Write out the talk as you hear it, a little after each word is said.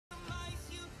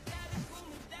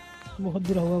बहुत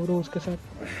बुरा हुआ ब्रो उसके साथ।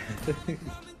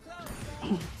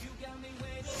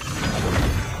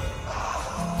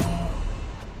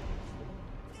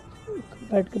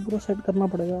 बैठ के पूरा सेट करना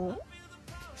पड़ेगा,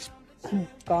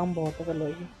 काम बहुत है कल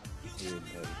होगी।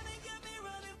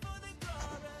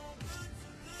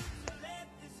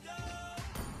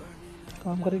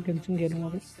 काम करके गेंसिंग खेलूंगा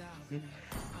अभी,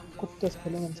 कुत्ते से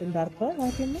खेलूंगा गेंसिंग। डार्क था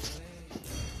वहाँ के में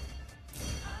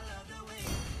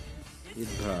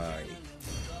भाई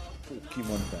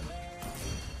पोकेमॉन फैन।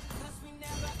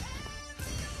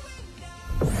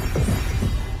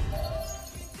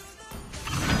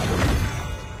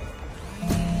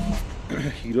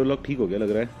 हीरो लॉक ठीक हो गया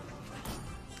लग रहा है।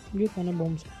 ये कौन है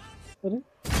बॉम्ब से? अरे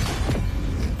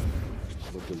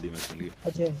बहुत जल्दी मैच चल गया।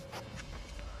 अजय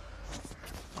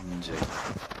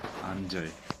अंजय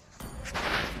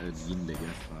जीन ले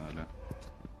गया साला।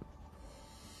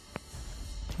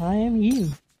 हाँ एम ये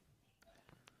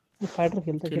फाइटर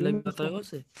खेलता है, खेलने आता है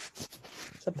उसे।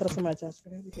 1700 मैच आज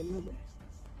तक खेलने दो।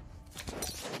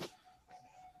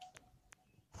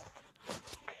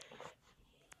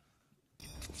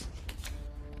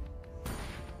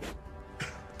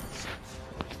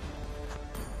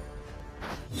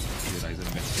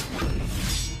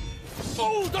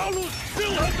 Soldados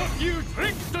still has a few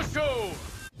tricks to show.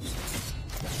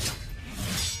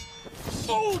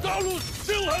 Soldados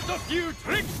still has a few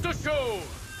tricks to show.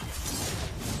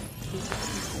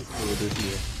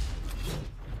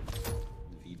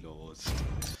 We lost.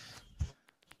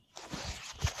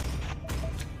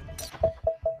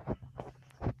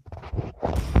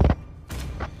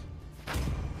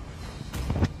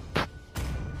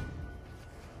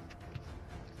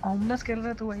 ऑमलेस खेल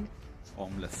रहा तू भाई?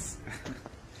 Homeless.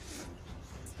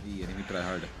 ये enemy try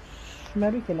hard.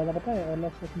 मैं भी खेला था पता है,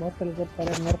 ऑमलेस बहुत पहले जब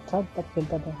पहले मेरा था तब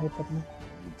खेलता था हाइपर में।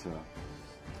 अच्छा।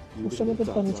 उस समय तो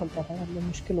पता नहीं चलता था, मतलब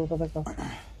मुश्किल होता था काफी।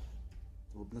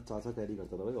 वो अपना चाचा कैरी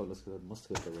करता था भाई, ऑलस के साथ मस्त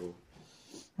खेलता था वो।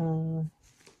 हाँ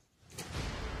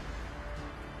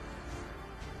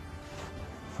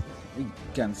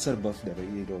कैंसर बफ दे भाई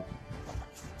ये लोग।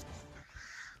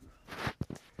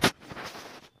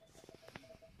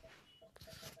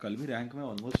 कल भी रैंक में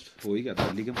ऑलमोस्ट हो ही गया था,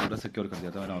 अर्ली गेम पूरा सिक्योर कर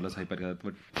दिया था मैंने ऑलस हाइपर के साथ,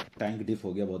 बट टैंक डिफ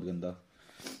हो गया बहुत गंदा।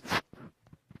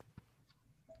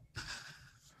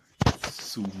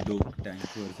 Pseudo tank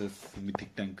versus mythic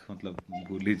tank, मतलब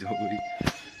भूल ही जाओ भाई।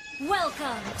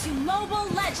 Welcome to Mobile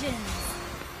Legends.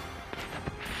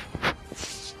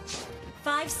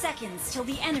 5 seconds till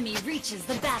the enemy reaches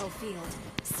the battlefield.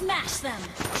 Smash them.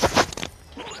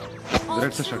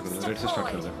 Red से स्टार्ट कर दो, रेड से स्टार्ट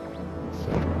कर दो।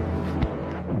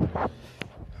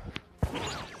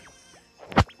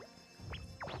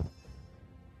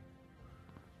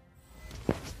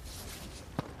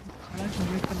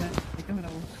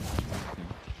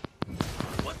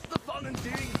 What's the fun in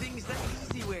doing things the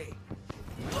easy way?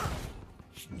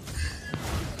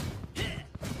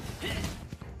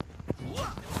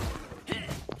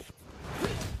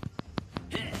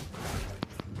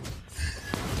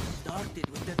 Started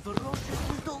with the ferocious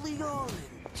little Leon.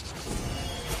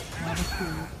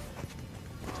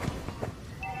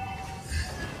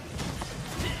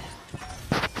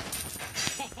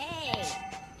 Hey,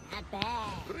 not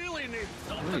bad. Really needs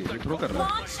ओए ये throw कर रहा है।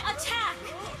 Launch attack.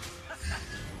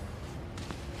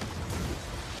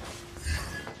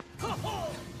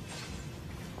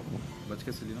 बच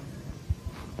के चली ना।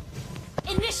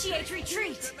 Initiate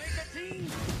retreat. Make a team.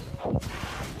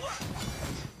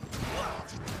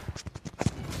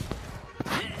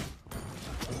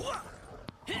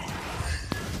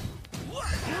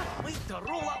 Wait to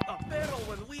roll out the barrel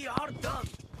when we are done.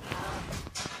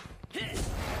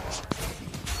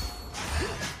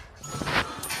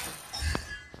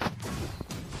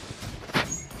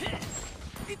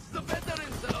 It's the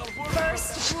veterans that are working.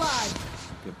 First blood.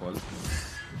 Okay Paul.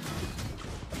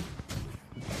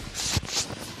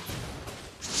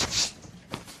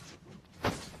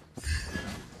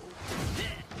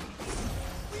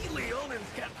 We Leonins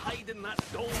can't hide in that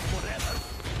dome forever.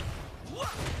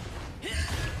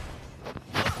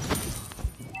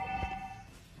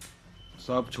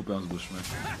 सब छुपे हैं उस Bush में।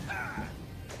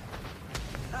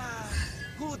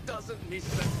 Who doesn't miss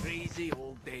the crazy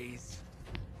old days?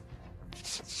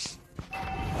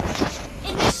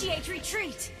 Initiate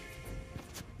retreat.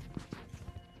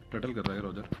 Tuttle कर रहा है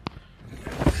Roger.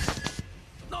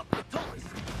 Not the tallest,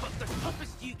 but the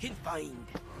toughest you can find.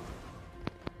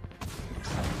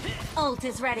 Ult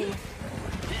is ready.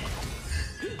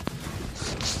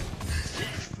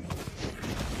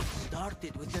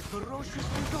 Started with the ferocious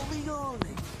little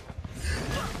Leone.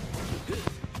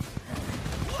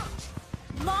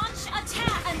 Launch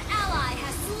attack. An ally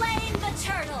has slain the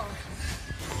turtle.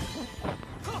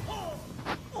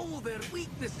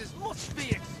 weaknesses must be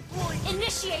exploited.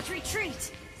 Initiate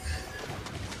retreat.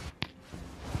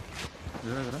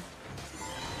 जरा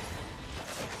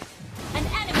An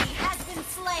enemy has been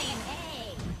slain.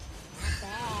 Hey.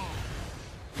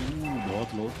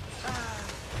 बहुत लो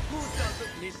Who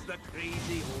doesn't miss the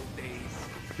crazy old days?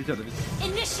 पीछे आते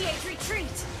Initiate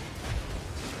retreat.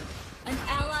 An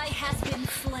ally has been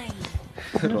slain.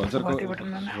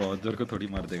 Roger को थोड़ी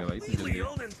मार देगा भाई इतनी We जल्दी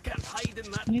Leonins can't hide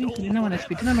in that नहीं dome. लेना वाला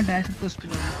स्पीड ना मैं डैश को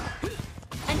speed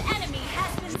An enemy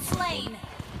has been slain.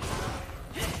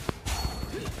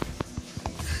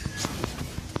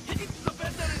 It's the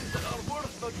veterans that are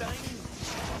worth the dime.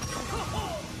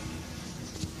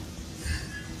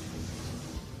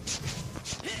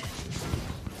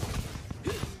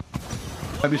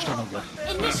 अभी स्टार्ट हो गया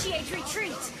Initiate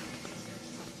retreat.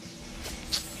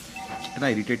 इतना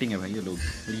इरिटेटिंग है भाई ये लोग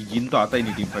जिन तो आता ही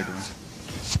नहीं टीम फाइट में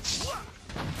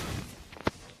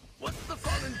What's the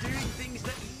fun in doing things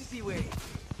the easy way?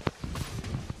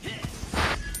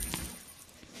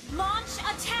 Launch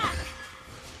attack.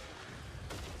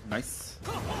 Nice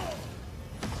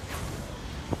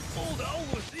Old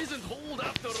Owlus isn't hold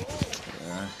after all.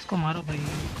 इसको मारो भाई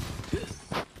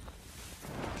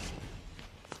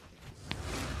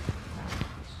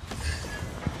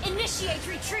Initiate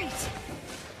retreat.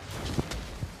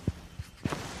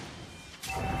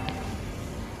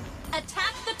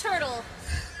 Attack the turtle.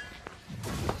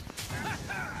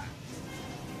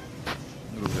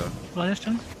 रुक जा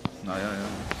राजस्थान आया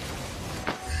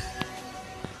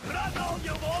Run all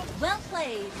you want. Well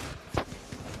played.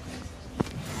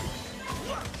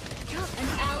 An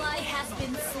ally has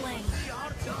been slain. We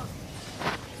are done.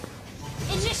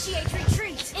 Initiate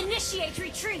retreat. Initiate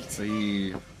retreat.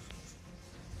 सही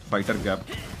fighter gap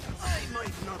I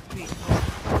might not be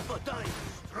tall, but I'm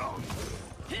strong.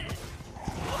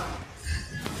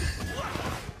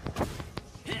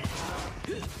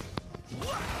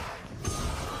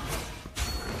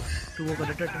 तो वो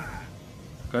कर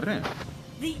कर रहे हैं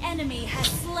The enemy has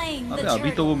slain the अबे अभी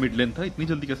तो turtle. वो मिड लेन था इतनी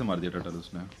जल्दी कैसे मार दिया टर्टल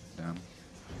उसने डैम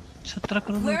 17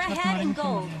 करोड़ We're में ahead in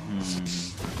gold.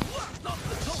 Not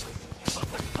the toughest, but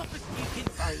the toughest you can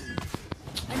find.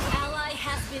 An ally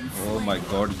has been oh slain. My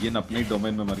God ये न अपने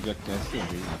डोमेन में मर गया कैसे हो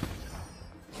गई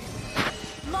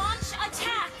Launch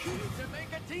attack. To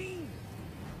make a team.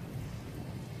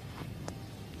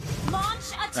 Launch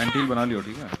एंटील attack. बना लियो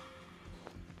ठीक है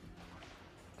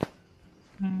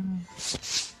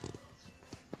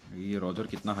ये रॉजर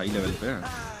कितना हाई लेवल पे है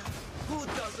Who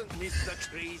doesn't miss the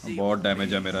crazy? बहुत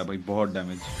डैमेज है मेरा भाई बहुत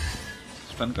डैमेज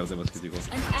स्टन कर दे बस किसी को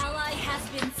An ally has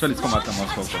been चल इसको मारता हूँ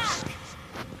Launch मॉस को attack.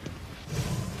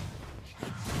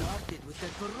 Started with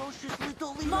that ferocious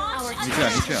little Launch नीचे आ,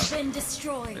 attack नीचे आ। has been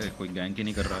destroyed. ए, कोई गैंग ही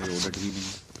नहीं कर रहा है ओडेट ही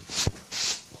नहीं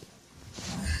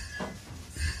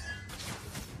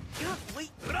Just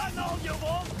wait. Run all you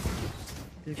want.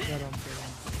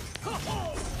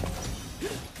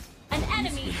 An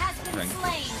enemy has been Thank you.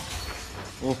 slain.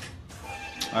 Oh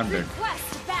I am dead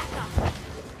Request backup.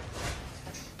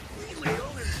 We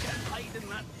Leonins can't hide in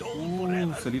that dome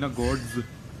forever. Selina God's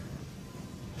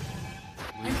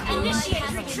An enemy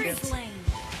has been slain.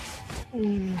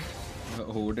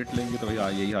 ओडेट लेंगे तो भाई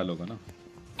यही हाल होगा ना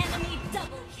Enemy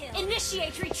double kill.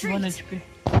 Initiate 1 retreat. HP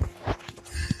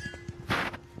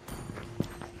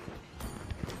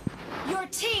Your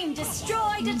team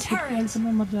destroyed a turret. Health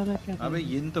में मत ज्यादा क्या अबे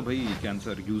ये तो भाई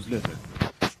कैंसर यूजलेस है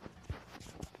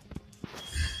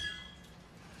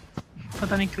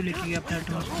पता नहीं क्यों लेके गया अपने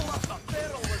ultimate Roll up the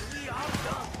barrel when we are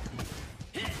done.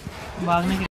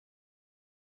 भागने के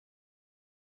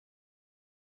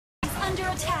Under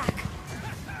attack.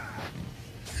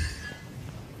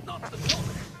 Not the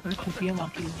toughest अरे खुफिया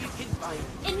मारती you can find.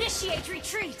 Initiate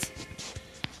retreat.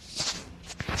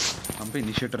 हम पे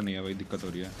इनिशिएटर नहीं है भाई दिक्कत हो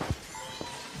रही है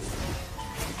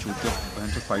चूतिया बहन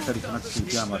से फाइटर इतना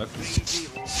चूतिया हमारा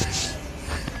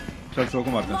चल सो को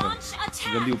मारते हैं Launch चल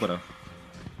attack. जल्दी ऊपर आ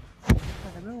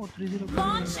वो 3-0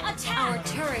 Launch attack. Our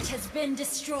turret has been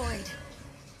destroyed.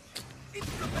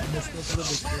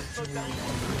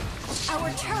 Our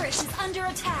turret is under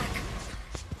attack.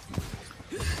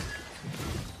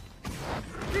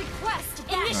 Request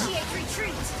initiate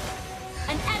retreat.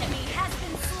 An enemy has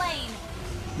been slain.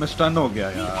 मैं स्टन हो गया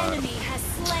The यार enemy has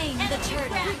slain the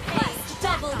turret. Request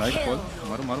double light kill. Fall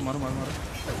मारो मारो मारो मारो मारो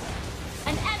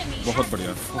An enemy बहुत has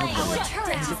बढ़िया, been बहुत slain. Our बढ़िया।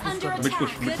 turret is under mid push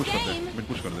attack. Mid Good push कर दे game. मिड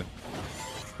पुश कर दे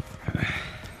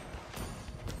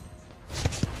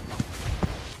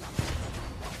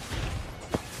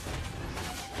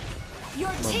Your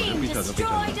Well, team pizza, the pizza.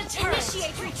 destroyed a turret.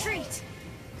 Initiate retreat.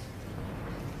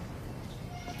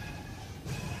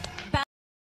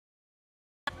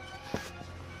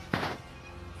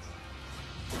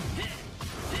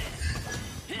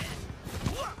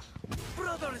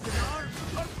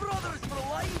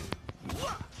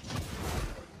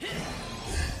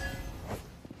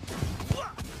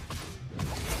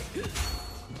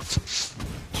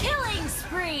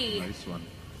 victory! Nice one.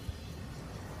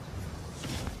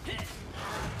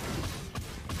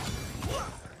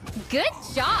 Good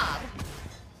job!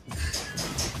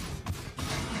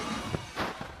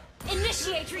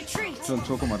 Initiate retreat! चल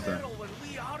choco मारता है. When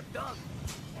we are done.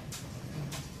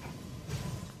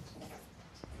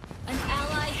 An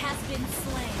ally has been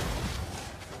slain.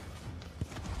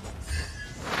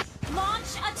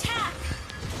 Launch attack!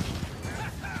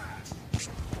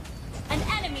 An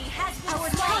enemy has been slain. Our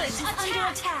turret is under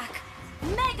attack.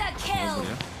 Mega kill!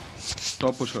 बढ़िया.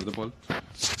 Top push कर दे Paul.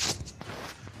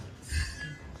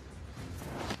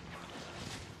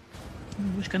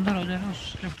 उसके अंदर हो जाएगा उस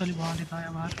लेफ्ट वाली बाहर दिखाया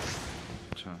बाहर.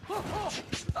 अच्छा.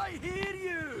 I hear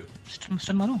you.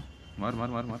 स्टन मारो. मार मार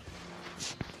मार मार.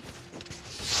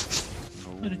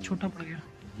 अरे छोटा पड़ गया.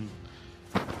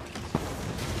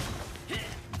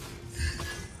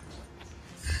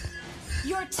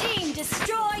 Your team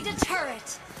destroyed a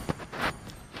turret.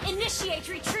 Initiate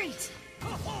retreat. I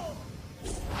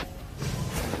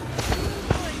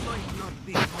might not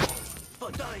be tall,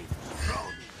 but I'm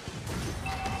strong.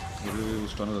 ये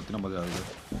उस टर्न होती ना मजा आ गया.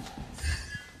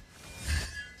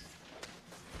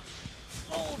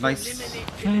 Nice.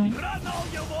 Run all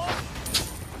you want.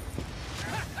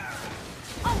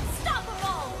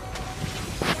 Unstoppable!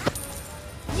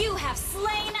 You have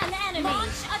slain an enemy.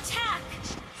 Launch attack.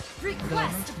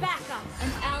 Request backup.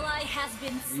 An ally has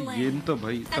been ये slain. तो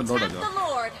भाई चल लौट Attack the आजा.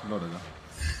 Lord. लौट आजा.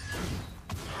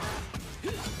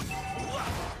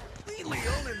 We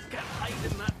Leonins can't hide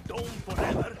in that dome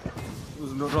forever. उस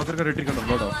rocker का रेटिंग कर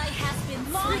लौट आओ. Ally has been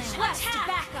slain. Launch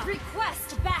backup. Request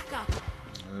backup.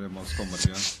 अरे मॉस्को मर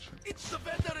गया. It's the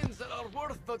veterans that are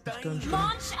worth the time.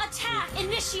 Launch attack.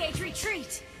 Initiate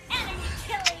retreat. Enemy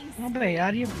killings. अबे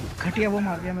यार ये घटिया वो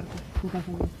मार दिया मेरे को. टूटा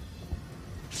फूटा.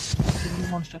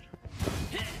 Monster.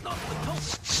 Not the top.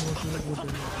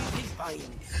 He's fine.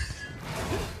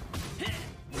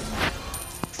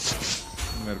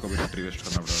 मेरे को भी रेट्री वेस्ट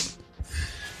करना पड़ेगा.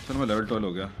 चल मैं लेवल 12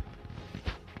 हो गया.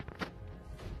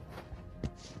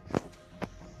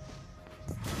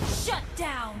 Shut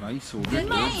down. नाइस हो The गया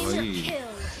major भाई.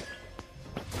 kill.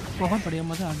 बहुत बढ़िया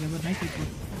मजा आ गया बस नहीं थी.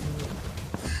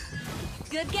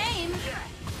 Good game.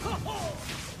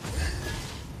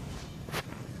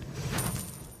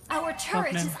 Our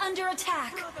turret is under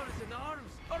attack. Brothers in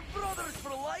arms are brothers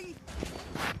for life.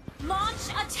 Launch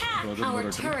attack. Brother, Our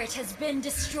brother. turret has been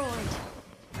destroyed.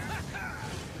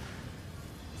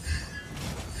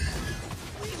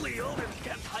 We Leonins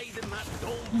can't hide in that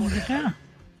dome देखा forever. ना.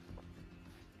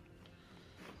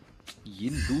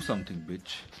 Yin, do something,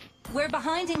 bitch. We're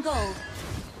behind in gold.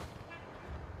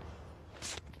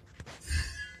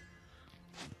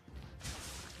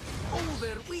 All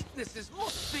their weaknesses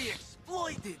must be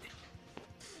exploited.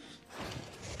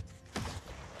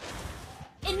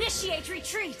 Initiate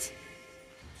retreat.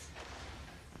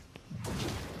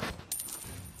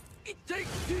 It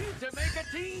takes two to make a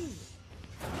team.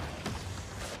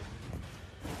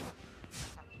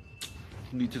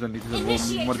 नीचे चल वो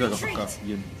Initiate मर जाएगा retreat. पक्का.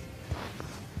 Yin.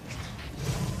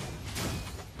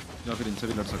 या फिर इनसे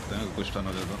भी लड़ सकते हैं कुछ टर्न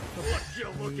हो जाएगा. What you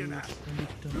looking at?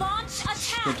 Launch चल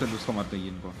attack. चल उसको मारते हैं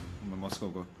Yin को. मॉस्को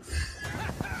को.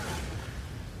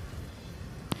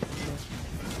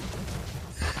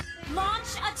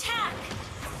 Launch attack.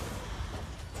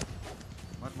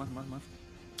 मार मार मार मार.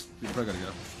 पिछड़ा कर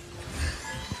गया.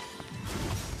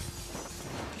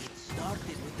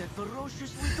 Started with the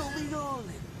ferocious little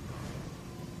Leonin.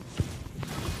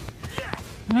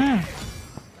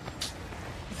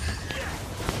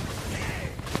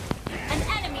 An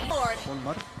enemy lord. कौन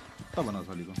मार? तब बना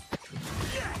साली को.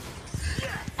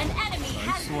 An enemy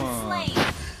has been one. slain.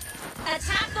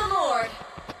 Attack the lord.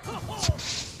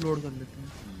 Load कर लेते हैं.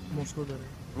 मॉस्को कर रहे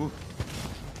हैं. ओह.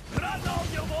 Run all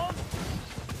you want.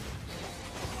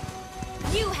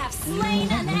 You have slain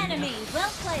an enemy.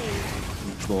 Well played.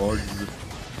 God.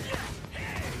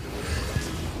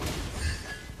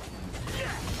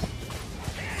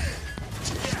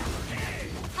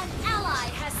 An ally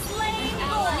has slain.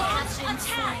 Ally has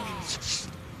attacked.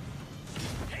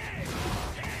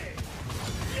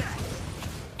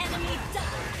 Enemy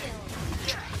double kill.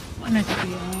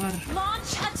 यार.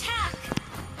 Launch attack.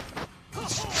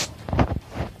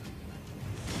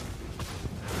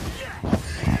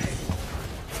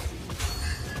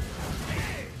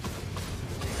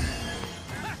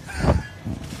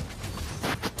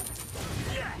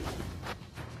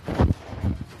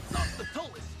 Not the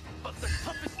tallest, but the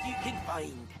toughest you can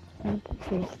find.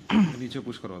 नीचे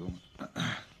push करवा दूंगा.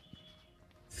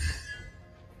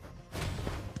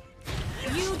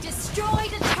 You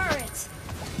destroyed a turret.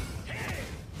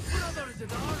 Brothers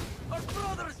in arms are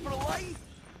brothers for life.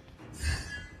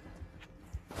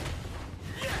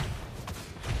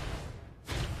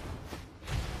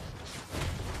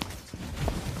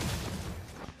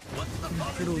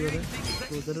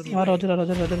 हाँ Roger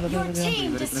Roger Roger Your Roger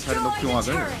team इतने सारे लोग destroyed क्यों a आ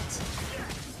गए? turret.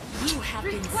 You have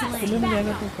been खुले slain. में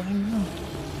जाएगा तो करेंगे ना।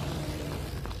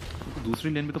 तो दूसरी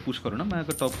लेन में तो पुश करो ना, मैं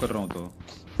अगर टॉप कर रहा हूँ तो।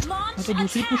 Launch हाँ तो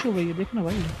दूसरी पुश हो attack. गई है देखना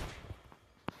भाई।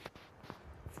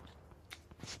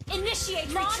 Initiate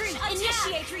retreat.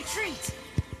 Initiate retreat.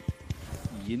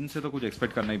 इनसे तो कुछ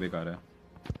एक्सपेक्ट करना ही बेकार है।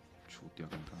 छूतिया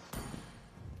बंदा।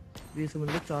 ये सब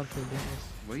मतलब 4 खेल रहे हैं।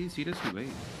 वही सीरियसली भाई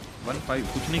 1-5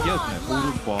 कुछ नहीं किया उसने। पूरे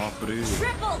बाप रे।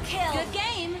 Triple kill. Good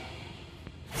game.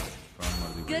 काम मार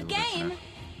दी Good भाई game. उसने।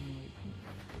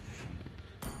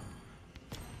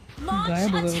 Launch गायब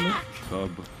हो गए वो लोग। attack.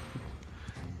 सब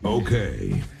Okay.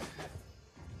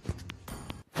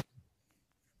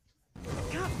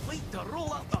 Can't wait to roll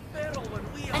out the barrel when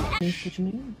we are. कुछ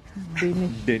नहीं देने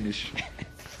डेनिश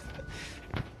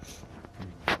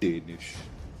डेनिश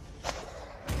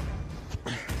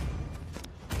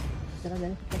चला जाए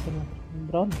तो क्या करना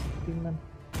ब्राउन टीम में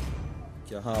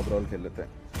क्या? हाँ ब्रॉल खेल लेते हैं।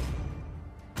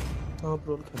 हाँ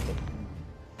रोल खेलते हैं।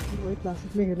 वही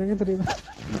क्लासिक में खेलेंगे तो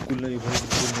बिल्कुल नहीं भाई,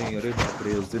 बिल्कुल नहीं। अरे बाप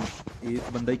रे, उस दिन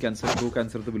एक बंदा ही कैंसर, 2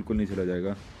 कैंसर तो बिल्कुल नहीं चला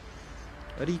जाएगा।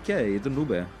 अरे ये क्या है? ये तो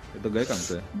नूब है, ये तो गए कहाँ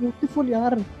से? ब्यूटीफुल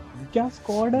यार, क्या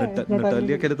स्क्वाड है।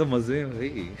 नटालिया के लिए तो मजे हैं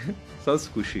भाई। सस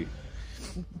खुशी।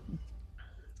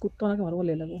 कुत्ता ना मारो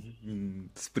ले लगो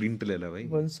स्प्रिंट ले ला भाई।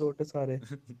 1 शॉट है सारे।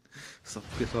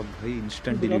 सबके सब भाई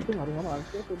इंस्टेंट डिलीट डिलीट। मारूंगा मार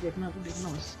के तो देखना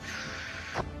बस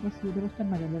ये बस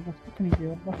करना है बस कुछ नहीं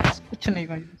किया बस कुछ नहीं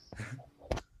भाई।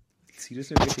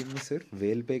 सीरियसली मेरी टीम में सिर्फ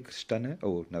वेल पे एक स्टन है।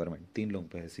 ओह नेवर माइंड, 3 लोगों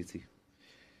पे है CC.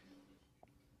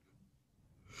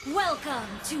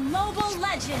 Welcome to Mobile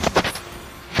Legends.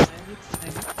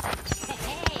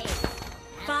 Hey.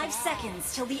 5 seconds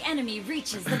till the enemy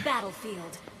reaches the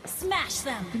battlefield. Smash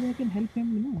them. I can help him,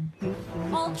 you know.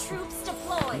 All troops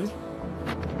deployed.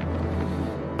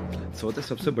 सोते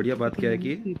सबसे बढ़िया बात क्या है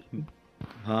कि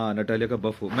हाँ नटालिया का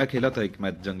बफ हो। मैं खेला था एक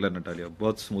मैच जंगलर नटालिया,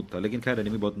 बहुत स्मूथ था, लेकिन खैर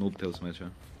एनिमी बहुत नूब थे उस मैच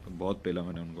में, तो बहुत पेला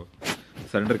मैंने उनको।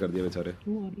 सरेंडर कर दिया बेचारे।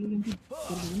 वो अर्ली गेम की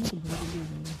कर देना तो बहुत जल्दी हो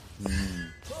जाएगा।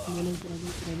 ले लो चला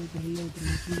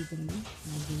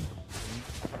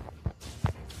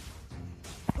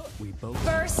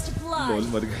First बॉल blood.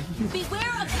 मर गई।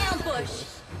 Beware of ambush.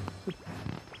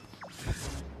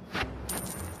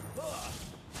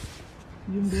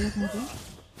 यूं दे रहा था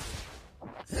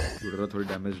जुड़ रहा थोड़ी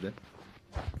डैमेज्ड है।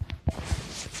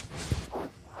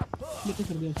 लेके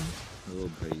कर दिया था। ओ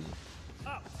भाई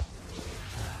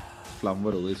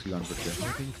फ्लावर हो गई इसकी गांड पट के।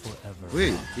 ओए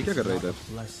ये क्या कर रहा है इधर?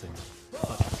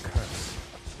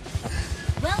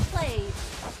 Well played.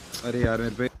 अरे यार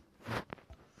मेरे पे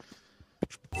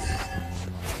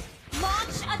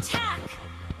Launch attack.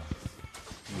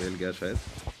 वेल गया शायद।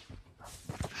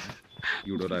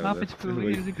 यूडो रहा है वापस उधर। पे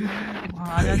वही। म्यूजिक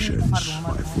आ जा मार दूंगा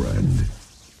मार दूंगा। Friend.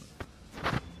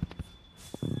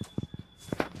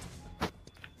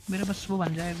 मेरे बस वो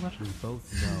बन जाए एक बार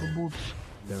बूट्स।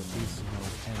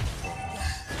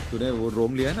 तूने वो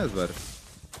रोम लिया है ना इस बार?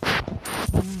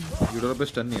 यूडो पे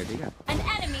स्टन नहीं है, ठीक है? An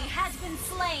enemy has been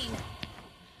slain.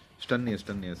 Stun नहीं है,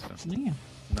 स्टन नहीं है इसका नहीं है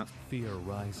ना।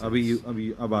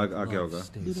 अभी अब आ गया होगा।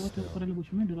 डिरो से ऊपर वाले बुश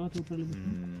में डिरो से ऊपर वाले बुश में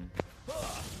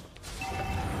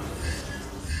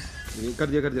ये कर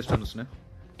दिया स्टन उसने।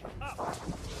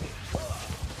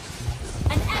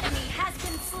 An enemy has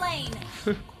been slain.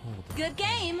 Good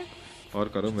game. और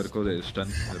करो मेरे को स्टन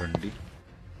रंडी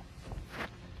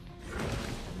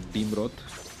team Roth.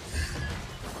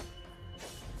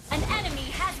 An enemy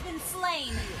has been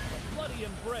slain. Bloody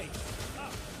embrace.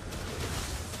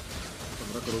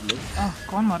 15 crore लोग।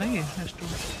 कौन मारेंगे एस्टो?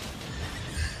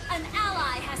 An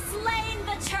ally has slain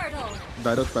the turtle.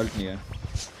 Direct peeled नहीं है।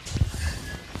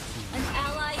 An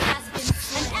ally has been.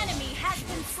 An enemy has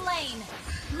been slain.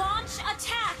 Launch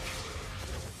attack.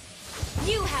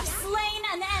 You have slain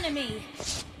an enemy.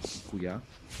 कुया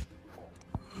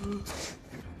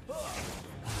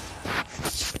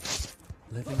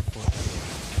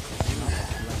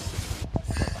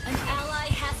An ally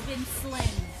has been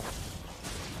slain.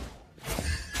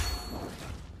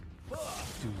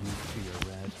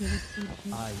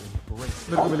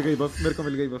 मेरे को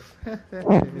मिल गई बफ।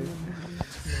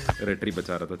 रेटरी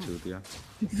बचा रहा था चूतिया।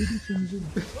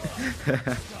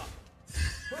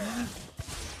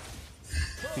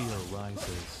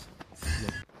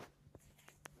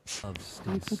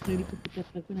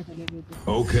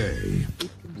 Okay.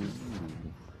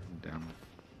 Damn.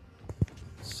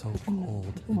 So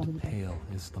cold and pale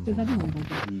is the moon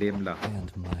lamella. and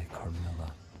my Carmilla.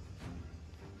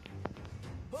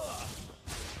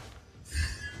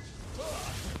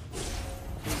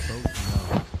 We both know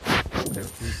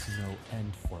there is no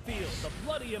end for Feel us. the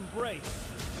bloody embrace.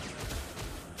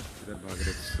 इधर भाग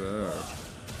रहे sir.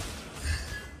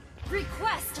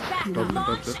 Request backup. Problem,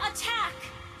 Launch doctor. attack.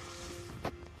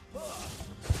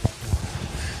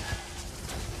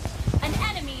 An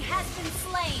enemy has been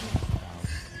slain.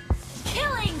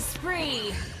 Killing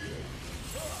spree.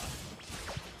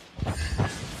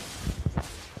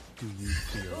 Do you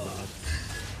feel that?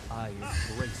 I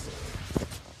embrace it.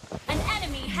 An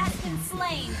enemy has been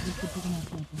slain.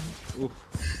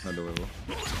 Hello है वो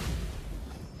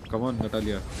come on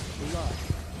Natalia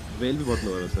well भी बहुत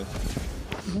लो है वैसे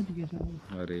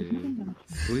अरे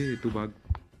ओए तू भाग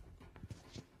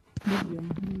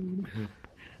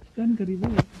टर्न करी वो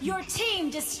Your team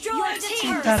destroyed a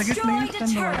turret. target नहीं, Destroyed a stun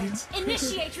दबा turret.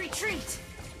 Initiate retreat.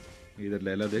 इधर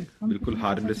लैला देख बिल्कुल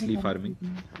हार्मलेसली फार्मिंग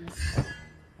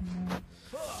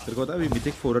तेरे को पता है अभी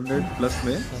मिथिक 400 प्लस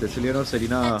में सेसिलियन और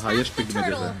सेलिना हाईएस्ट पिक में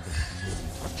जैसा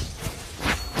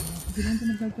जिन्होंने तो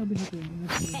मतलब अभी हट गए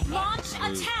Launch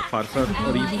attack. फारसा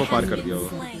और ईव को पार कर दिया वो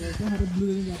Slain. हर ब्लू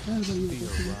लेने जाता है हर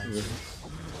बार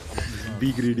B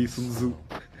greedy सुंजू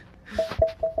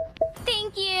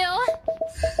Thank you.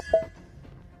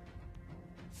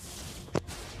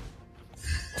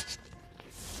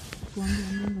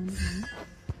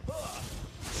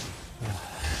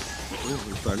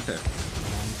 Result है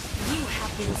You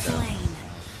have been slain.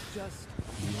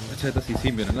 अच्छा है तो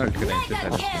सीसी में ना अल्ट के टाइम से Mega था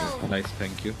kill. Nice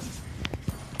thank you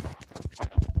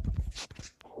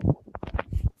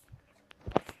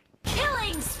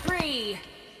Killing spree.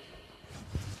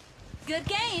 Good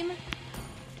game.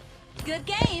 Good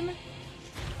game.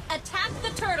 Attack the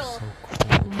turtle.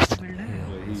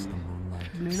 वही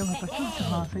ब्लेड ऑफ अटैक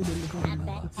हां सही बोल रहा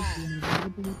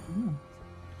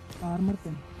armour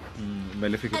pen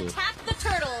malefic row Attack the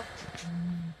turtle.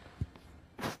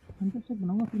 हम सब से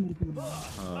बनाऊंगा फिर मेरे को बनाऊंगा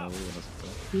हाँ वो बना सकता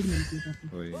है फिर मिलती है काफी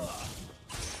वही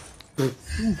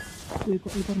एक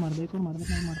और मार दे मैं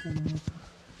मारता हूं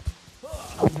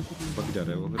बग जा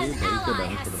रहा है वो An अरे भाई क्या ally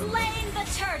डैमेज has पड़ रहा है slain the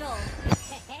turtle.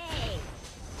 Hey,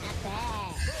 not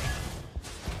bad.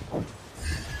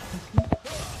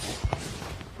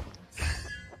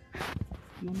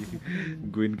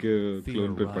 Gwyn के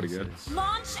क्लोन पे पड़ गया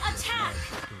Launch attack.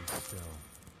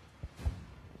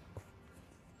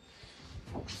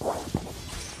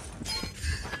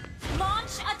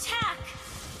 Launch attack.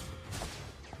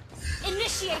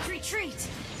 Initiate retreat.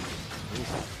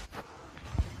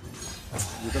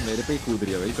 ये तो मेरे पे ही कूद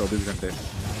रही है भाई 24 घंटे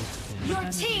Your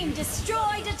team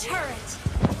destroyed a turret.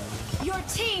 Your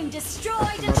team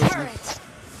destroyed a turret.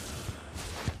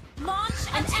 Launch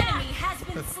an enemy has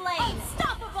been slain.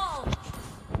 Unstoppable.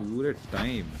 पूरे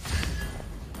टाइम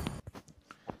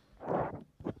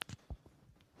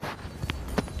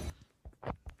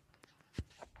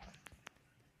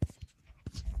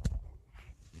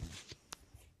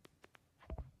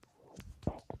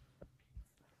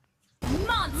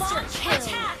Monster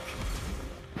kill.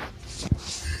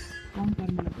 कौन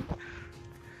करने लगा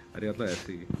अरे मतलब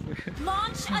ऐसे ही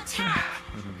Launch attack.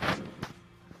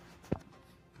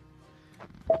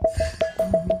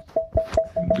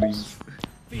 Dreams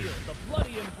Feel the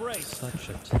bloody embrace. Such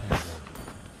a tangle.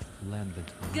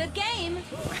 Lambent. Good game.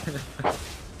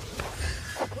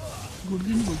 Good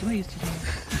game बोल रहा है इस चीज में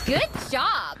Good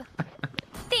job.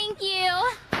 Thank you.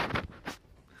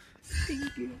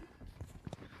 Thank you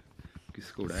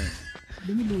किसको उड़ाए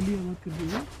देखिए बोली आवाज कर दी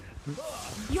है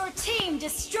Your team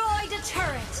destroyed a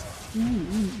turret.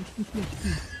 इसकी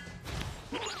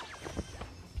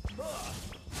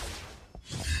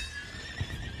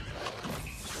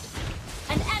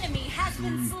An enemy has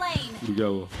been slain. उड़ गया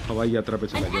वो हवाई यात्रा पे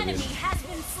An चला गया enemy has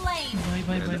been slain. भाई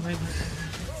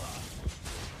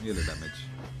ये ले डैमेज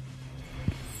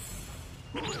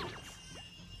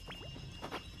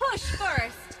Push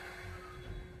first.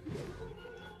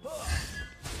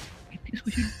 इसको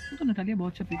शीट तो नटालिया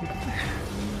बहुत अच्छा पिक करता है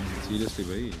सीरियसली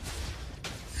भाई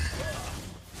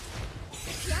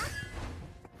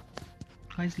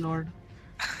गाइस लॉर्ड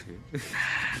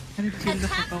अरे chill the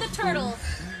Attack fuck the out turtle.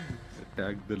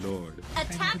 Attack the Lord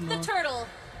Attack the turtle.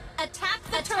 Attack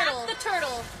the turtle. The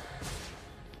turtle.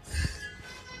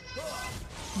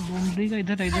 Boundary का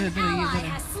इधर An इधर ally इधर है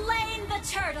has slain the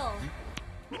turtle.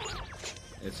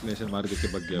 Explanation मार के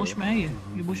बग गया बुश में वो है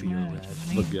ये बुश में है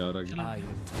नहीं बग गया और आ गया I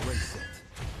embrace it.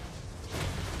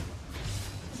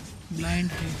 ब्लाइंड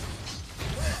है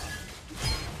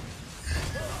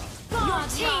Your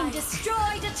team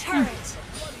destroyed a turret.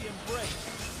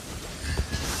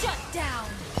 Shut down.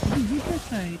 ये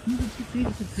कैसा है इतनी अच्छी तेज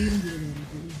से तेज रन जुड़ा है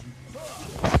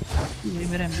ये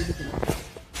मेरा एमबी पे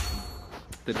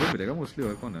तेरे को ही मिलेगा मोस्टली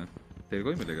और कौन है तेरे को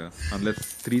ही मिलेगा अनलेस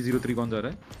 303 कौन जा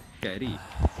रहा है कैरी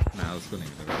ना उसको नहीं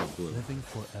मिलेगा उसको Living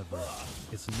forever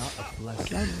is not a क्या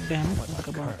blessing. डैमेज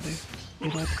उसका बाप रे ये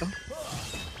बात का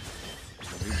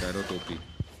बैरो टोपी।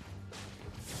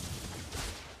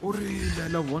 अरे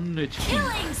Laila 1 HP।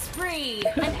 Killing spree!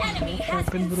 An enemy has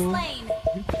been slain.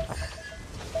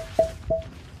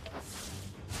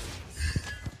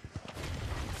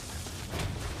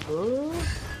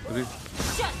 अरे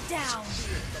Shut down.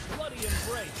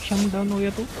 शम डाउन हो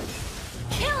गया तो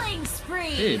Killing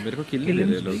spree. ए मेरे को किल नहीं दे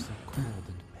रहे लोग।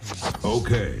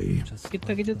 Okay.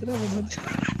 कितना की जितना वो मत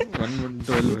 112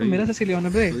 तो भाई। मेरा से सिलियन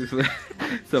है बे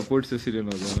सपोर्ट से सीरियन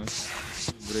हो गया मैं।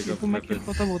 ब्रेकअप तो मैं किल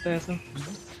पता होता है ऐसा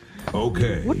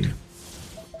Okay. उठ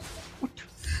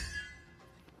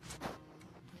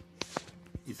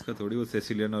इसका थोड़ी वो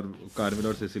सेसिलियन और कार्मिल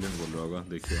और सेसिलियन बोल रहा होगा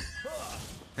देखियो।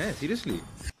 है seriously?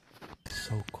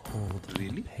 So cold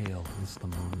Really? and pale is the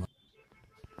moonlight.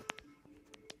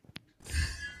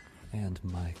 And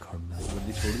my Carmela.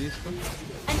 जल्दी छोड़ दी इसको।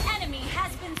 An enemy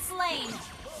has been slain.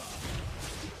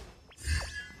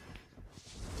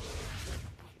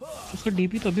 उसका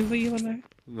डीपी तो अभी वही वाला है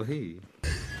वही।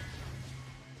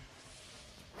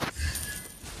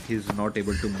 He is not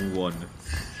able to move on.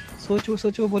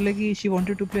 सोचो बोले कि she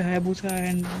wanted to play Hayabusa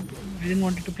and I didn't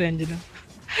wanted to play Angela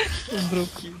bro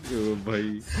ओ भाई।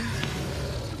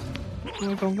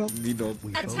 मैं कहूँगा Me not.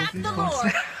 Attack the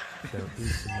Lord. There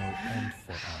is no end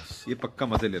for us. ये पक्का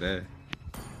मजे ले रहा है।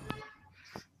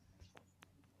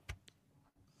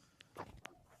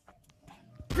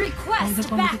 Request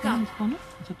backup. इसको ना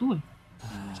अच्छा तू है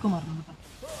इसको मारना बता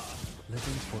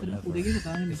Living देखिए forever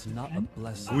बता नहीं is not a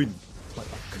blessing, Gwyn। but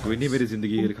a Gwyn ही मेरी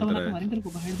जिंदगी के लिए कुम्ता बना खतरा के है। मारेंगे तेरे को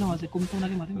बाहर जा वहाँ से कुम्ता बना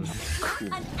के मारेंगे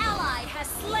An ally has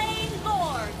slain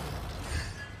Lord.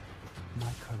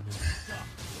 my Carmela.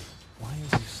 Why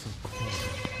are you so cold?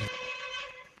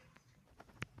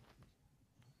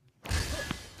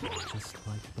 Just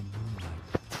like the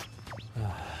moonlight.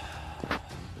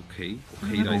 Okay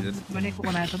okay Ryzen. मैंने एक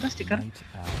बनाया था स्टिकर Night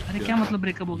owl. अरे क्या मतलब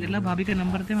ब्रेकअप हो गया ला भाभी का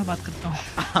नंबर दे मैं बात करता हूँ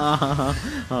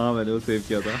हाँ मैंने वो सेव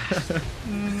किया था।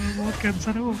 बहुत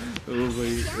कैंसर है वो ओ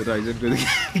भाई राइजन को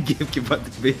गेम के बाद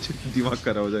बेच दिमाग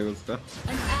खराब हो जाएगा उसका।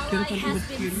 An ally has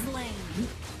been slain.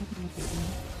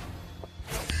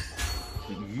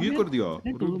 ये कर दिया।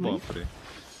 अरे बाप रे।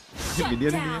 ये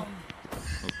मिलियन ही नहीं है।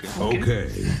 Down. Okay. Okay.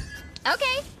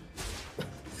 Okay.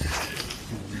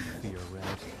 Fear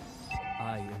red.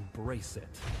 I embrace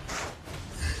it.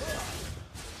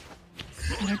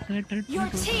 Your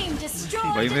team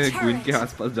destroyed भाई the मैं ग्विन के turret.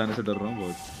 आसपास जाने से डर रहा हूँ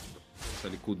बहुत।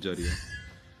 साली कूद जा रही है।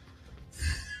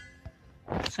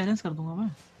 साइलेंस कर दूंगा मैं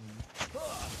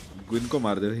ग्विन को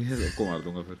मार दे भाई सबको मार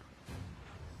दूंगा फिर।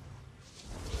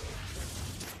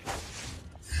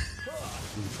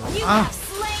 You have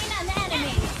slain an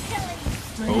enemy.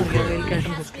 Okay.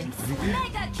 Has been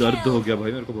mega दर्द kill. हो गया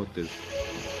भाई मेरे को बहुत तेज।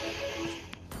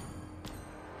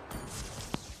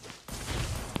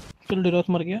 चल डिरोथ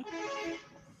मर गया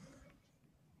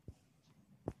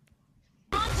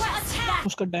Launch attack.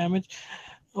 उसका डैमेज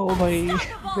ओ भाई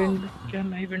विंड क्या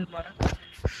नहीं विंड मारा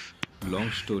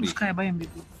लॉन्ग स्टोरी उसका है भाई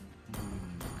एमवीपी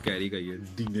कैरी का ये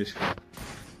Dinesh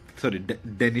sorry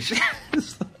Danish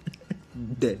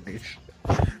Danish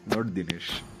not Dinesh.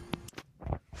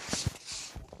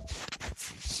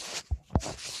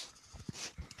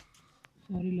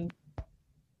 Sorry love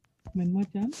मनवा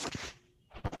चांद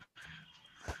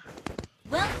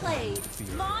Well played.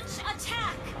 Launch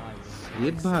attack.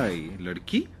 ये भाई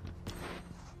लड़की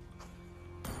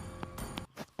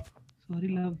सॉरी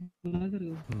लव बुला कर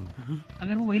गया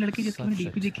अगर वो वही लड़की जिसकी मैंने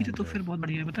डीपी देखी थी तो फिर बहुत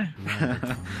बढ़िया है पता है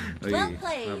भाई Well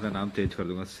played. मैं अपना नाम चेंज कर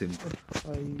दूंगा SIM.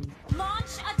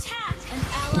 Launch attack. An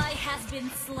ally has been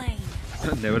slain.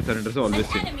 Never surrender से An always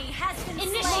SIM. enemy has been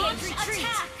Initiate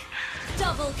retreat.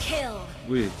 Double kill.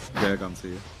 वही गया काम से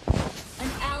ये।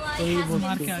 An ally has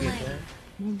मार been के आ गया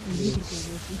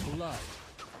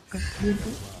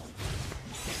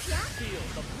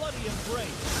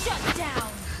slain. Shut down.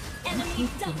 Enemy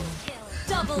double kill.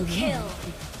 Double kill.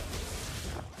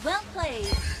 Well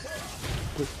played.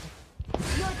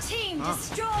 Your team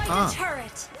destroyed a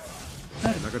turret.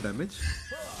 लगा डैमेज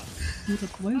दूर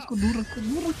रखो भाई उसको दूर रखो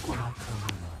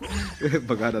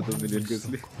भगा रहा था मिलियन के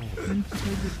इसलिए।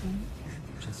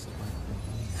 Just like the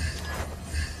moonlight.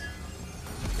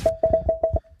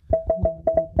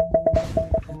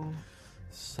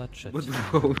 Such a What the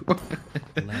splendid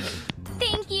moon.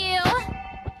 Thank you.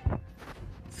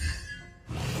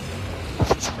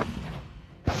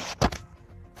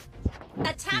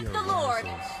 Attack the Lord.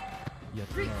 Yet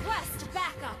love Request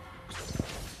backup.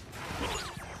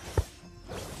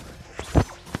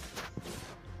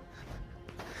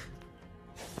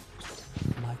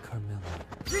 my Carmela.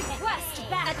 Request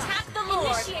backup. Attack the Lord.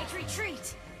 Initiate retreat.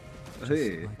 अरे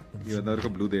ये बंदा मेरे को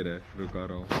ब्लू दे रहा है रुका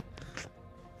रहा हूँ।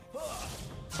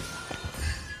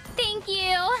 Thank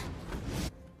you.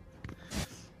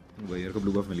 भाई को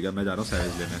ब्लू बफ मिल गया, मैं जा रहा हूँ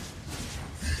सैवेज लेने।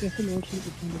 कैसे लोड से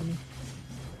कितना करना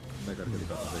मैं करके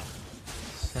दिखाता हूँ।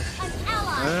 An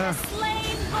ally has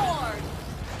slain Lord.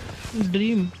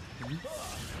 Dream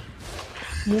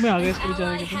मुंह में आ गया इसको An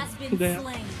बेचारे ally के has तो been गया।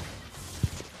 slain.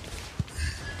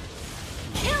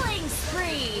 Killing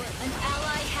spree. An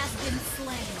ally has been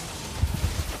slain.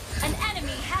 An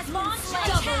enemy has been slain.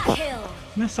 Double kill.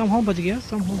 मैं somehow बच गया मैं।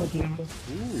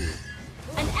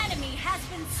 An enemy has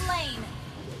been slain.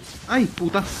 आई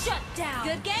पूता। Shut down.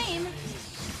 Good game.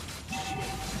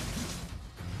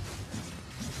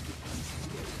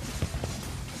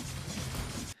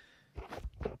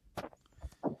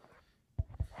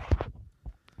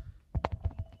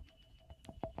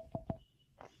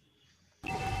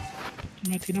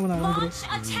 मैं थी ना बना रहा हूँ bro. Launch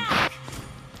attack.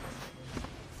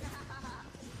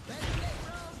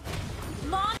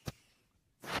 Launch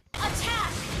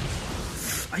attack.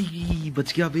 आई बच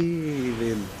गया बे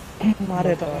वेल।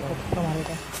 मारे था।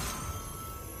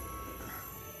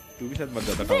 तू भी शायद मर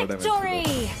जाता tower damage.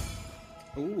 Victory.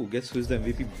 Oh guess who is the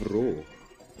MVP bro.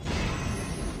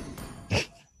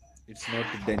 It's not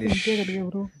Danish.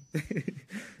 Bro.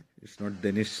 It's not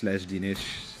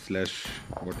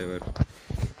डेनिश/दिनेश/व्हाटएवर।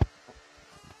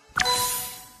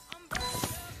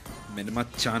 मैंने मां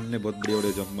चांद ने बहुत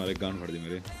बड़े जंप मारे, गान फाड़ दी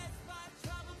मेरे।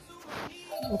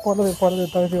 फॉलो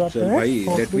देता है इसी बात पे। चल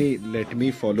भाई लेट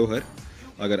मी फॉलो हर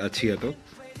अगर अच्छी है तो,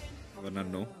 वरना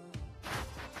नो।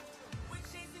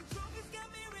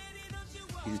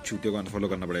 इस चूतियों को अनफॉलो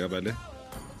करना पड़ेगा पहले।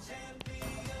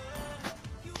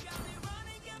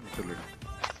 चलो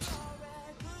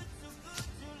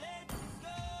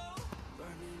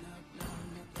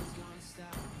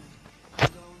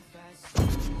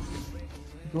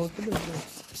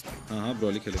हाँ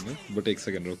ब्रॉली खेलेंगे, बट एक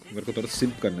सेकंड रुक, मेरे को थोड़ा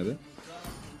सिंप करने दे।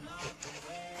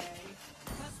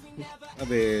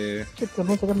 अबे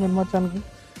करना सकर निर्मा चांद की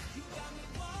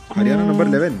हरियाणा नंबर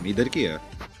 11 इधर की है।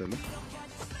 चलो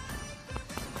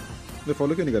मैं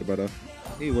फॉलो क्यों नहीं कर पा रहा?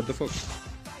 ए व्हाट द फक।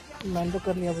 मैंने तो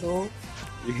कर लिया ब्रो।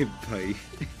 ये भाई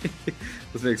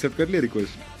उसने एक्सेप्ट कर लिया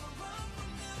रिक्वेस्ट।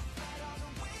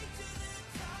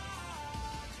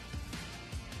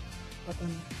 पता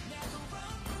नहीं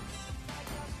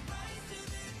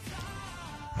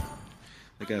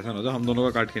ऐसा ना हो हम दोनों का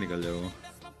काट के निकल जाए वो,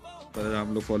 पर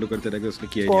हम लोग फॉलो करते रह गए, उसने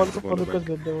किया ही कॉल नहीं। को फॉलो कर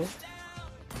देते हो।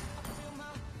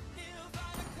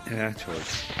 छोड़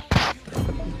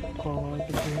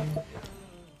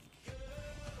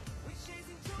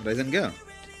राइजन क्या?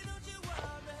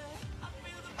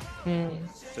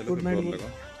 चलो गुड फिर नाइट कॉल लगा।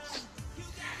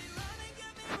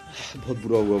 बहुत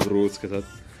बुरा हुआ ब्रो उसके साथ।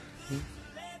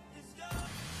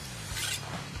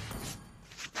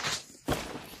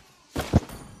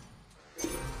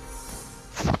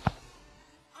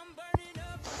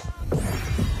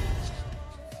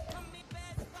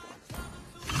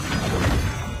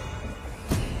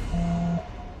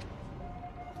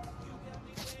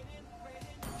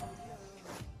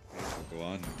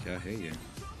 भगवान क्या है ये?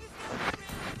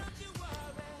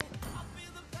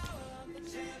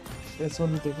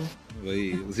 सोनी देखो वही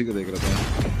उसी को देख रहा था।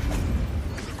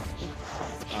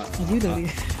 अजीब लग रही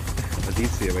है। अजीब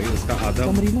सी है भाई, उसका आधा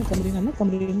कमरीना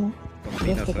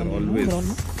सर ऑलवेज।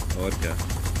 और क्या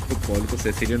तो पॉल को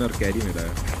सेसिलियन और कैरी मिला है।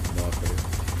 बाप रे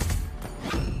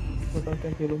पता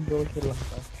क्या खेलूं ब्रो खेल रहा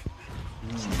था।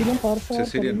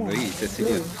 सेसिलियन वही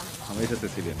सेसिलियन, हमेशा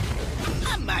सेसिलियन।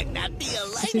 I might not be a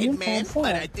lighted man,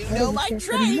 but I do know my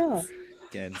trade.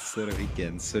 Cancer अभी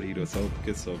कैंसर हीरो सब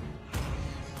के सब।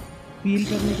 फील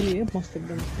करने के लिए मस्त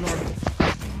एकदम लॉर्ड।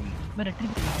 मैं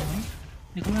रेट्रीव कर रहा हूं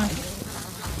देखो ना।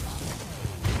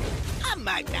 I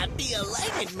might not be a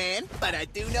lighted man, but I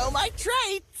do know my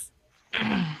traits.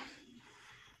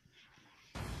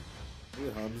 ये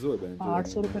हमजो है बहन।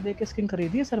 800 रुपए दे के स्किन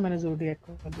खरीदी है सर मैंने ज़ोडिएक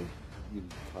को। ये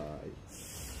भाई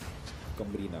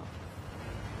कमरीना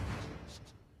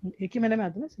एक ही महीने में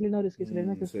आती है ना सेलिना, और इसकी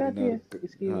सेलिना किस पे आती है?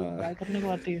 इसकी बाय करने को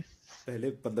आती है।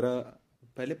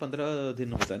 पहले 15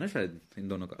 दिन होता है ना शायद इन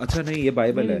दोनों का। अच्छा नहीं ये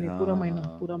बाइबल है। हाँ पूरा महीना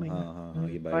हाँ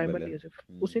ये बाइबल है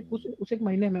उसे एक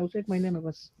महीने में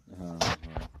बस। हाँ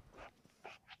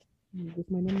इस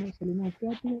महीने में सेलिना उस पे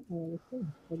आती है और उससे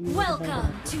Welcome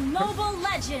to Mobile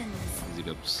Legends.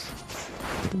 जिडप्स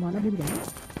तुम्हारा भी बना।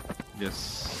 यस।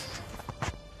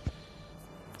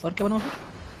 और क्या बनाओ?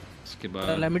 उसके बाद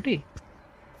calamity.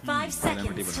 5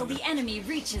 seconds till the enemy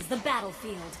reaches the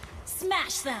battlefield.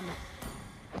 Smash them.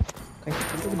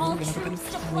 All troops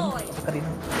deployed.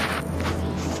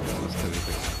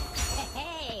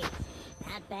 Hey,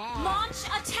 not bad. Launch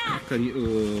attack.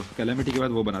 Calamity के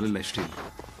बाद वो बना ले lifestyle.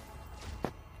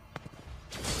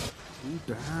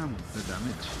 Damn, the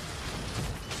damage.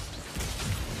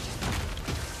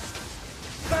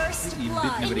 First Indeed,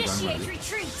 blood. मेरी जान मार Initiate the.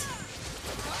 retreat.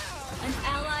 An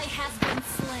ally has been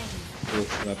slain. तो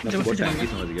मैं अपना बहुत टैंकी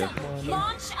समझ गया।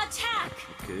 Launch attack.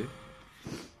 Okay,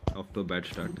 of to bad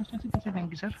start. Thank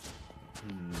you sir.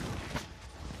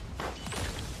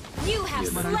 You have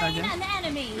Yes. slain an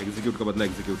enemy. Execute का बदला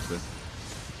एग्जीक्यूट से।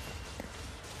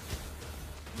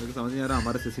 मेरे को समझ नहीं आ रहा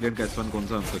हमारा सिसिलियन का S1 कौन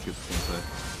सा, हमका किस कौन सा है।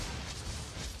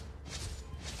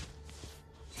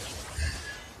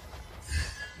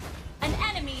 An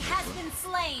enemy has been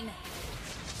slain.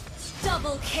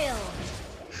 Double kill.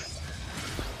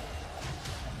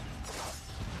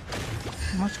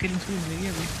 मस्त किलिंग स्पीड मिलेगी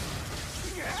अभी।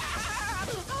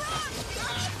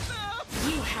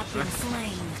 You have been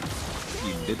slain.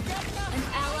 Indeed. An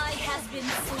ally has been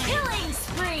slain. Killing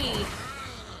spree.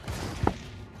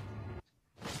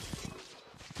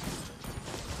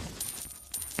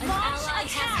 An ally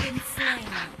has been slain.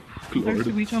 Claude Claude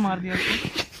के बीच में मार दिया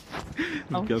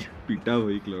उसको। क्या पीटा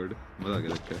वही क्लॉड, मजा आ गया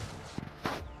लगता है।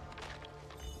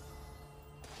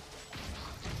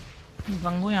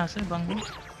 बंगो यहाँ से बंगो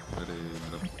अरे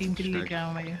मेरा टीम के लिए लेके आया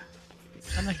हूँ मैं ये।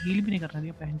 साला हील भी नहीं करना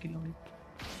दिया पहन के लोग।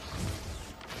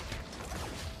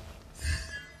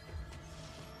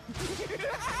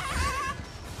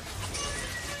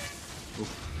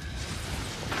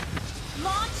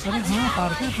 Launch अरे हाँ, attack.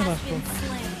 पार से अपने Has पास been तो।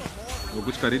 slain. वो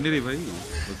कुछ कर ही नहीं रही भाई,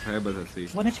 बस है बस ऐसे ही।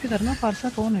 1 HP करना। फारसा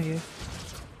कौन है ये?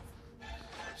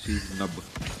 शी इज नब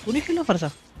तू नहीं खेला फारसा?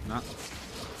 ना।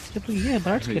 जब तू ये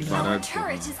बराट खेल रहा है। Our Barat.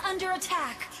 turret is under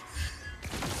attack.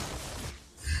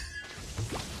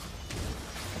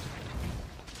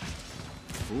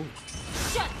 Oh,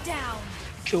 Shut down.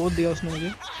 चोट दिया उसने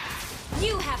मुझे।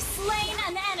 You have slain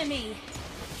an enemy.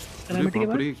 अरे कैलामिटी के बाप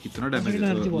बाद रे कितना डैमेज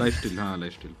Energy है। बहुत। लाइफ स्टिल, हाँ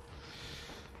लाइफ स्टिल।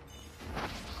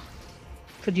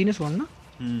 फिर जीनियस वन ना।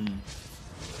 हम्म,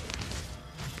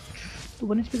 तू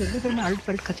 1 HP कर दे, फिर मैं अल्ट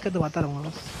फल्ट खच कर दबाता रहूंगा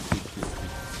बस।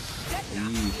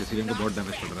 ये सिसिलियन को बहुत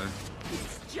डैमेज पड़ रहा है।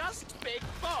 Just big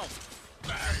boom.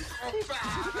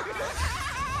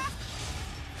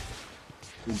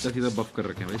 उल्टा सीधा बफ कर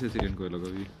रखे हैं भाई सिसिलियन को ये लोग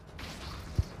अभी।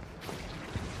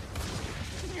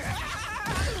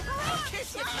 Kiss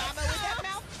your mama with that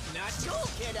mouth. Not cool,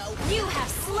 kiddo. You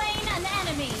have slain an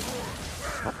enemy.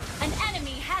 An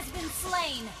enemy has been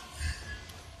slain.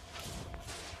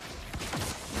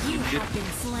 You have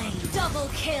been slain. Double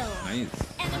kill. Nice.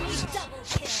 Enemy double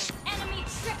kill. Enemy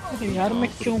triple अरे kill. यार मैं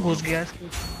क्यों घुस गया इसके?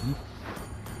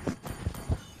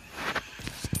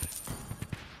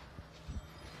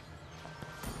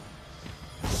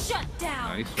 Shut down.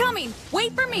 Nice. Coming.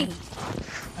 Wait for me.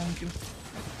 Thank you.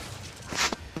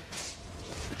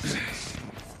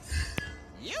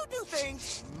 You do things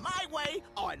my way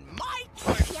on my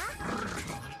turf.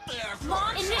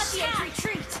 Launch initiate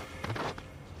retreat.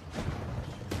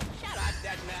 Shut up,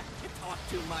 Dedna. You talk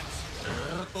too much.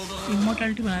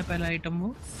 Immortality बनाया पहला item वो।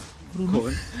 ब्रूनो।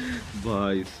 कौन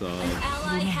भाई An साहब,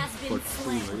 ally has been pattu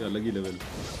slain. भाई अलग ही level.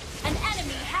 An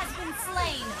enemy has been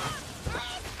slain.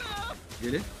 ये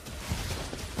ले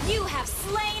You have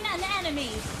slain an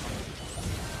enemy.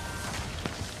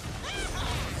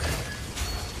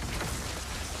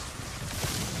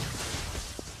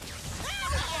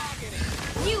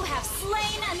 You have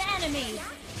slain an enemy.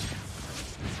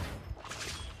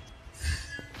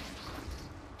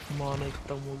 माना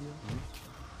खत्म हो गया।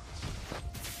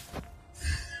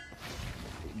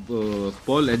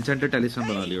 पॉल एन्चेंटेड टेलिस्मैन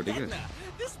बना लियो, ठीक है। Dedna,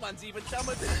 this one's even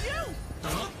dumber than you.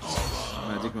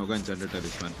 Magic में होगा एन्चेंटेड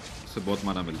टेलिस्मैन, उससे बहुत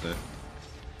माना मिलता है।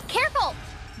 Careful!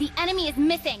 The enemy is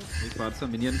missing. एक बार सा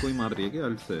मिनियन को ही मार रही है क्या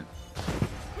अल्ट से?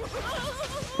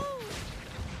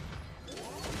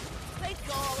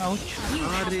 आउच।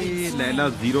 अरे लैला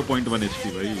 0.1 HP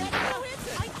भाई,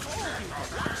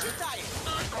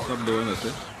 सब लोगों में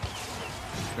से।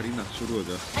 करीना शुरू हो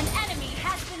जा। An enemy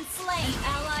has been slain.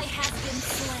 Ally has been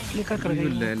slain. Click कर ये गई।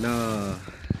 लैला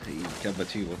क्या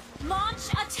बची वो। Launch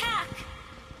attack.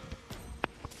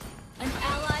 An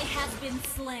ally has been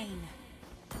slain.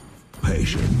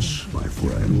 Patience, my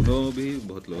friend. Bruno भी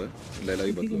बहुत लो है, लैला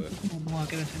भी बहुत लो है।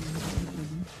 आके वैसे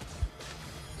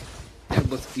यार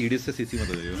बस ईडिस से सीसी मत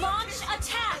हो जाइए। Launch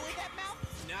attack.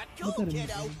 Not cool,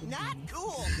 kiddo. Not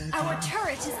cool. Our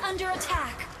turret is under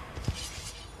attack.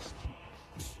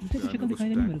 मुझे कुछ शक्ल दिखाई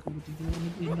नहीं मेरे को।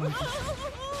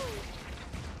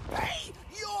 Hey,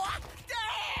 your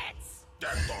dance.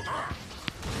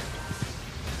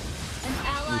 An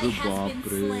ally अरे has बाप been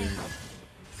रे। slain.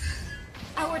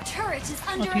 Our turret is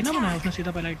under Athena बनाया attack. उसने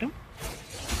सीधा पहला आइटम।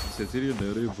 सिसिलियन दे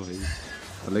रही भाई,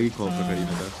 अलग ही खौफ है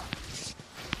करीना का।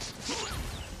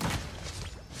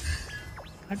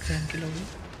 हट पहन के लोग।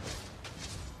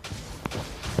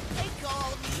 They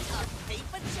call me a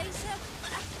paper chaser.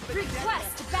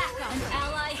 Request backup. An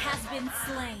ally has been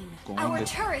slain. कौन Our है?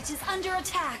 turret is under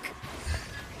attack.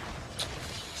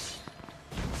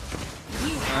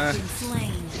 You have been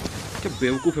slain. क्या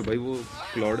बेवकूफ है भाई वो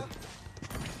क्लॉड,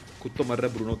 खुद तो मर रहा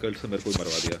है, ब्रूनो कल से मेरे को ही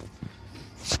मरवा दिया।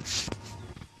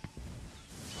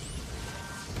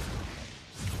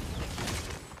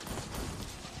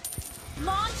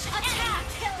 Launch attack.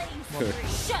 Killing.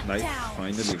 Shut nice, down.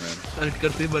 Finally man. Alt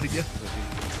करते ही मर गया।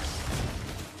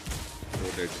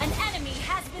 An enemy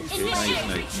has been nice initiated.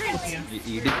 Nice. Retreat.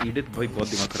 ये ईडिथ भाई बहुत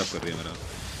दिमाग खराब कर रही है मेरा।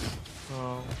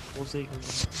 हाँ वो सही कर रहा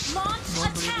Launch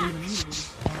attack.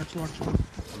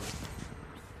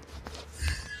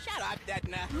 Shut up,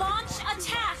 Detna. Launch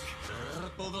attack.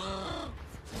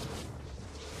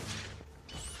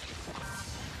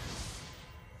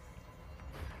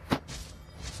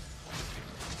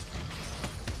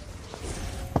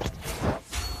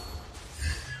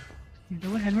 तो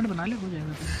वो हेलमेट बना ले, हो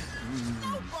जाएगा तो।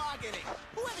 No bargaining.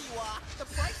 Whoever you are, the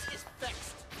price is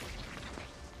fixed.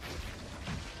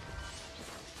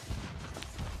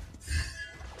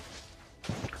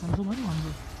 हंसो मारो,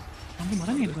 हंसो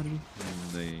मरा नहीं कर ली।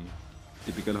 नहीं,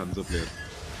 टिपिकल हंसो player.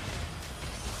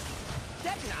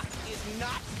 Detna is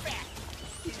not fat.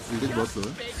 He's Edith बहुत स्लो just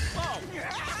है। big bone.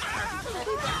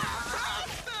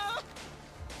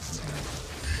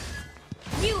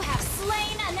 You have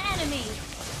slain an enemy.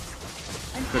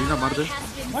 An Kareena मार दे। ally has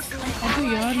been slain. अबे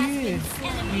यार ये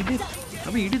Enemy ईडिथ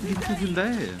अबे ईडिथ कितनी जिंदा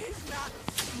है?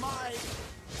 My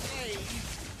age.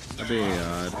 अबे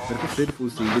यार मेरे को सिर्फ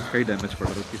उस ईडिथ का ही डैमेज पड़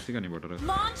रहा है, किसी का नहीं पड़ रहा।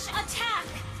 Launch attack.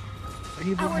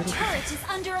 ये वो Our मेरे turret is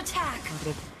under attack.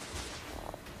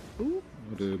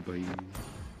 अरे भाई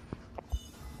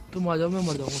तुम आ जाओ, मैं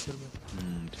मर जाऊंगा फिर मैं।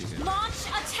 ठीक है Launch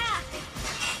attack.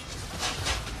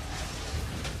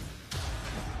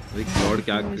 भाई। क्लॉड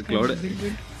क्या, क्लॉड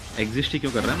एग्जिस्ट ही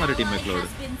क्यों कर रहा है हमारी टीम में? Ally Claude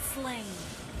has been slain.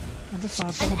 अबे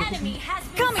फारसा An को enemy has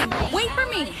been slain. Wait for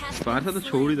me. फारसा तो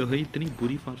छोड़ ही दो भाई, इतनी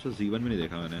बुरी फारसा जीवन में नहीं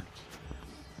देखा मैंने।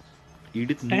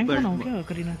 ईडिथ टैंक नो बनाऊं बैट। क्या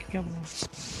करीना की, क्या बनाऊं?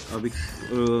 अभी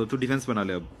तू डिफेंस बना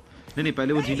ले अब। नहीं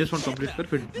पहले वो जीनियस वन कंप्लीट कर,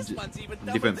 फिर This one's even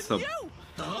dumber defence than सब। you.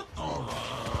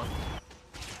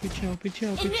 पीछे आओ, पीछे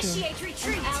आओ, पीछे आओ। Initiate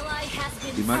retreat. An ally has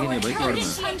been दिमाग ही नहीं है भाई slain. क्लॉड में। Turret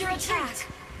is under attack.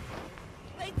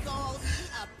 They call me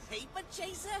a paper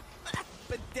chaser?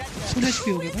 But Detna full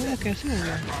HP हो गया था वो, कैसे हो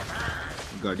गया?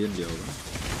 गार्डियन लिया होगा।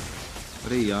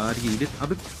 अरे यार ये ईडिथ,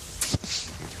 अबे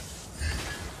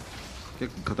क्या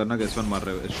खतरनाक S1 मार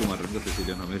रहा है, S2 मार रहा है,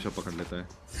 सिसिलियन हमेशा पकड़ लेता है।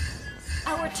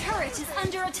 Our turret is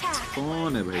under attack.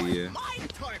 कौन है भाई ये? my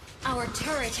turret. Our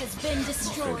turret has been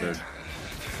destroyed.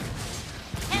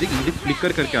 देख ईडिथ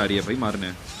फ्लिकर करके आ रही है भाई मारने।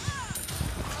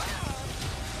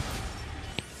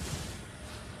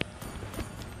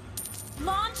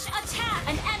 Launch attack.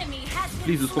 An enemy has been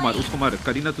please उसको मार, slain. उसको मार।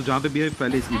 करीना तू जहाँ पे भी है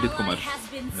पहले इस ईडिथ को Ally मार। has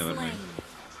been never slain. Mind.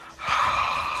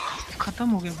 खत्म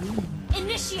हो गया भाई।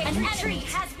 Initiate. An enemy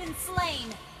has been slain.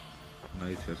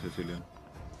 Nice यार सिसिलियन।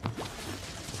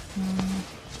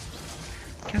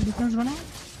 क्या डिफेंस बनाओ?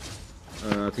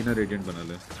 अथीना रेडिएंट बना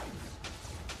ले।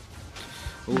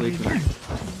 ओ एक मिनट,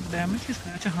 डैमेज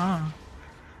किसका? अच्छा हाँ,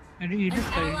 An ईडिथ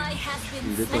का ally है। has been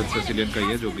ये तो slain. अच्छा सिलियन का ही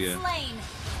है, Enemy जो has भी been है। slain.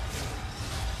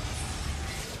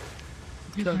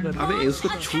 क्या कर? अबे उसको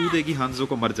छू देगी हंसो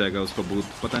को मर जाएगा, उसको भूत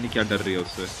पता नहीं क्या डर रही है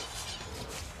उससे।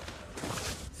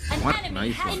 An What? enemy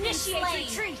Nice has one. initiate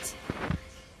retreat.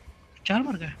 4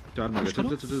 मर गए। चार मर गए। चल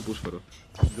पुश करो,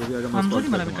 जो भी आएगा मैं हंसो स्पॉट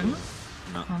नहीं मरा करके बेटा ना? मारूंगा।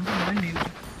 ना हाँ तो मरा ही नहीं बेटा।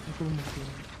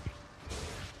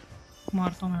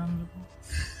 मारता हूँ मैं हंसो को।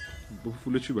 वो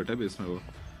फुल एचपी बैठा है बेस में वो।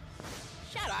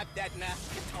 Shut up, Detna.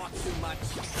 You talk too much.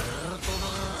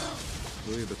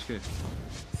 वो ये बच के।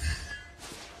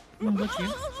 बच गया।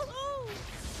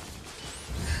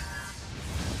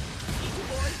 Easy,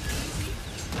 boy. Easy.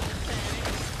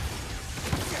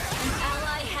 An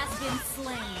ally has been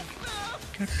slain.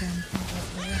 क्या टेंशन कर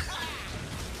रहा है?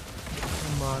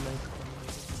 मान है इसका।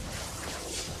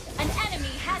 An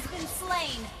enemy has been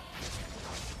slain.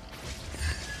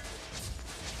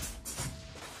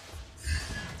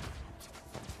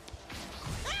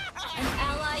 An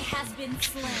ally has been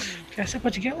slain. कैसे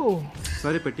बच गया वो?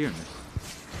 सारे पेटी हैं।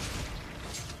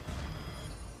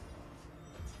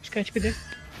 इसका एचपी देख।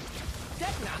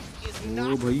 Detna is ओ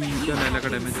not भाई fat. क्या लैला का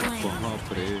डैमेज है।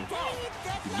 बाप रे।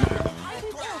 I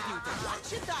told you to watch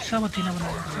your diet. सब अथीना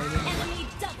बनाया। Enemy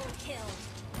double kill.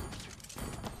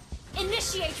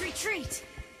 Initiate retreat.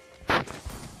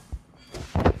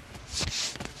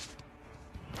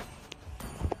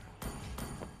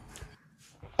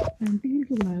 Anti heal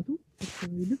क्यों बनाया तू? अच्छा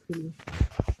ईडिथ के लिए।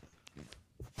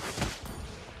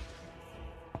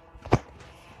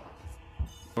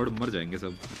 क्लॉड मर जाएंगे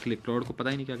सब। क्लॉड को पता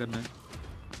ही नहीं क्या करना है।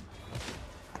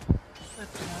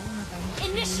 अच्छा मैं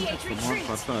Initiate Come on, retreat.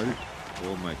 फारसा ult.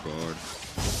 Oh my god.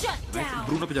 Shut down.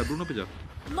 Bruno पे जा.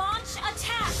 Launch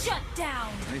attack. Shut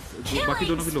down. Nice. बाकी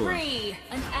दोनों भी लो हैं. Spree.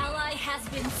 An ally has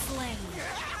been slain.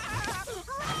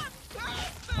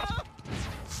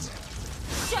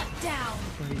 Shut down.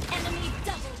 Enemy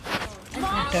double kill. An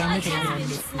ally has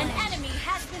been slain. An enemy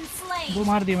has been slain. वो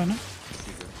मार दिया मैंने.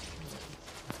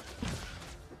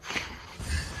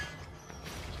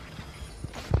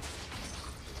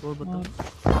 और बताओ.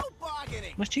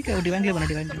 बस ठीक है वो डिवाइन के लिए बना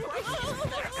डिवाइन के लिए.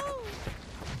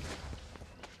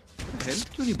 हेल्थ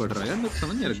क्यों नहीं बढ़ रहा यार? मैं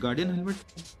समझ नहीं आ रहा. गार्डियन हेलमेट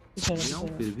लिया हूं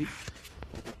फिर भी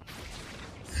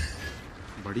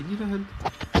बढ़ ही नहीं रहा हेल्थ.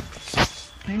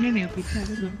 नहीं पीछे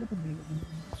आगे जोन को तो नहीं.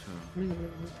 अच्छा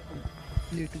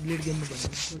लेट गेम में बना.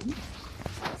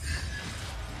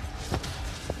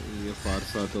 ये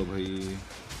फारसा तो भाई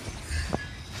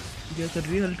ये कर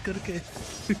रही है अल्ट करके.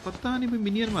 पता नहीं भाई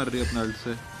मिनियन मार रही है अपना अल्ट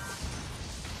से.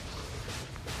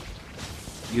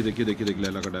 ये देख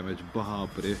लैला का डैमेज.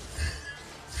 बाप रे.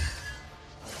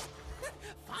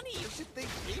 Funny you should think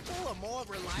people are more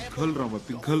reliable.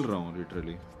 पिघल रहा हूँ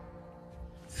लिटरली.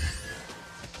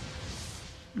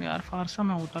 यार फारसा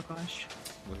में होता काश.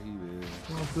 वही वे.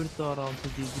 फिर तो आराम से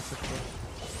जीत भी सकता है.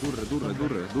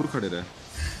 दूर खड़े रहे.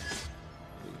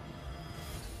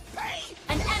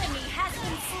 An enemy has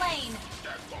been slain.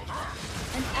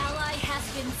 An ally has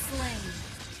been slain.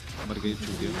 मर गई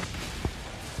चूतिया.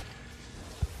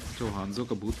 जो हांजो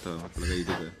का भूत था मतलब लगा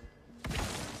इधर है.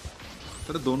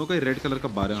 सर दोनों का ही रेड कलर का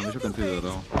बार है. हमेशा कंफ्यूज हो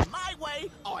रहा हूँ. My way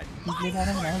or बेकार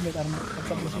है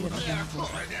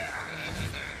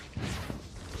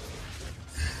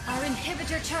Our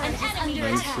inhibitor turret is under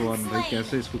nice attack. One भाई. Slain.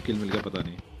 कैसे इसको किल मिल गया पता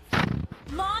नहीं.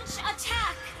 Launch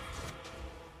attack.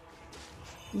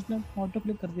 उसने ऑटो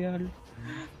क्लिक कर दिया.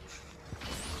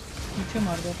 पीछे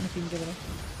मार दिया अपने टीम के तरफ.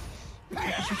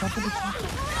 पीछे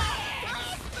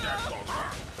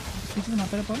मार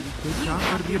रहा है. क्या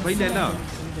कर दिया भाई Laila?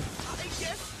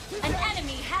 An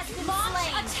enemy has been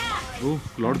slain. Attack. Oh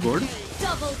lord God.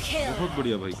 Double kill. बहुत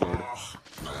बढ़िया भाई गॉड.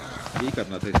 यही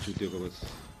करना था इस चूतियों को बस.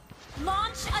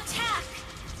 Launch attack.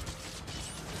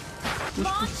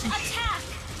 Launch attack.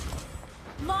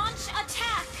 Launch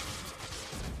attack.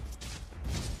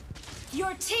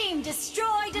 Your team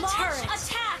destroyed a turret.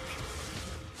 Attack.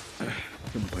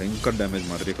 भयंकर डैमेज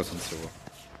मार रही है कसम से वो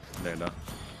Laila.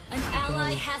 An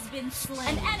ally has been slain.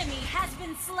 An enemy has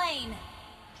been slain.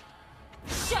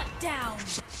 Shut down.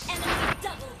 Enemy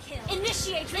double kill.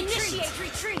 Initiate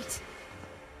retreat.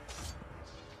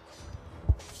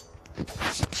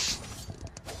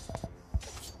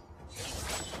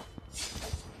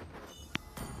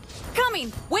 Coming.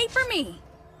 Wait for me.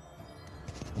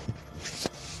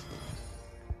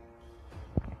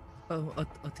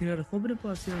 Athena रखो अपने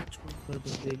पास या छोड़ कर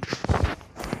दो. देख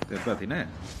तेरे पे थी ना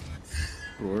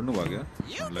रोड नु आ गया.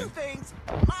 you do things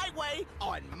my way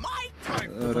on my time.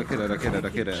 रखे रहे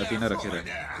अतीना रखे रहे.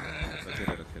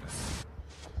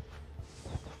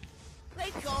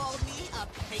 They call me a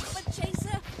paper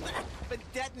chaser, but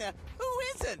Detna, who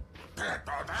isn't?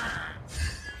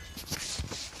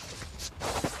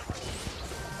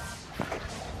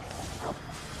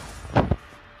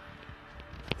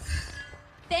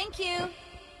 Thank you.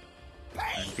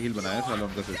 Anti heal बनाया साला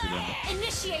उनका सिलसिला में.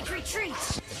 Initiate retreat.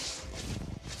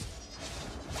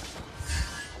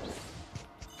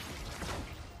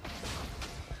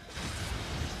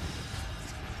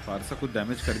 फारसा कुछ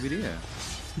डैमेज कर भी रही है.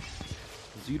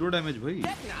 0 डैमेज भाई.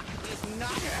 Detna is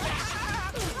not just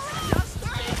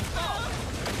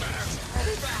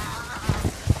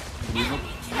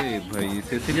ये भाई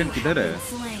सिसिलियन किधर है?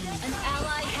 Slain. An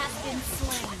ally has been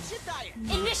slain. sit there.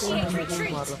 Initiate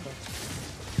retreat. मार रहा था.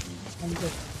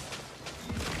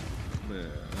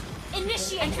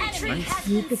 Initiate retreat has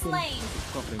been slain.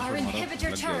 Our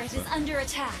inhibitor turret is under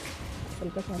attack.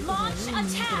 Launch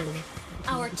attack.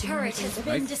 Our turret has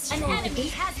been destroyed. An enemy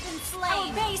has been slain. Our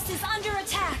base is under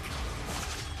attack.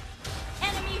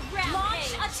 Enemy rampage.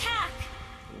 Launch attack.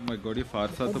 Oh my God ये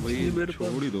फारसा तो भाई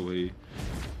छोड़ ही दो भाई.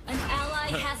 An ally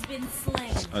has been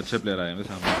slain. अच्छे player आए हैं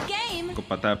सामने. Good game. को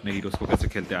पता है अपने हीरोज को कैसे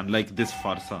खेलते हैं. अनलाइक दिस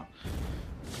फारसा.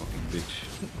 Fucking bitch.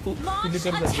 Launch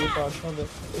कर दे attack. पार्टनर में.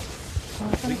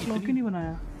 फारसा ने क्लॉक ही नहीं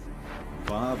बनाया.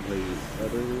 वाह भाई.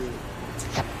 अरे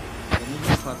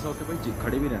फारसा होते भाई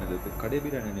खड़े भी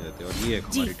रहने नहीं देते. और ये एक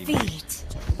हमारी टीम. Defeat.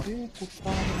 ये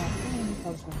कुत्ता बनाते हैं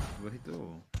फारसा. वही तो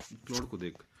क्लोड को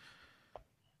देख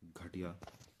घटिया.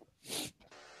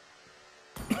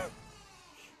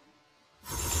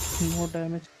 वो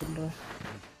डैमेज कर रहा है.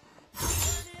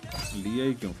 लिया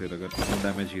ही क्यों फिर अगर नो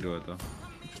डैमेज हीरो है तो.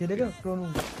 खेलेगा कौन?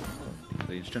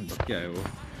 तो इंस्टेंट बक क्या है वो.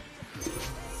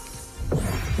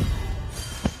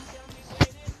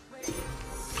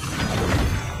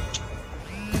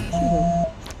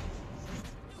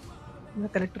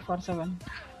 कलेक्टर फॉर 7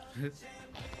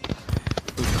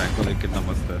 तू फ्रैंक को देख कितना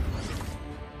मस्त है।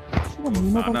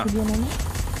 मीना कौन सी दिया मैंने?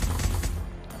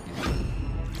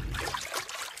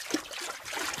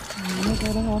 मीना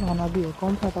कह रहा है और हना भी है।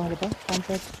 कौन सा था बता? कौन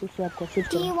सा स्विच आपको स्विच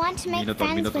Do you करो? want to make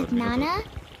friends with Nana?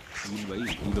 Heal भाई,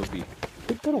 हील ओपी।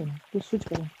 पिक करो तो स्विच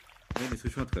करो। नहीं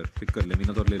स्विच मत कर, पिक कर ले,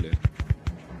 मीना तो ले ले।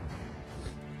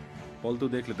 पॉल तू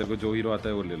देख ले, तेरे को जो हीरो आता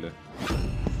है वो ले ले।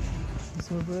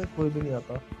 इसमें तो कोई भी नहीं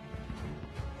आता।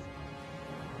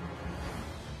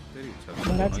 तेरी इच्छा।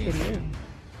 महाराज के लिए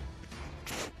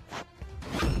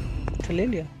ले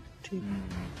लिया ठीक।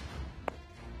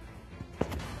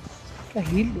 क्या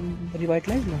हील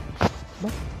रिवाइटलाइज लो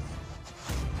बस।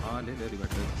 हाँ ले ले,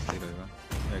 रिवाइटलाइज सही रहेगा।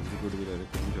 एग्जीक्यूट भी रहेगा,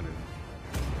 कुछ भी चलेगा।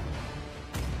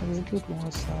 एग्जीक्यूट लूँगा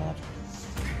सर।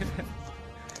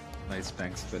 Nice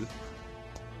tank spell.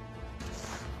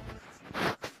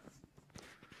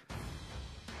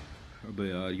 अबे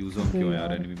यार यूजोंग क्यों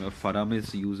यार एनिमी में?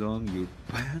 फरामिस यूजोंग यू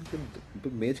तो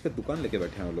मेज का दुकान लेके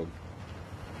बैठे हैं वो लोग।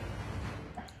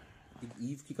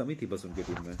 ईव की कमी थी बस उनके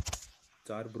टीम में।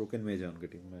 4 ब्रोकन मेज है उनके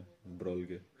टीम में ब्रॉल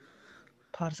के।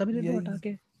 फारसा भी दे दो हटा के।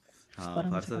 हाँ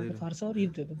फारसा और ईव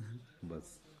दे दो। बस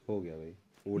हो गया भाई।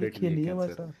 ओडेट खेलिए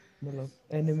वैसा मतलब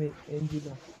anime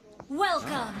Angela.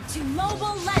 Welcome to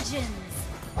Mobile Legends.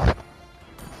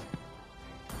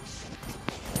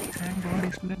 Thank God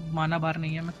इसमें माना बार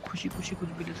नहीं है, मैं खुशी खुशी कुछ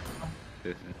भी ले सकता हूँ।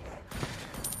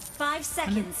 5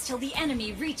 seconds till the enemy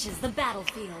reaches the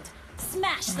battlefield.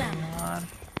 Smash them.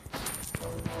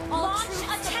 Launch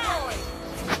attack.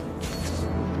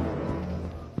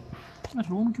 मैं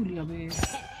रोम क्यों लिया बे?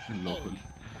 Local.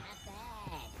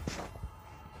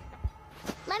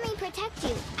 Let me protect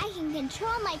you. I can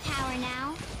control my power now.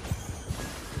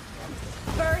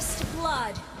 First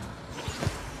blood.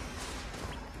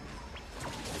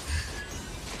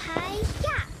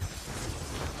 Hi-ya!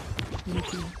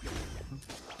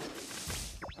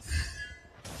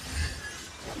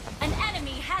 An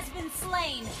enemy has been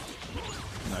slain.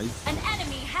 Nice. An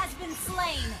enemy has been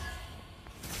slain.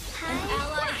 An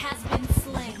ally has been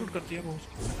slain. Shoot कर दिया बहुत।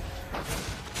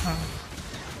 हाँ।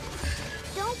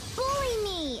 Don't bully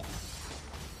me!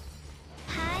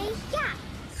 Hi-ya!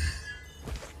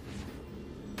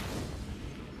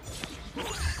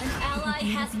 An ally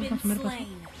has been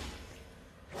slain.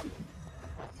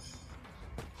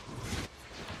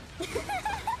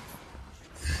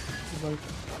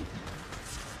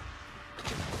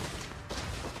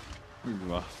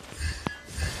 वाह।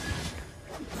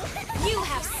 You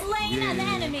have slain an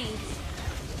enemy.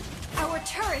 Our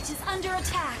turret is under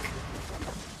attack.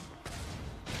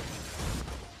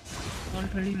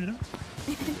 Already मेरा।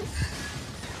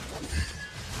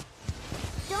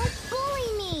 Don't bully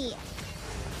me!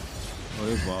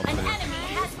 अरे बाप An रे। enemy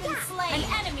has been slain. An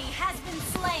enemy has been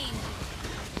slain.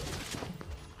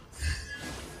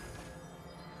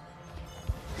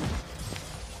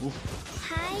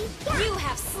 Hi-ya! You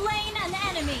have slain an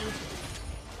enemy.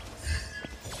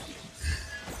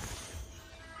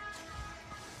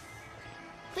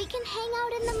 We can hang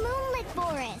out in the moonlit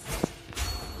forest.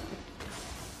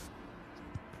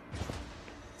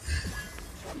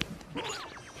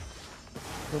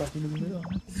 थोड़ा heal मिलेगा।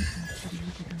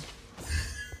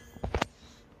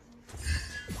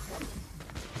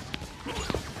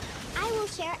 I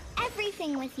will share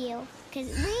everything with you, cause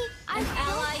we are An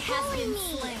ally has been me.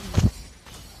 slain.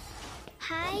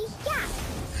 Hi-ya!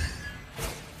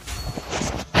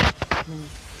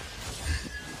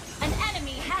 An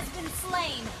enemy has been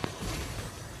slain.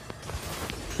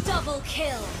 Double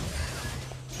kill.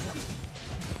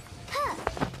 Huh.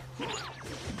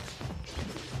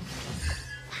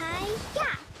 Hi-ya!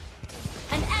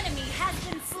 An enemy has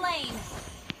been slain.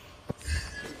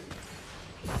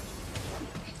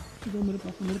 जो मेरे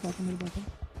पास है।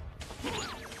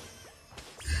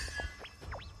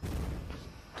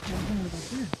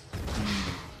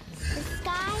 The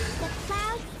sky, the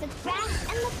clouds, the grass,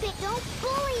 and the pit. Don't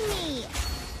bully me!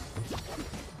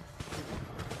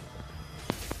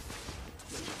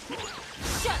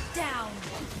 Shut down.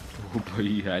 ओ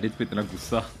भाई Harris पे इतना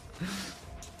गुस्सा।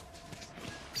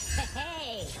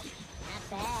 Hey, not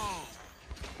bad.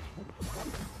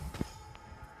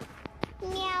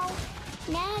 Meow.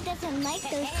 Nana doesn't like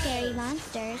those scary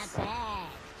monsters.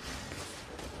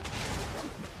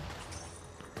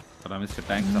 फरामिस के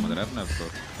tank समझ रहा है अपने आप को।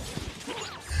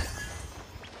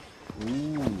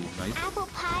 Nice. Apple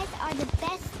pies are the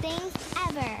best things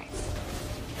ever.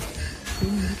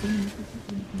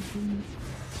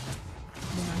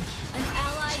 An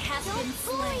ally has been Don't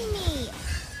bully slain. me!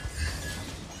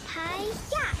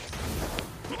 Hi-ya!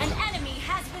 An enemy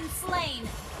has been slain.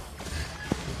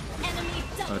 Enemy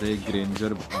double अरे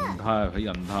Granger अंधा है भाई,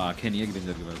 अंधा, आंखें नहीं है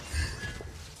ग्रेंजर के पास।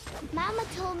 Mama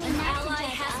told me not to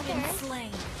judge others.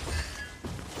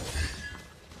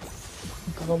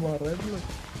 कहाँ मार रहा है बुलेट?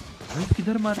 भाई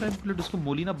किधर मार रहा है बुलेट? उसको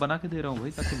मोलिना बना के दे रहा हूँ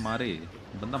भाई ताकि मारे,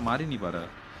 बंदा मार ही नहीं पा रहा।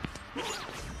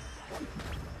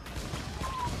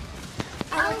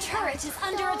 Our turret is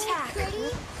under So attack. pretty,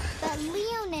 but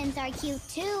Leonins are cute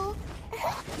too.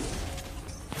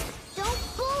 Don't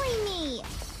bully me.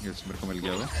 Yes, मेरे को मिल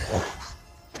गया वो।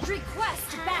 Request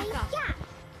backup. Yeah.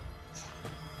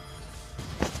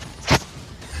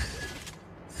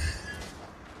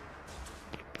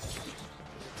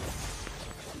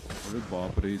 अरे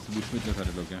बाप रे, इस बुश में इतने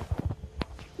सारे लोग हैं।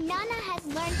 Nana has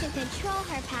learned to control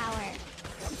her power.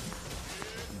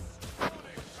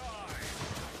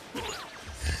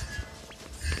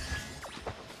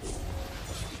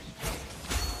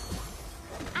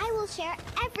 I will share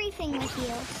everything with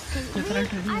you. 'Cause we are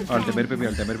alt है, friends. मेरे पे भी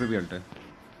अल्ट है, मेरे पे भी अल्ट है।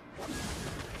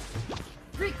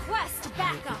 Request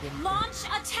backup. Launch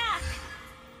attack.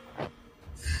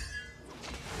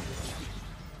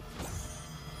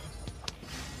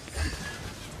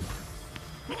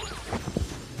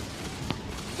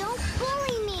 Don't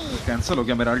bully me. Cancel हो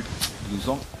गया मेरा alt.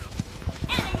 यूज़ोंग,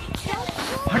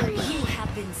 You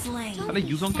have been slain. अरे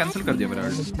यूज़ोंग कैंसिल कर दिया मेरा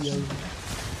alt.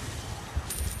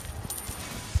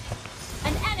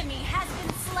 An enemy has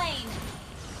been slain.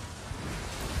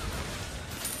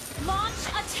 Launch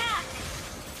attack.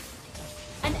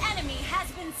 An enemy has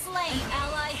been slain. An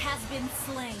ally has been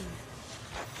slain.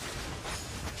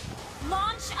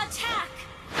 Launch attack.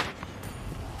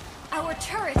 Our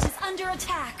turret is under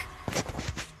attack.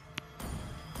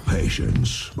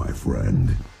 Patience, my friend.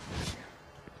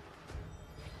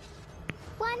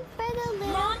 One for the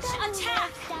little Launch girl who attack.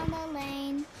 walks down the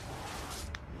lane.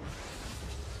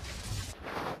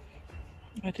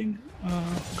 I think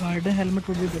garden helmet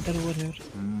would be better over here.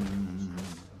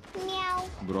 Meow.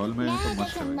 Brawl में तो Nana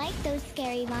मस्त है doesn't भाई। like those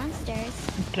scary monsters.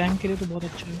 Trank के लिए तो बहुत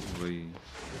अच्छा है। वही।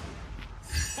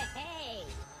 Hey,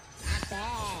 not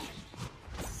bad.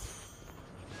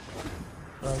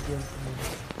 आगे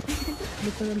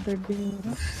Little dead भी नहीं हो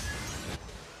रहा।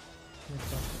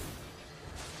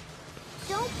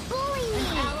 Don't bully me.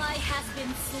 An ally has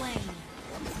been slain.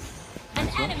 An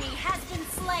enemy has been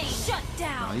slain. Shut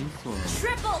down. Nice one.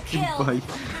 Triple kill. भाई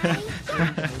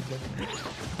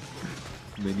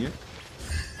Minion?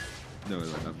 No,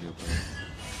 I'm new.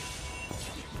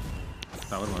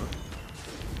 Tower मारो।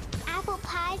 Apple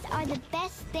pies are the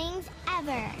best things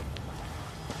ever.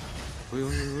 ओए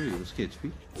ओए ओए, उसकी HP?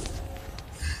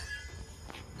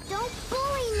 Don't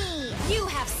bully me. You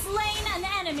have slain an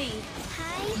enemy.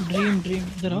 Hi. Dream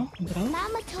इधर आओ, इधर आओ।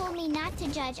 Mama told me not to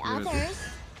judge Yeah, others.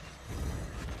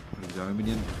 जावे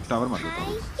मिनियन टावर मार देता Hi.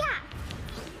 हूँ। Yeah.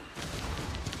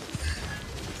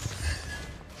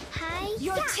 Hi.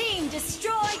 Your Yeah. team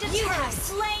destroyed a turret. You have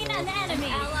slain an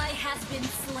enemy. An ally has been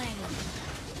slain.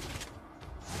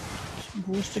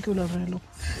 Boost क्यों लड़ रहे हैं लोग?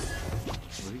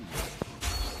 वही।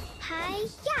 Hi.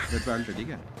 Yeah. मेरे पे अल्ट है, ठीक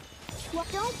है?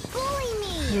 Don't bully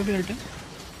me. जो भी अल्ट है।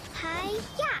 Hi.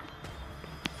 Yeah.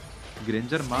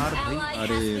 ग्रेंजर मार An भाई। ally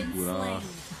अरे has been बुरा, slain.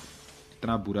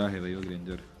 इतना बुरा है भाई वो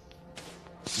ग्रेंजर।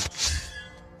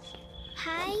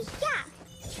 Hi. Yeah.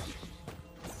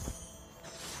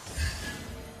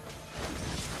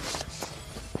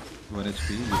 1 HP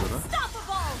ये हो रहा।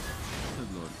 Unstoppable.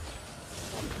 Lord.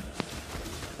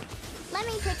 Let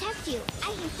me protect you.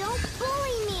 Don't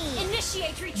bully me.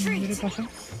 Initiate मेरे retreat. पास है।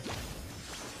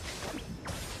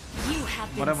 You have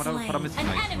been मरा slain. Miss An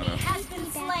nice enemy मरा। has been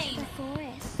Back to slain. the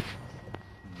forest.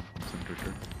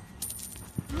 Concentrated।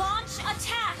 Launch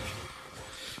attack.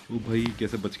 ओ भाई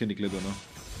कैसे बच के निकले दोनों।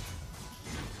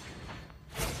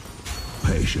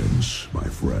 Patience, my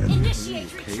friend.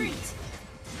 Initiate Okay. retreat.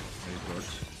 Nice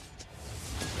dodge।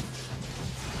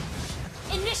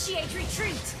 Initiate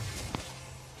retreat.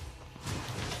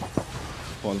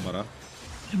 Paul मरा।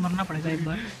 मरना पड़ेगा एक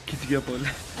बार। खिंच गया Paul.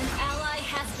 An ally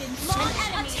has been slain. An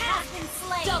enemy has been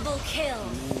slain. Double kill.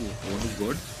 One is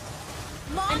good।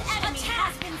 An enemy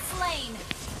has been slain.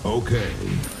 Okay.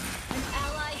 An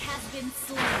ally has been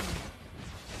slain.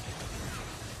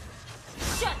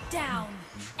 Shut down.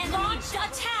 And launch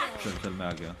attack. चल चल मैं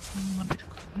आ गया। मर भी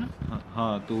चुका है ना?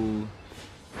 हाँ तू,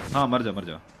 हाँ मर जा।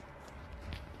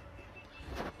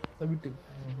 अभी ठीक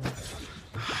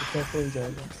कैसे हो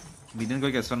जाएगा? मिनियन को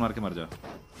एक S1 मार के मर जा,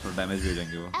 थोड़ा डैमेज भी हो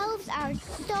जाएंगे वो। Elves are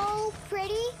so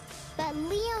pretty, but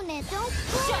Leonis, don't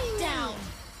bully Shut me. down.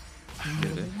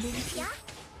 Yeah?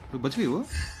 तो बच गई वो।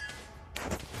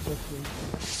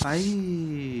 आई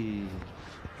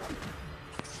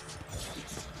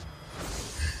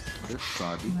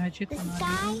मैजिक The बना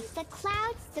sky, Lee the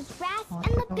clouds, the grass,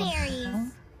 and the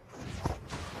berries.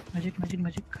 Magic magic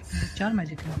magic 4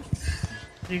 magic है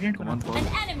रेडिएंट बना An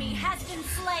enemy has been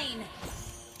slain.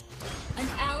 An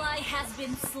ally has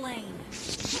been slain.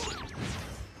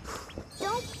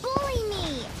 Don't bully me.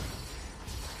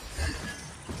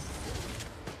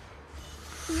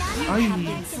 None of Ay. them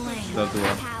have Slain. दर्द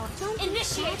हुआ Don't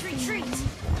Initiate retreat.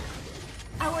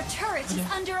 Our turret is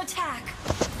under attack.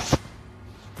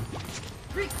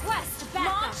 Request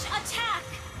backup. Launch attack.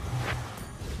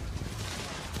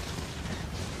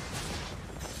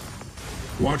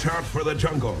 Watch out for the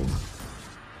jungle.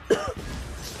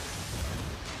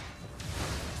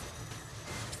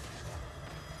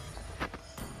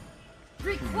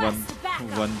 Request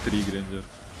backup. 1-3 Granger.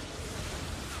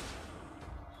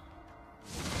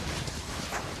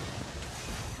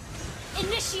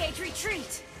 Initiate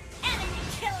retreat. Enemy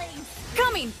killing.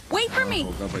 Coming. Wait for me.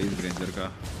 होगा भाई इस Granger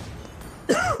का.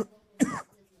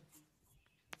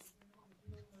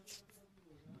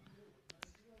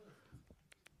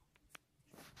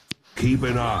 Keep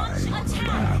an eye on the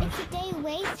map. It's a day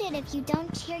wasted if you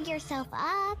don't cheer yourself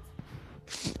up.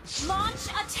 Launch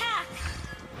attack.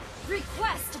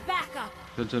 Request backup.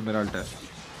 चल चल मेरा alt है.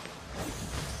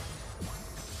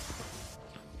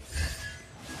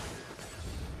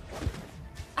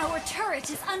 Our turret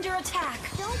is under attack.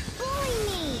 Don't bully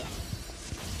me.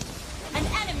 An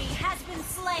enemy has been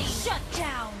slain. Shut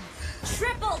down.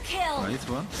 Triple kill. Nice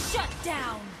one. Shut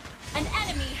down. An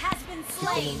enemy has been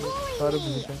slain. Bully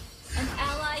me. An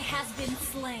ally has been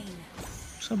slain.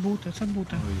 सब भूत है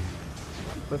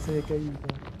बस एक ही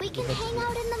We can hang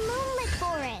out in the moonlit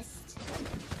forest.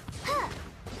 Huh.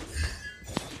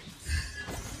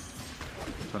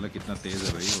 साला कितना तेज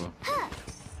है भाई वो.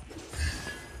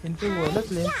 इन पे वो है ना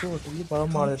प्लेन से होती है बड़ा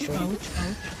मार देते हैं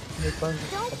मेरे पास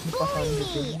अपने पास आने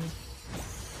देते हैं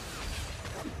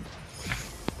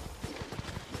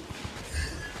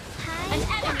An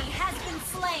enemy has been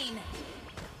slain.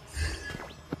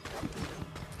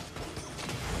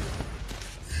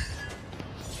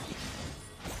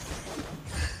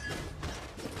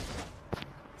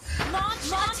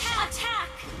 Launch attack.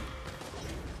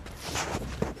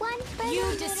 One for You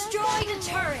the destroyed a little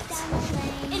turret. down the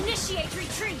lane. Initiate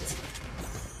retreat.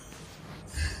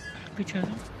 पीछे आ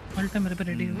जा अल्ट मेरे पे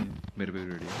रेडी है मेरे पे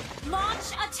रेडी है. Launch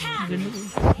attack.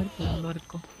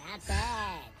 को Not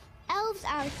bad. Elves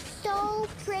are so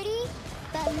pretty,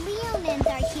 but leonins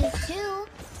are cute too.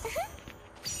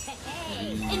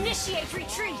 Initiate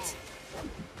retreat.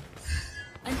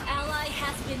 An ally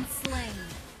has been slain.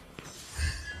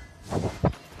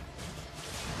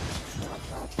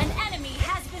 An enemy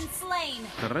has been slain.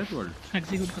 कर रहा है तू अल्ट.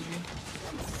 एग्जीक्यूट कर दिया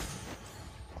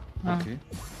okay.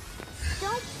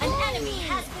 Don't An bully enemy me.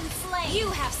 has been slain. You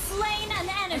have slain an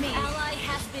enemy. An ally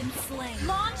has been slain.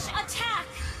 Launch attack.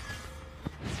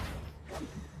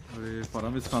 अरे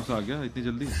फरामिस कहाँ से आ गया इतनी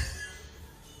जल्दी.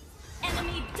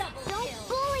 Enemy double Don't kill.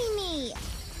 bully me.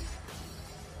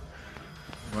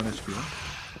 1 HP है.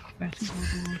 पैसे बहुत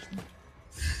हुआ उसमें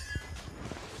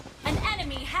An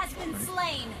enemy has been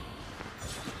slain.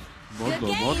 बहुत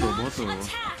लो.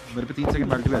 मेरे पे 3 सेकंड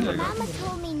बाल्टी पे आ जाएगा. Mama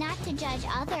told me not to judge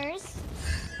others.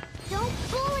 Don't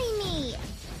bully me.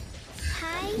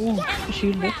 Hi. Oh Enemy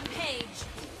shield है rampage.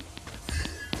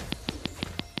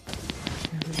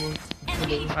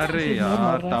 Enemy अरे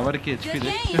यार टावर की एचपी good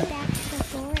देख. game. Back to the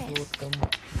forest. बहुत कम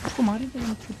उसको मारी तो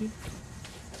मुझसे भी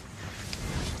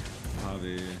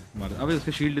अबे मार. अबे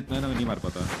उसका शील्ड इतना है ना मैं नहीं मार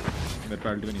पाता. मेरे पे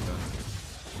अल्ट भी नहीं था.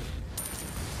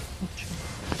 अच्छा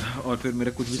और फिर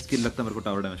मेरा कुछ भी स्किल लगता मेरे को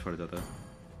टावर डैमेज पड़ जाता.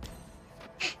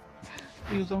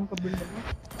 ये जोन का बिल्ड है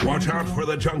Watch out for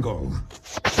the jungle.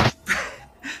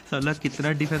 साला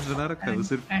कितना डिफेंस बना रखा है वो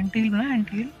सिर्फ. एंटी हिल बना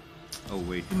एंटी हिल ओह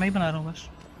वेट मैं ही बना रहा हूँ बस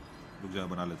रुक जा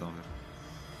बना लेता हूँ फिर.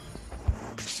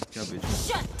 क्या बेचूं.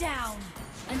 Shut down.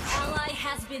 An ally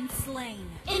has been slain.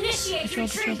 Initiate पीछे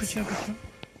retreat. पीछे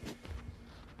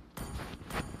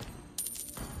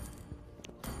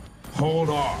Hold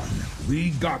on. We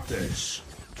got this.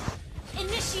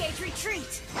 Initiate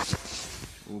retreat.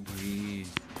 ओ भाई.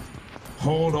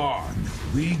 Hold on.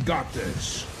 We got this.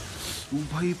 ओ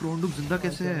भाई प्रोंडुक जिंदा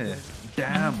कैसे है.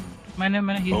 डैम. मैंने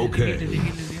हील Okay. ले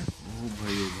लिया ओ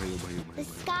भाई. The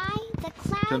sky, the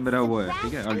clouds, चल मेरा वो the है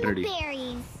ठीक है grass, and already. the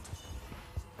berries.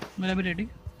 मेरा भी ready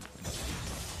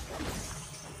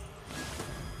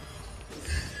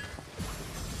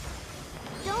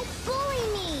Don't bully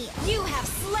me. You have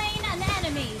slain an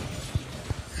enemy.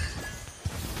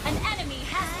 An enemy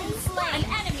has been slain. An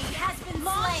enemy has been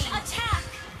slain. Attack.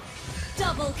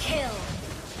 Double kill.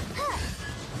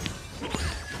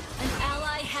 An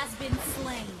ally has been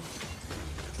slain.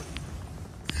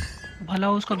 भला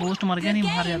उसका ghost मर गया नहीं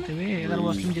बाहर जाते हुए, अगर वो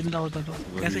असली में जिंदा होता तो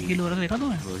कैसे हील हो रहा था देखा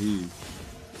तुमने? वही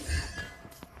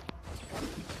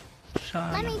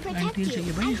Let me protect heal you.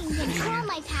 चाहिए I भाई can इसको, control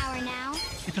my power now.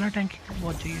 इतना टैंक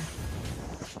बहुत चाहिए।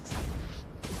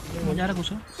 मजा आ रहा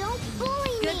घुसो। Don't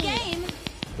bully Good me. game.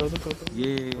 ये अबे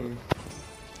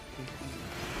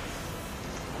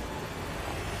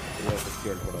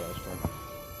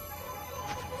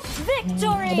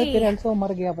Victory. तेरा एल्सो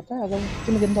मर गया पता है, अगर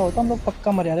तुम जिंदा होता हम लोग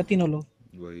पक्का मर जाते तीनों लोग।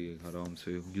 वही आराम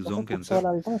से यूजोंग कुत्ता कैंसर वाला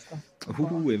अल्टा उसका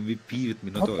MVP विद बहुत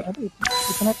मिनोटोर। अरे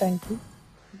इतना टैंकी,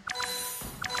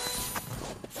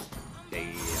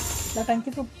 इतना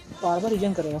टैंकी तो बार बार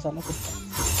रीजन करेगा साला कुत्ता।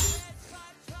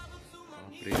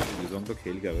 यूजोंग तो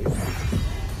खेल गया भाई,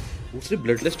 उसने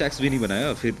ब्लडलेस टैक्स भी नहीं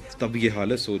बनाया, फिर तब ये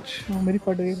हाल है सोच। मेरी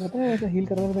फट गई पता है, ऐसे हील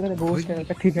कर रहा था, गोस्ट है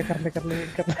ठीक है कर ले कर ले।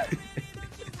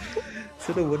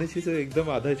 तो 1 HP से एकदम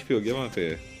आधा HP हो गया वहाँ पे,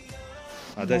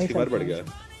 आधा HP बार बढ़ गया।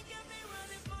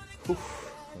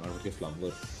 मार के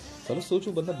फ्लावर चलो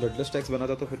सोचो, बंदा ब्लडलेस टैक्स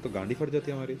बनाता तो फिर तो गांडी फट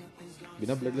जाती हमारी।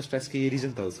 बिना ब्लडलेस टैक्स के ये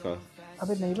रीजन था उसका।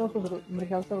 अबे नहीं लो, उसको मेरे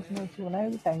ख्याल से उसने उसको बनाया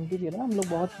कि टैंकी चाहिए था, हम लोग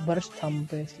बहुत बर्स्ट था हम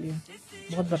पे, इसलिए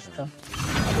बहुत बर्स्ट था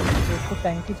तो उसको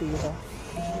टैंकी चाहिए था,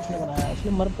 उसने बनाया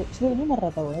इसलिए नहीं मर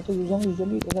रहा था वो। तो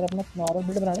यूजुअली अगर अपना नॉर्मल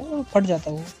बिल्ड बना ले तो फट जाता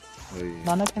वो,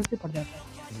 नाना खेलते फट जाता है।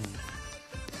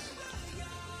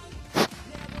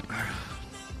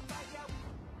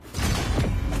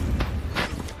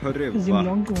 अरे वाह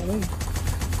जिमलॉन्ग क्यों है भाई,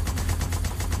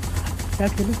 क्या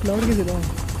खेलूं क्लाउड के दिलाऊं?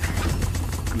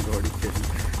 क्लाउड ही खेल,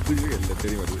 कुछ भी खेल ले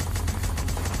तेरी मर्जी।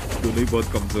 दोनों ही बहुत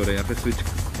कमजोर है, यहाँ पे स्विच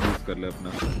यूज कर ले अपना।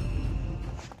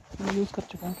 मैं यूज कर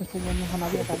चुका हूँ किसी गेम में, खाना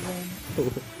भी हटा दिया।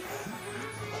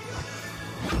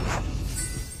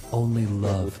 Only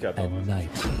love and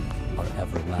night are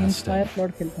everlasting. Inspire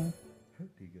cloud खेलता हूँ।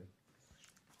 ठीक है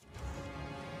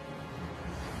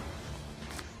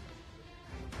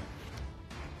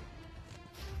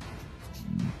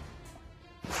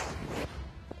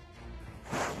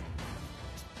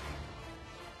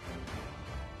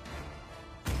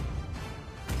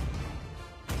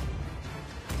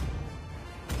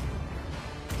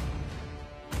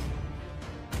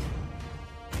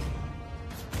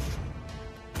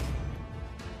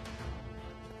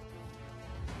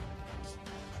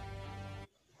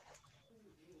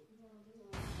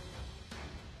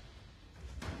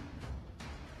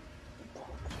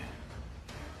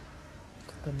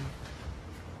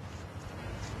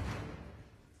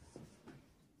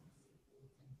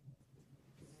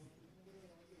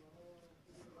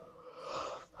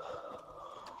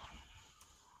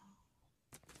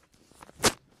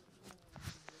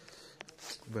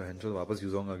बहन चोद वापस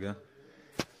यूजोंग आ गया।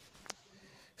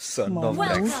 Son of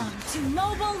Welcome to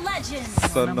Mobile Legends.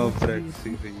 Son of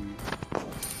ब्रेक्सी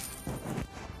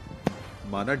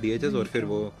माना DHS और फिर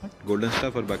वो गोल्डन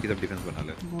स्टाफ और बाकी सब डिफेंस बना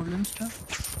ले। Golden star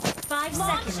 5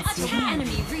 seconds till the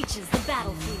enemy reaches the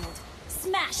battlefield.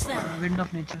 Smash them. Wind of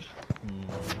nature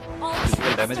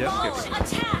Ultimate damage है Smoke उसके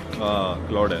attack. हाँ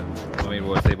क्लाउड है, I mean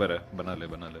वो सेबर है, बना ले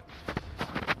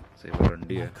सेबर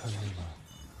रंडी है। Carmilla,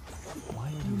 why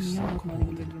are you so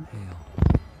cold and pale?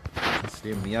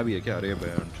 ये मियाँ भी है क्या? अरे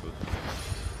बहन चोद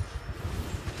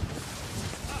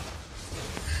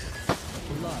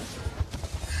Blood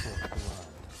for blood.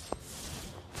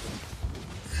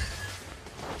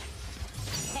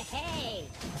 Hey,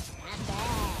 not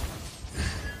bad.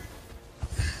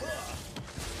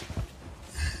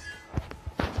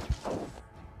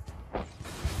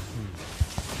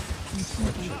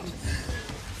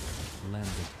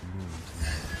 Landed moon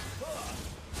tonight.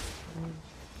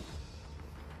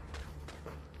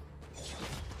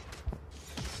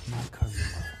 My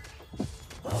Carmilla,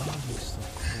 why are you so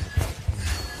cold and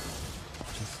pale?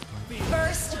 Just like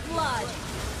First blood.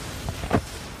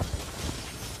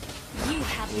 You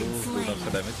have been slain.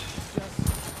 का damage.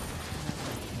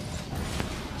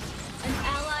 An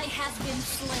ally has been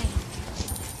slain.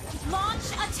 Launch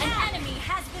attack. An enemy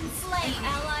has been slain. An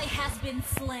ally has been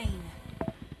slain.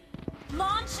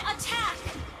 Launch attack.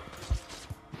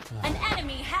 An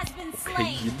enemy has been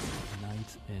slain.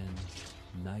 night in,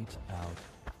 night out,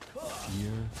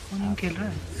 year कौन खेल रहा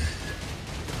है?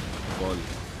 Ball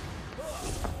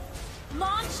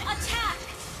Launch attack.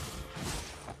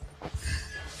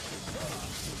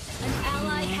 An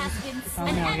ally has been slain.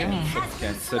 An enemy has been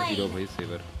cancer hero slain. भाई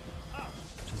saver.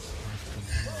 just like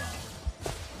Carmilla.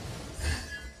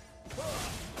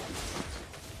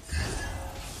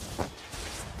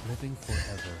 Living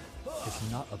forever is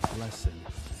not a blessing,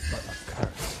 but a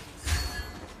curse.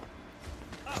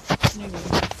 नहीं भाई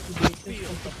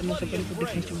करने से पहले तो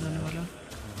डिफेंस टीम बनाने वाला।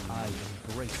 I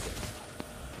embrace it.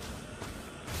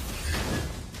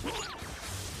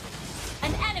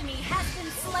 An enemy has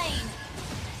slain.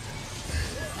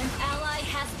 An ally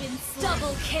has been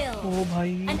double kill. ओ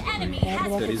भाई An enemy has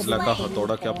been तेरिस्ला का slain.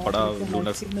 हथौड़ा क्या बड़ा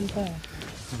लूनस मिलता है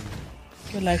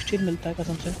क्या लाइफ स्टील मिलता है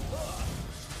कसम से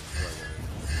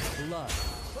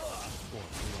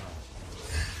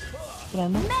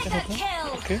Mega kill.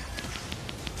 Okay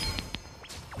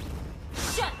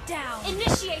Shut down.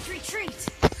 Initiate retreat.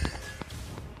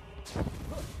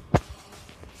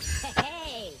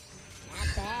 Hey,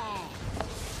 not bad.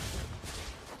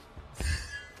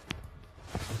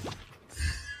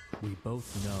 We both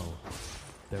know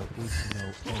there is no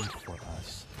end for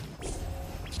us.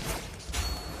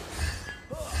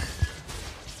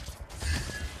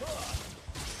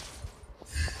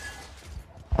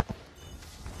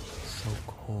 So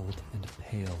cold and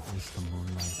pale is the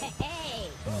moonlight. Hey,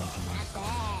 And my not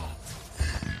bad.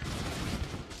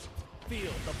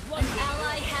 An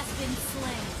ally has been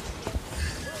slain.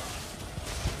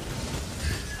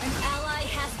 An ally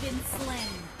has been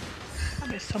slain.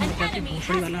 अब ऐसा An मजा कि enemy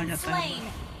भोसड़ी has वाला आ been जाता है slain.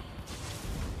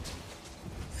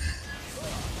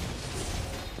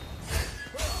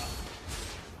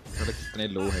 अरे कितने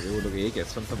लो है वो लोग एक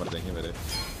एस्टन से मर जाएंगे मेरे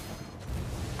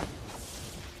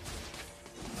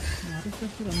मारो तो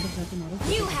फिर अंदर जाके मारो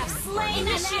You have slain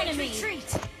an enemy. Retreat.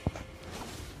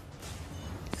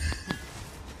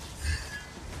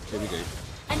 ये भी गई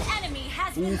An enemy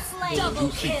has been slain. Double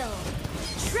kill.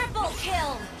 Triple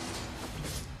kill.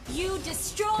 You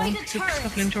destroyed a किसका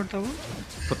turret. फ्लेम शॉट था वो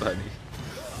पता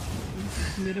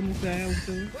नहीं मेरे मुंह पे आया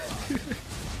उड़ते हुए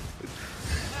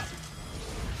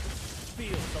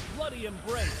Feel the bloody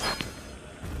embrace.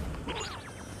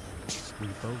 We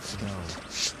both know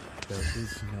there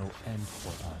is no end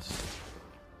for us.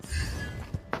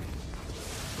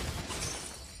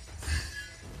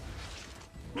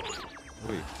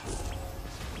 वही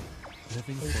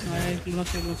Living आया forever एक लूना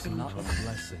से is not a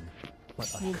blessing, but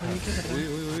a वो भाई curse. क्या कर रहा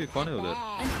वही कौन है उधर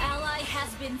An ally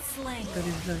has been slain. है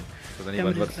इधर पता नहीं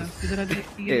बस बस इधर आ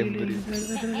ये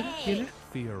ले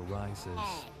Fear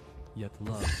rises, yet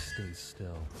love stays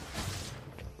still.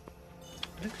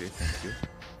 Okay thank you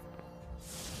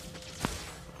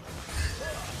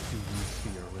Do you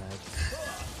fear red?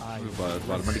 I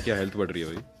Walmart की क्या हेल्थ बढ़ रही है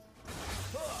भाई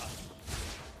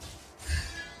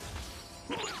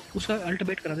उसका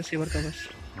अल्टिमेट करा दे सेवर का बस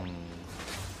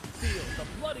Feel the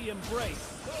bloody embrace.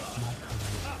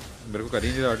 मेरे को कर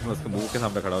ही नहीं रहा मैं उसके मुंह के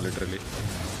सामने खड़ा हूँ literally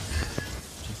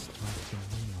just like the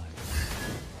moonlight.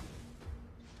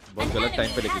 बहुत गलत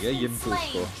टाइम पे लेके गया ये तो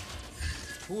उसको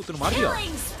वो तूने मार दिया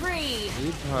Killing spree.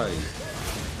 ए भाई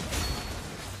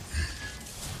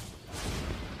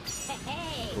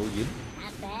Hey, तो ये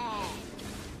not bad.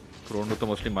 क्रोनो तो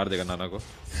मोस्टली मार देगा नाना को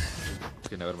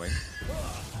okay never mind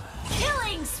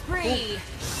Killing spree.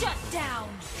 Shut down.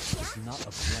 It's not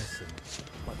a blessing,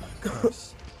 but a curse.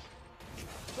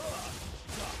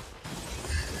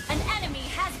 An enemy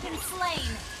has been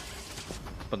slain.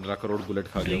 15 crore bullet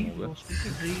खा गया मुंह में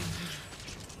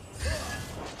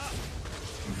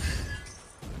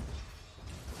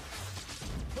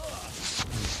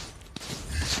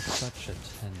Such a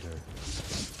tender,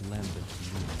 lambent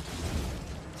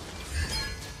moon.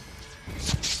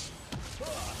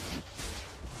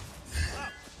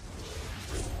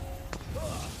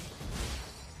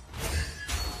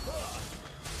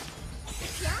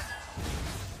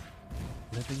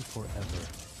 Living forever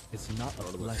is not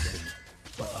a blessing,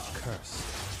 but a curse.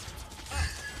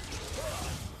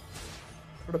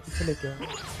 थोड़ा पीछे लेके आओ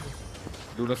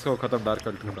डूनस का वो खत्म डार्क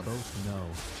अल्ट We खत्म both know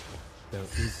there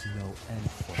is no end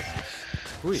for us.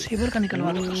 ओए सेवर का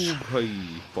निकलवा दो ओ भाई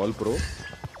Paul pro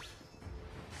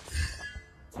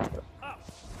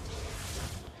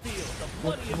Feel the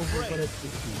bloody embrace.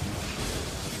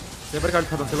 Saver card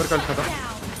खत्म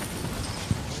Down.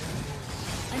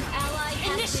 An ally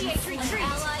initiate retreat.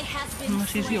 An ally has been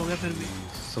CC हो slain. गया फिर भी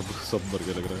सब मर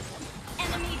गए लग रहा है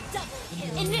Enemy double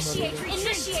kill.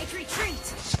 Initiate retreat.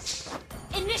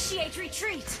 Initiate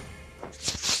retreat.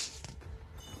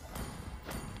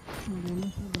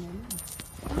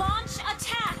 Launch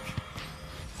attack.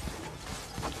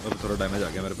 अब थोड़ा डैमेज आ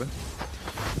गया मेरे पे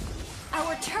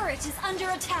Our turret is under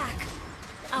attack.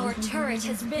 Our turret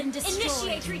has been destroyed.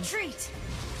 Initiate retreat.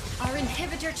 Our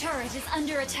inhibitor turret is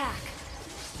under attack.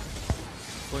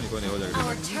 कोई नहीं हो जाएगा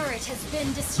Our turret has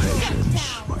been destroyed. Shut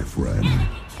down. My friend.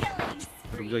 Enemy killing.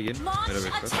 रुक जाइए Launch मेरा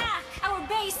वेट कर attack. Our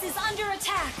base is under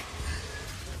attack.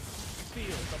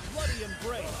 Feel the bloody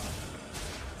embrace.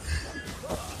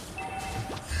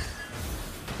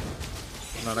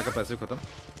 नाना का पैसे खत्म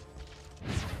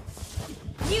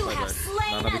You Bye have bye.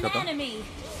 slain Nana bhi an khatam. enemy.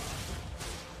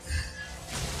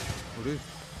 अरे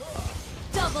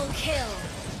Double kill.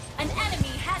 An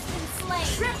enemy has been slain. slain.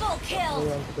 Triple kill.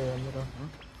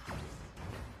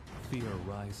 Fear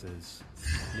rises,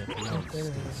 yet love stays.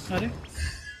 अरे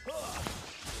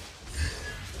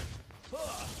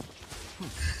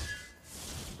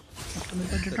तो मेरे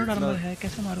पास जटा डार्मर है,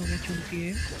 कैसे मारोगे? चुनती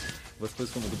है बस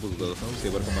इसको मुझे बुझ दो,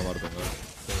 सेवर को मैं मार दूंगा।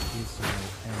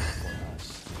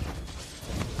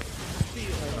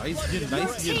 नाइस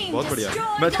ये बहुत बढ़िया।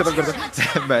 मैच खत्म कर दो,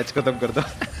 मैच खत्म कर दो।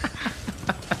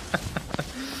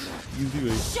 इजी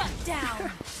भाई। Shut down.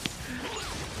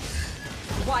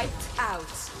 Wiped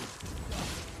out.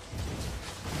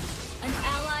 An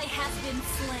ally has been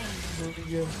slain.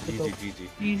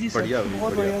 Ji easy बढ़िया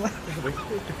बहुत बढ़िया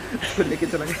तो लेके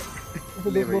चला गया।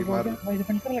 ले भाई मार। भाई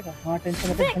डिफेंड कर लेगा। हां टेंशन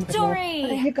मत डिफेंड कर। Victory.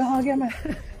 अरे ये कहां आ गया मैं?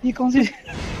 ये कौन सी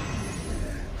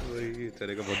वही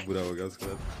चलेगा, बहुत बुरा हो गया उसके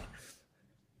बाद।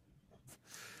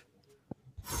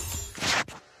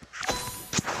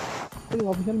 कोई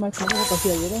ऑफिशियल मैच खेलने को काफी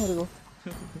आइएगा मेरे को।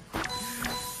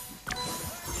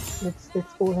 Let's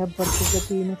go have versus the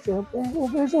team. वो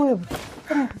कैसे है?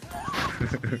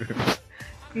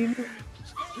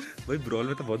 भाई ब्रॉल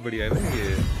में तो बहुत बढ़िया है भाई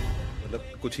ये, मतलब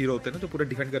कुछ हीरो होते हैं ना जो पूरा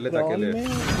डिफेंड कर लेते हैं अकेले,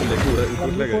 लेके पूरा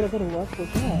ऊपर लगे। अगर हुआ कुछ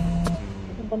ना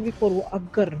 1v4 वो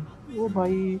अगर वो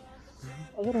भाई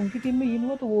अगर उनकी टीम में इन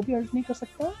हुआ तो वो भी अल्ट नहीं कर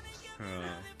सकता।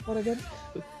 हां और अगर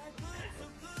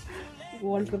वो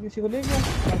अल्ट करके किसी को ले गया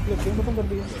बाकी लोग गेम खत्म कर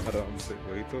दिया आराम से।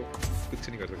 वही तो कुछ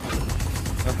नहीं कर सकता।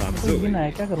 हां तो ये ना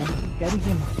है, क्या करूं? कैरी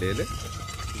गेम ले ले,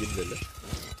 ये ले ले।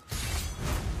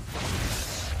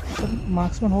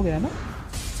 मार्क्समैन हो गया ना।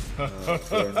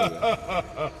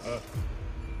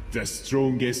 The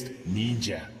strongest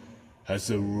ninja has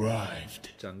arrived.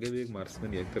 चंगे भी एक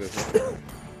मार्क्समैन एक तरह से।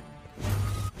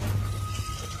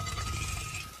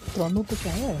 ट्रोनो तो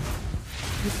क्या है?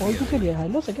 ये कॉल तो क्या है?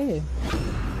 हेलो से क्या है?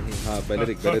 हां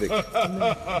बेलरिक।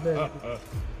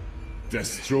 The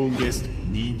strongest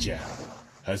ninja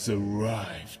has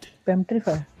arrived.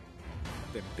 पेम्ट्रीफाई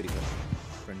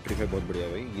बहुत बढ़िया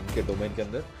भाई। इनके डोमेन के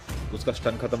अंदर उसका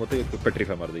स्टन खत्म होते ही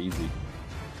पेट्रीफाई मार दे, इजी।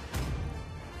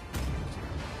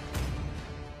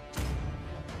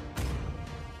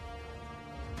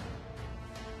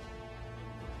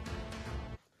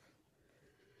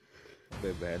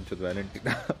 बहन चोद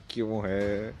वैलेंटीना क्यों है?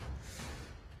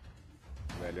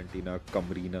 वैलेंटीना,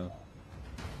 कमरीना,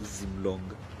 जिमलोंग।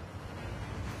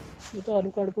 ये तो आलू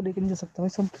कार्ड को लेके नहीं जा सकता भाई।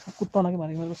 सब कुत्ता ना के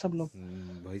मारेंगे मेरे को सब लोग।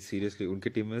 भाई सीरियसली उनकी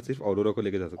टीम में सिर्फ ऑरोरा को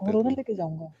लेके जा सकते हैं। ऑरोरा लेके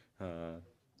जाऊंगा। हां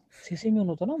सीसी में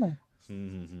होता ना मैं।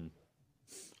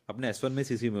 अपने S1 में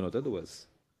सीसी में होता है तो बस।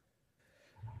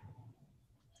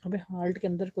 अबे हाल्ट के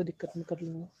अंदर कोई दिक्कत नहीं, कर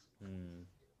लूंगा।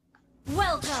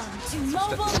 Welcome to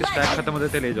Mobile stack Legends. खत्म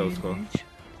होते ले जाओ उसको।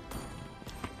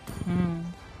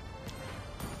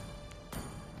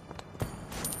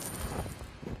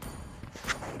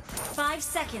 5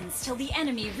 seconds till the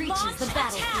enemy reaches the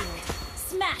battlefield.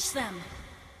 Smash them.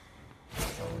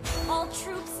 All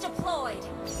troops deployed.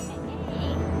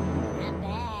 Not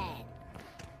bad.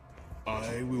 I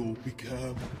will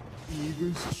become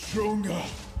even stronger.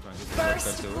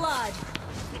 First blood.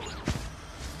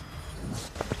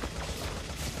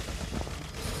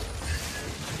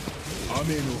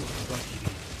 Ameno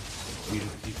Bakiri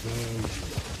will devour you.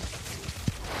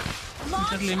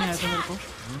 Launch लेने आया था मेरे को। attack.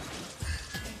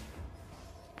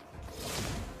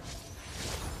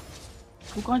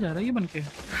 तू कहाँ जा रहा है ये बनके?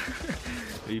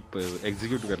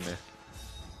 एग्जीक्यूट करने।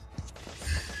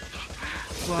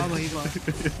 वाह भाई वाह।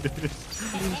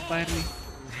 Inspire me.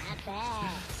 Not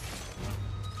bad.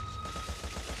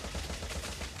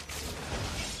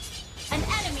 An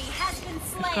enemy has been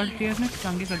cut slain. दिया इसने,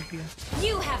 टांगे कट दिया।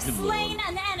 You have slain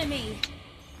an enemy.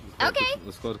 Okay.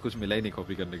 उसको और कुछ मिला ही नहीं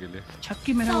कॉपी करने के लिए।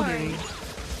 छक्की मेरा हो Sorry. गया।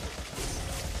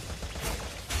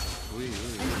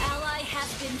 An ally has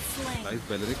been slain. Nice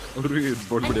बेलरिक। और ये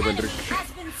बहुत An बड़े enemy बेलरिक has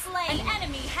been slain. An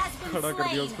enemy has been खड़ा कर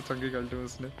दिया slain. उसको चंगे काल्टे में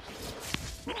उसने।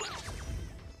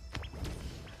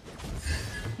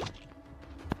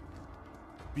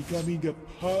 Becoming a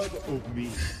part of me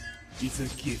is a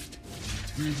gift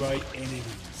to my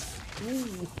enemies.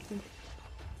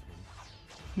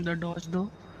 The dodge दो।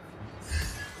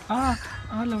 lovely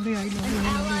I An lovely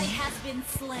ally has been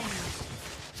slain.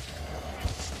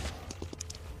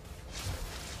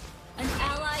 An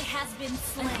ally has been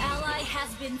slain. An ally has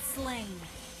been slain.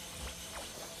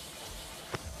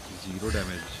 0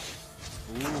 damage.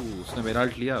 उसने मेरा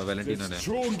alt लिया Valentina The ने।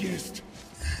 strongest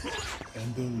and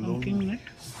the Looking longest. net.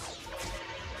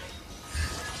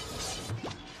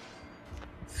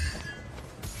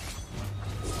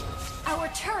 Our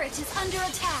turret is under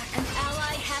attack. An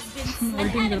ally has been slain. An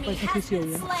Ulti मेरे enemy pass has किसी हो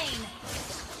been गया। slain.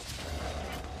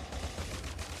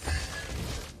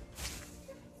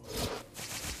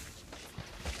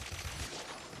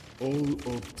 All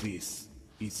of this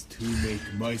is to make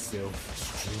myself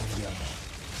stronger.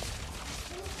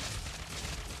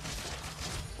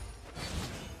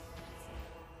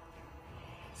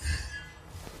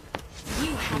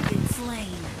 You have been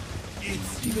slain.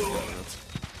 It's not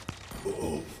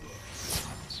over.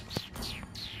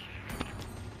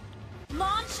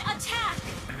 Launch attack.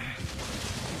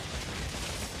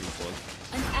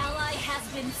 An ally has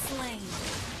been slain.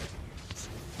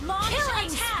 Launch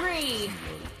killing spree.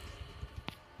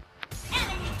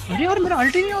 अरे यार मेरा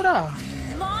alt ही नहीं हो रहा।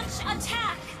 Launch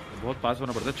attack. बहुत पास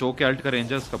होना पड़ता है। चोक के अल्ट का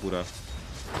रेंज है इसका पूरा।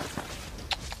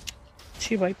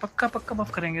 अच्छी भाई पक्का पक्का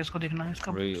बफ करेंगे इसको देखना है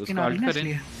इसका। उसका अल्ट का रेंज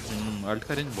अल्ट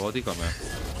का रेंज बहुत ही कम है।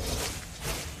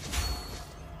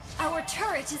 Our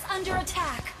turret is under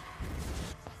attack.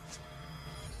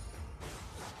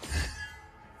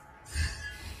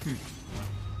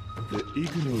 The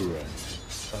ignorant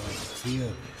are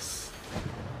fearless.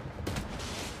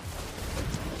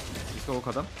 इसका वो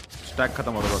खत्म स्टैक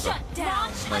खत्म हो रहा था।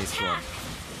 Nice one.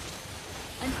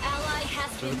 An ally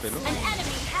has been an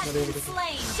enemy has been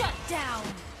slain. Shut down.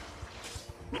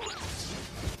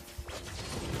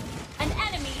 An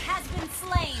enemy has been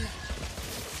slain.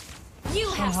 You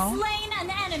have slain an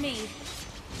enemy.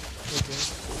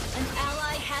 An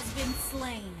ally has been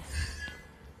slain.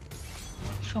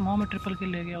 somehow मैं triple किल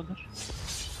ले गया उधर।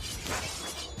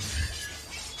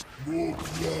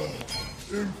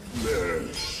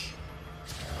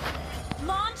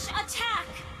 Launch attack.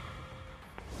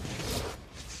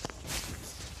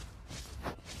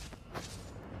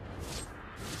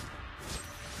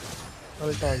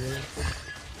 Alt आ गया।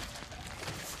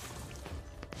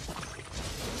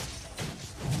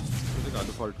 निकाल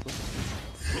दो fault को।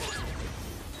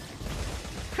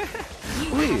 You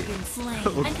have been slain.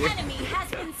 An enemy has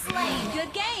been slain.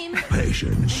 Good game.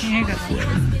 Patience.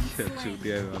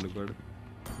 चूतिया है वालों को।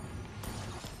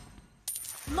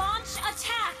 Launch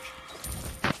attack.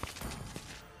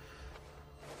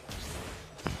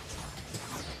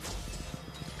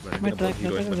 मैं ट्राई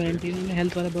करता था वैलेंटीना ने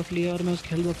हेल्थ वाला बफ लिया और मैं उसके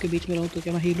हेल्थ बफ के बीच में रहूं तो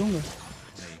क्या मैं हील लूंगा?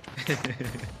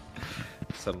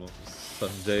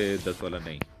 संजय 10 वाला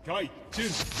नहीं। Kai,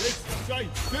 Jin, Rex, Sai,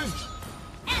 Jin.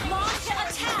 Launch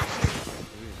attack.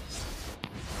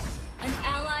 An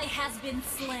ally has been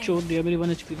slain. चोट दिया मेरी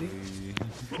 1 एचपी थी।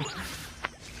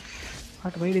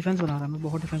 हट भाई डिफेंस बना रहा मैं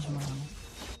बहुत डिफेंस बना रहा हूं।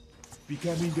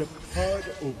 Becoming a part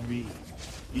of me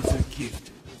is a gift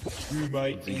to my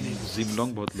enemies.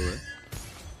 जिमलोंग बहुत लो है।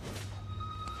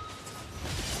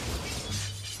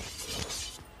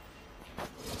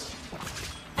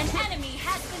 An enemy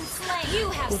has been slain. You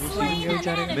have slain an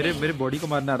enemy. मेरे बॉडी को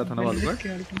मारने आ रहा था ना वालों का।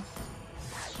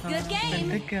 Good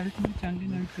game. के अल्ट में चांगली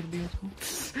नल्ट कर दिया उसको।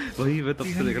 वही मैं तब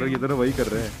से देख रहा हूँ ये दोनों वही कर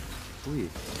रहे हैं। ओए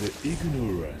The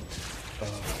ignorant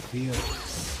are fearless.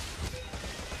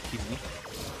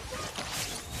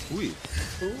 ओए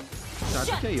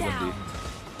शादी क्या ये बंदी?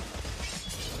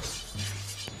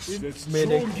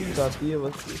 मैंने काफी है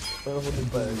बस पर हो नहीं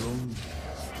पाएगा।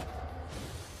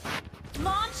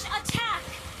 Launch attack.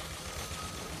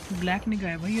 ब्लैक निगाह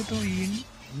है भाई ये तो ये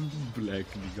ब्लैक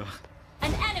निगाह।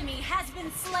 An enemy has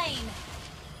been slain.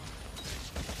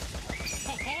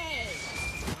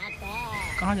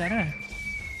 कहाँ जा रहा है?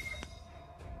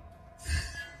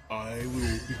 I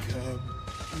will become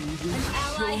even An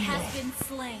ally has stronger. been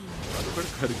slain. पर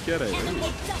कर क्या रहा है?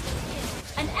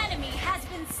 An enemy has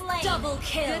been slain. Double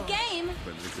kill. Good game.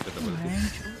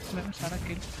 मेरा सारा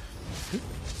किल।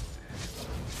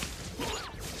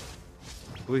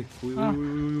 ओए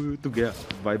तू गया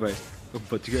बाय बाय। तो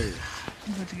बच गया ये।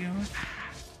 बच गया मैं।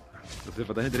 तुझे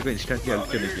पता है तेरे को इंस्टेंट की हेल्प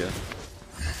क्यों नहीं किया?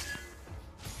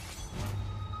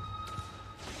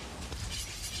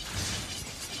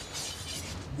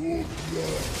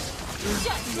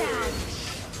 Shut down.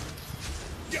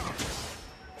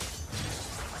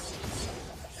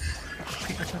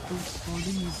 अच्छा तू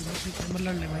बॉडी नहीं थी तो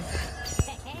लड़ ले भाई।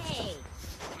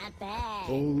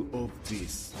 All of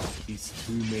this is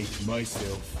to make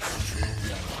myself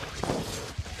stronger.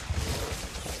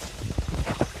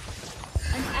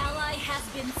 An ally has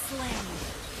been slain.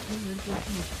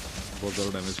 बहुत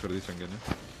ज़्यादा डैमेज कर दी चंगे ने।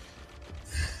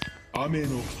 Ame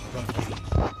no Hagaki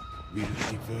will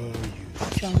devour you.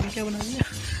 चांगली क्या बना दिया?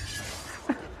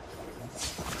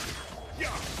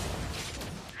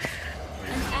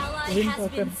 An ally has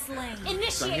been slain.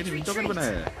 Initiate retreat.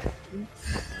 बनाया है।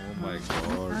 Oh my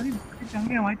God. सारी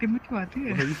चांगली हमारी टीम में क्यों आती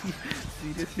है?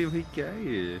 Seriously भाई क्या है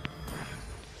ये?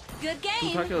 Good तू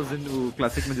game. था क्या उस दिन वो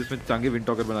क्लासिक में जिसमें चांगे विंड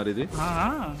टॉकर बना रही थी?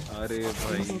 हाँ। अरे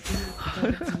भाई।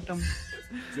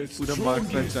 The पूरा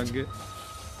मार्क्समैन चांगे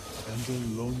and the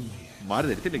lonely. मार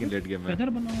देती थी लेकिन लेट गेम में। वेदर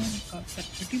बनाओ,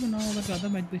 कट्टी बनाओ अगर ज़्यादा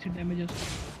मैच बेसिक डैमेज है उसको।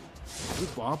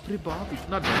 बाप रे बाप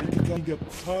इतना Becoming a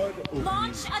part of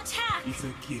Launch me attack. is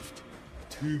a gift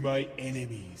to my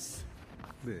enemies.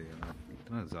 बे यार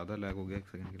इतना ज़्यादा लैग हो गया एक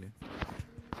सेकंड के लिए।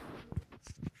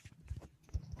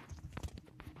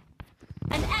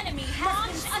 An enemy has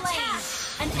been slain.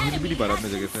 An enemy नहीं पा रहा has अपने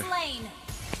been जगह से। slain.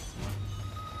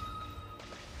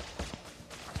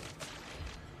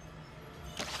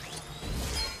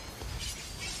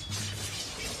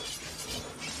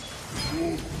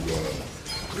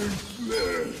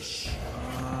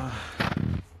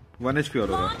 वन HP और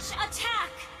होगा। Launch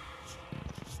attack.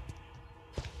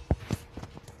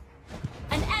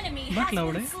 An enemy Back has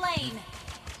loud been है। slain.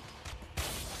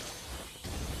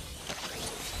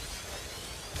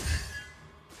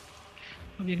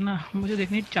 अब देखना मुझे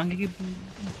देखनी चांदी की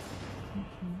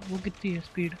वो कितनी है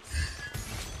speed.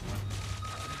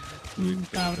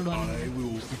 Tower down. I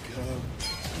will become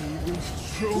even ये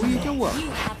stronger. क्या हुआ?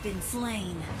 You have been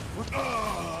slain.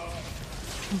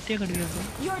 क्या कट गया था?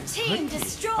 Your team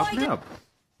destroyed. अपने आप।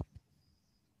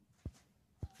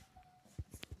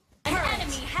 An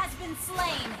enemy has been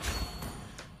slain.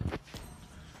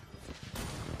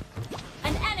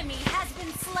 An enemy has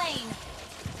been slain.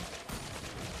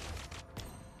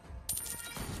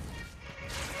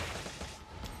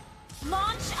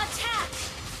 Launch attack.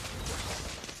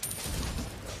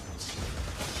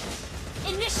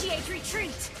 Initiate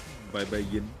retreat. Bye bye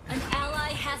yin। An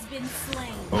ally has been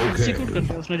slain. Execute कर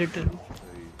दिया उसने literally.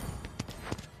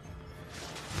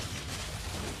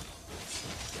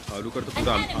 आलू कर तो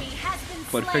पूरा An enemy has been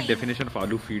perfect slain. Definition of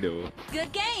आलू feed है वो।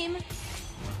 Good game.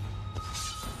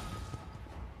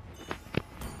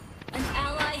 An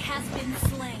ally has been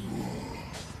slain.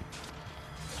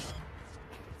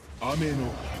 Ame no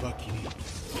habaki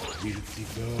will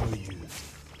devour you.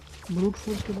 Brute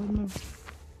force के बाद मैं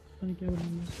पता नहीं क्या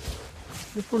बनाऊंगा।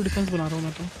 ये फुल डिफेंस बना रहा हूँ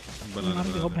मैं तो। मार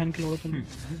के बहन के लोड़ो तुम।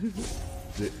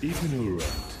 The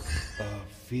ignorant are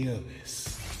fearless.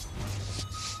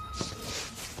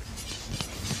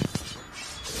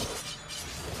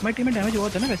 हमारी टीम में डैमेज हुआ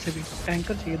था ना वैसे भी।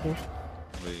 टैंकर चाहिए तो।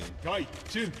 Kai,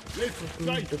 Jin, let's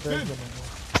fight, Jin.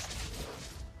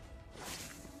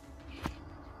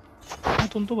 हाँ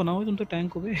तुम तो बनाओ तुम तो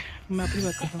टैंक हो गए। मैं अपनी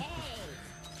बात कर रहा हूँ।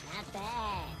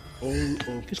 All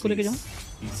of किसको लेके जाऊँ?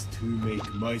 this is to make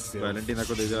myself Valentina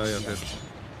को ले जाओ या फिर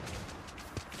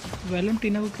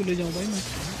वैलेंटीना को क्यों ले जाऊँ भाई मैं?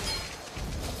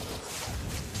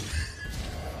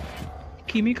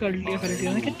 कीमी कर लिया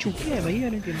वैलेंटीना ने। क्या चुकी है भाई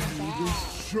वैलेंटीना?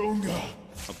 stronger.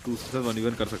 अब तू उसके साथ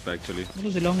 1v1 कर सकता है एक्चुअली। मैं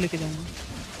तो जिलोंग लेके जाऊँगा।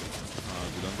 हाँ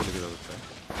जिलोंग को लेके जा सकता है।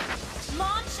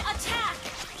 Launch attack.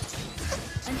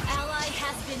 An ally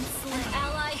has been slain. An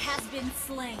ally has been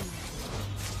slain.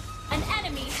 An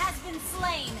enemy has been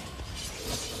slain.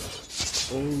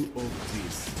 All of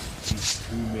this is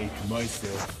to make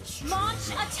myself Launch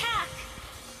stronger. attack.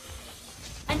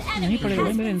 An नहीं enemy पड़ेगा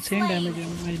भाई has मेरा been इंसेन डैमेज slain.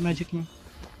 है magic में।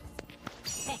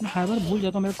 मैं हर बार भूल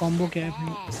जाता हूँ मेरा कॉम्बो क्या है भाई।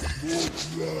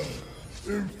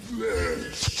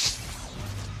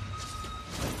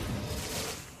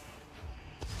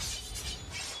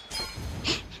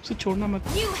 उसे छोड़ना मत।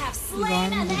 You have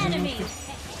slain an enemy.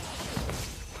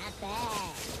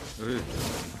 अरे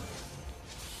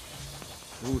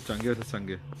वो चंगे से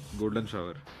चंगे golden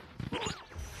shower.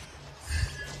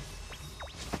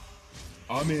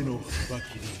 Ame no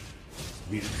habaki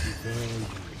will devour you.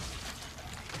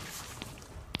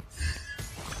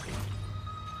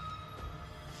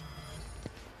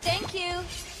 Thank you.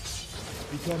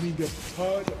 Becoming a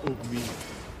part of me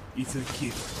is a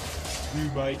gift to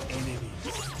my enemies.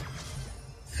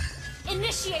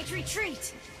 Initiate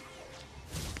retreat.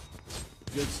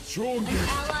 The An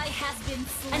strongest ally has been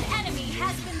slain. An enemy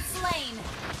has been slain.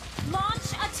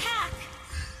 Launch attack.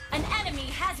 An enemy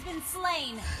has been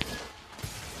slain.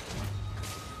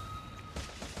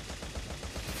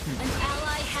 An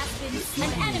ally has been slain.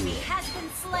 An enemy has been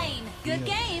slain. Good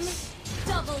game.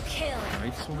 Double kill.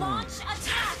 Nice one. Launch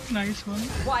attack. Nice one.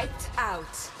 Wiped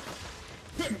out.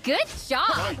 Good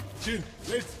job. fight, Jin.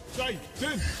 Let's fight,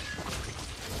 Jin.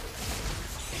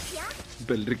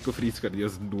 बेलरिक को freeze कर दिया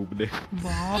उस noob ने।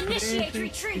 बाप रे Initiate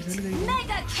retreat.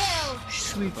 Mega kill.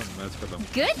 Sweet match खत्म।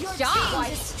 Good job.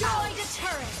 Destroyed a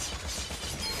turret.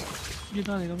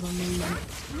 जिता देगा bro.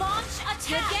 Launch attack.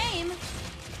 Good game.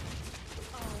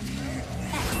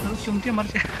 चुमके मर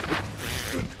जाए।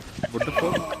 What the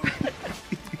fuck?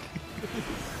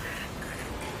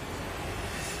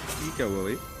 ये क्या हुआ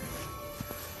भाई?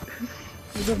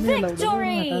 इधर नहीं अलाउड है।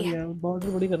 Victory! हटा दिया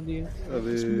बाउंड्री बड़ी कर दी है।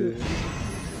 अबे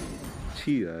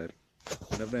छी यार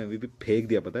मैंने अपना MVP फेंक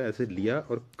दिया पता है ऐसे लिया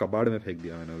और कबाड़ में फेंक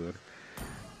दिया मैंने उधर।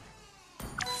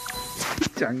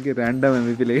 चंगे रैंडम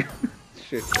MVP ले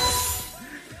शिट।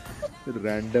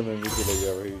 रैंडम एमवी चला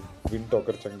गया भाई। विन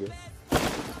टॉकर चंगे।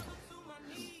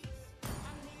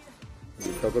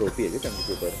 विन टॉकर ओपी है क्या चंगे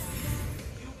के ऊपर?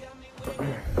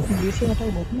 ये से हटाओ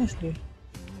बहुत ना इसलिए।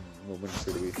 Moment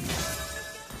should be.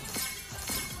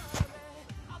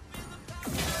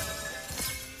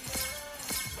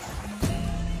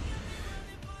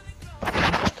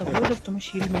 तब जब तुम्हें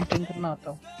शील्ड मेंटेन करना आता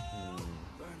हो।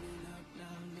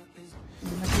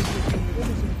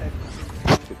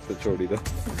 तो छोड़ ही दो।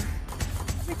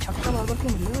 अबे छक्का बार-बार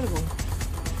क्यों मिल रहा है मेरे को?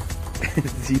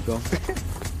 जीता हूँ।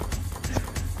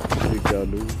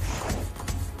 चालू।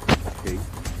 Okay.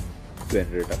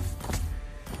 Generator.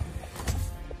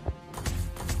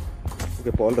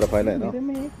 Okay Paul Rafale है ना? मेरे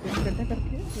में एक जनरेटर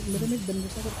करके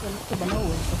अलग से बना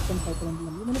हुआ है कस्टम पैटर्न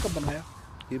में। मैंने कब बनाया?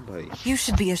 ये भाई। You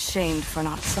should be ashamed for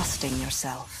not trusting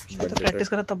yourself. मैं तो प्रैक्टिस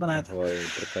करा तब बनाया था। भाई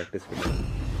प्रैक्टिस करा।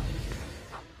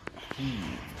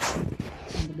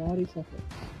 बाहर ही साफ है।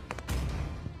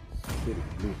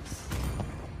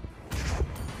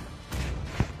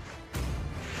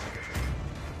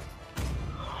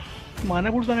 माना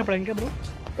बूट्स लाने पड़ेंगे ब्रो।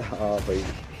 हाँ भाई।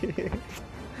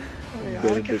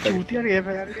 यार क्या चूतिया गेम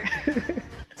है यार।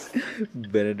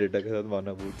 बेनेडेटा के साथ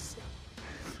माना बूट्स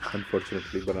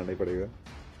अनफॉर्चुनेटली बनाना ही पड़ेगा।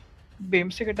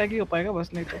 बेमसिक अटैक ही हो पाएगा बस,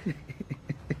 नहीं तो।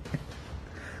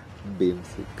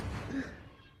 बेमसिक।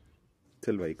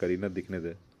 चल भाई करीना दिखने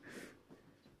दे।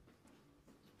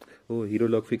 ओ हीरो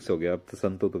लॉक फिक्स हो गया। अब तो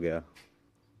संतो तो गया।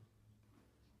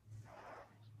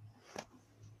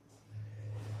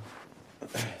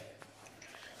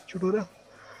 चुटूरा।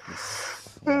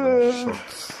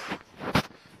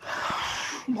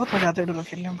 बहुत मजा आता है डोलो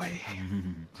खेलने में भाई।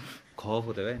 खौफ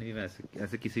होता है एनिमी में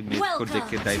ऐसे किसी मैच को देख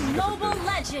के डाइव नहीं कर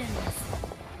सकते।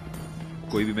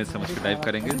 कोई भी मैच समझ के डाइव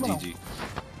करेंगे जीजी।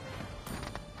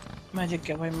 मैजिक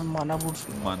क्या भाई, मैं माना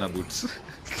boots.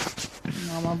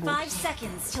 5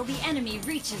 seconds till the enemy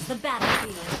reaches the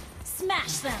battlefield.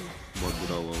 Smash them. बहुत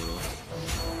बुरा हुआ bro.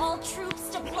 All troops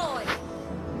deployed.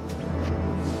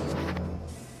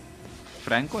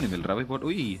 Frank को नहीं मिल रहा भाई। बहुत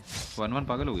उई 1-1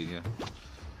 पागल हो गई क्या?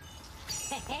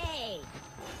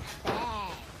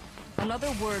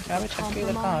 Another word for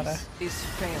compromise is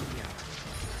failure.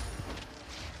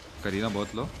 Kareena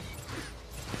बहुत लो।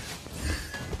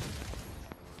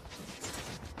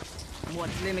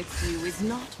 What limits you is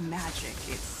not magic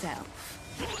itself,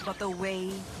 but the way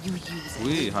you use it.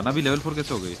 उई हाना भी लेवल 4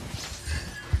 कैसे हो गई?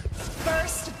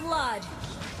 First blood.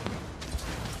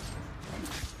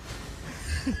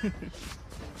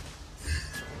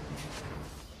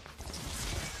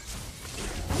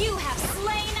 You have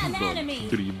slain an enemy.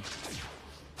 Dream.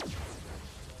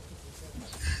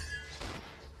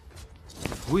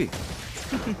 Ui.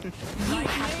 You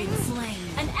have been slain.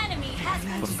 An enemy has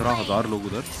been 15,000 लोग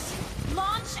उधर.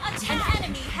 Launch attack. An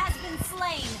enemy has been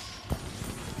slain.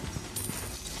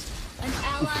 An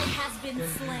ally has been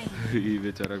slain. ये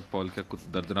बेचारा Paul क्या कुछ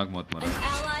दर्दनाक मौत मरा. An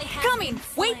ally has Coming.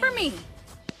 Wait for me.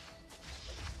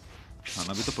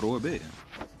 हाना भी तो प्रो है बे.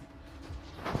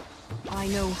 I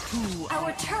know who.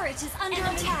 Our turret is under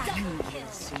attack. You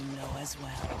know as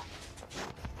well.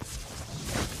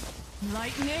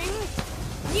 Lightning.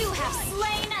 You have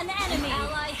slain an enemy. An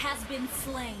ally has been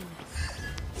slain.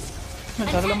 मैं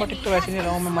ज़्यादा लंबा टिक तो वैसे नहीं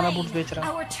रहा हूँ, मैं माना बूट्स बेच रहा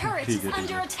हूँ. Our turret is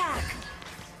under attack.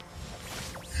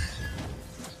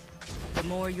 The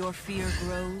more your fear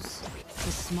grows,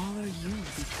 the smaller you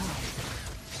become.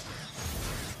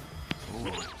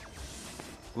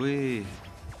 Wait.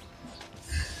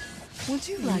 Would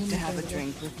you like to have a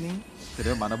drink with me?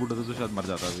 तेरे माना बूट होता तो शायद मर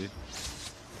जाता अभी.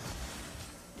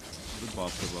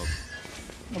 बाप रे बाप.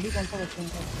 अभी कौन सा बच्चा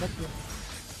है?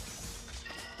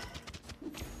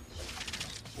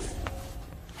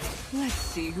 Let's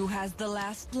see who has the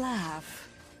last laugh.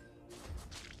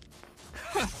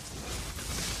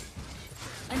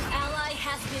 An ally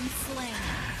has been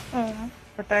slain.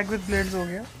 Attack with blades हो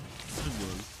गया.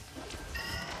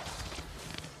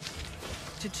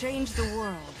 To change the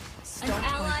world. An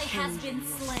ally has been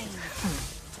slain.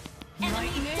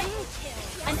 Enemy double kill.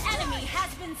 An enemy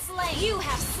has been slain. You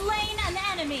have slain an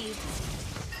enemy.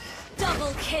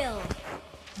 Double kill.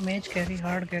 Mage carry,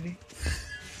 hard carry.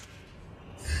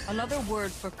 Another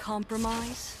word for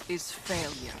compromise is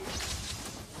failure.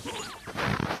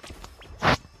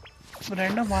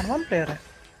 Random 1-1 player है.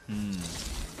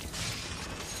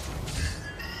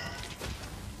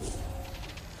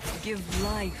 Give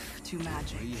life to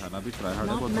magic. हाना भी try hard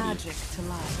है Not बहुत magic to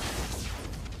life.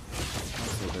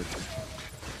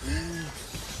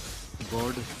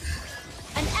 God.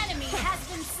 An enemy has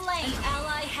been slain. An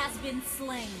ally has been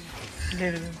slain.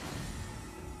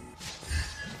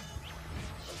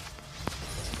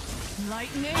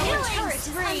 Lightning. Our turret is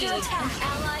under attack. An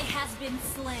ally has been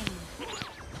slain.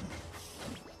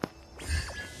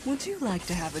 Would you like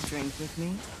to have a drink with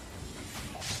me?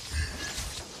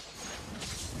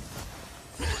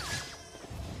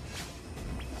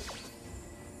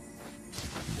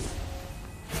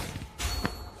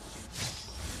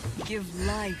 Give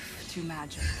life to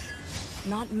magic,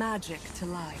 not magic to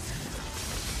life.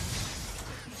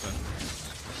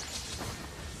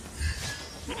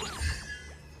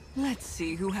 Let's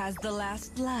see who has the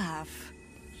last laugh.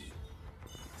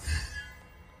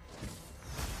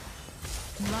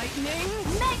 Lightning.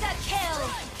 Mega kill.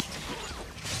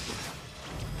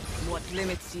 What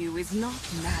limits you is not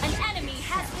magic. An enemy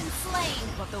has been slain.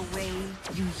 But the way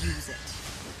you use it.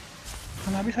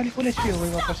 हमारी भी सारी full HP हो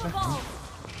गई वापस से।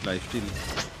 Life steel.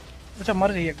 अच्छा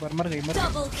मर गई एक बार, मर गई।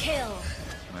 Double kill.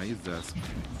 नाइस जैस।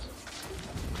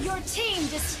 Your team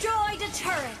destroyed a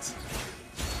turret.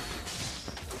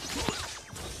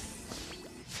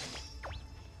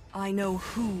 I know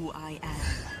who I am,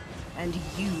 and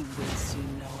you will soon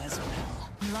know as well.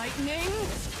 Lightning.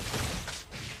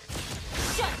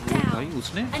 Shut down. भाई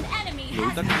उसने An enemy लोग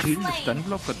has तक been shield slain. Stun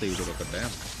block करते ही उधर करता है।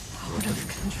 Out of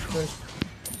control.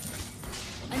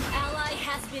 An ally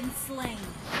has been slain.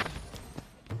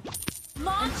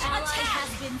 Launch attack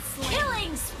has been slain.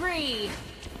 Killing spree.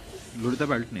 लुड़ता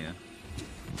belt नहीं है।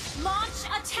 Launch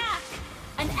attack.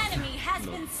 An enemy has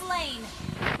been slain.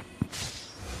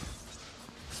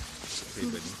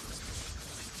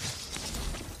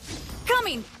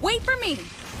 Coming. Wait for me.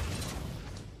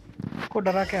 को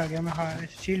डरा के आ गया मैं। हाँ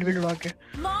शील्ड भी उड़ा के।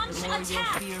 Launch The more your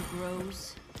attack. fear grows,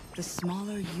 the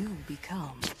smaller you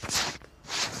become.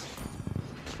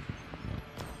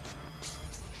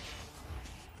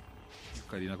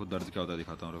 Kareena को दर्द क्या होता है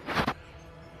दिखाता हूँ।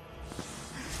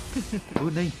 वो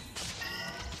नहीं।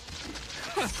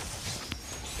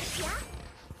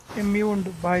 इम्यून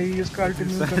भाई उसका अल्ट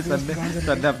इम्यून कर दिया।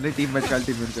 सन ने अपनी टीम में अल्ट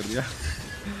इम्यून कर दिया।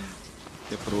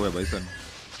 ये प्रो है भाई सन।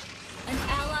 An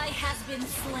ally has been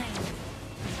slain.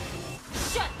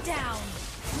 Shut down.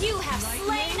 You have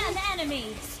slain an enemy.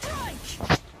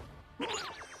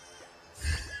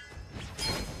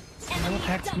 No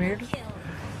attacks made.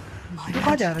 My तू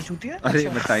कहाँ जा रहा है चूतिया? अरे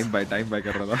मैं टाइम बाय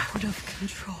कर रहा था। out of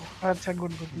control. अच्छा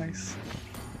गुड गुड नाइस।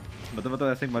 मतलब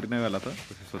ऐसे ही मरने वाला था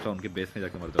तो सोचा उनके बेस में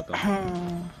जाके मर जाता हूँ।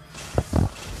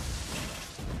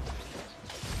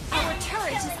 Our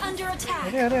turret is under attack.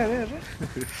 अरे अरे अरे अरे।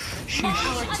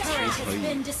 Our turret has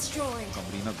been destroyed.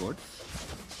 कमरीना God.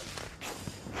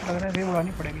 लग रहा है वेव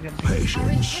उड़ानी पड़ेगी जल्दी। Our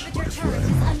inhibitor turret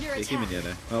is under एक ही attack. मिनट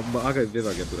है। अब आ गए वेव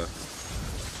आ गया पूरा।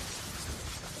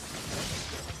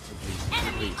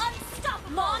 Enemy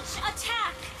unstoppable. Launch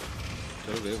attack.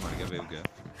 चलो वेव मर गया वेव गया।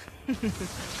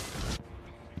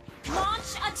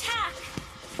 Launch attack.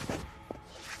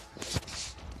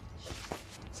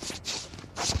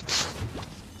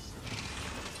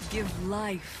 Give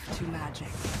life to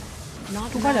magic, not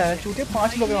तू कहाँ जा रहा है चूतिया?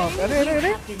 5 लोग हैं वहाँ पे। अरे अरे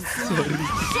अरे।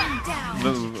 Shut down.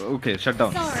 Okay shut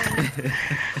down.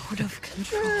 out of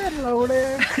control. लौड़े।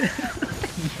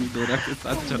 डोरा के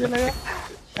साथ मुझे चलो। लगा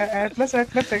एटलस है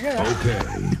क्या?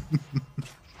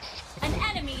 An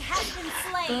enemy has been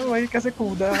slain. तो वही कैसे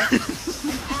कूदा? An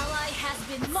ally has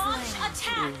been launch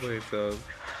attack. भाई साहब।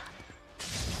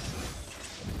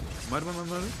 मर मर मर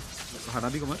मर।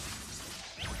 हनाबी को मर।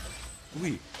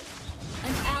 उई।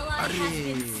 An ally has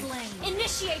been slain.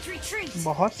 Initiate retreat.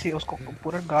 बहुत सी उसको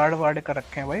पूरा गार्ड वार्ड कर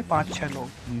रखे हैं भाई 5-6 लोग।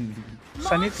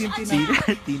 सनी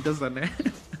तीन तो सन है।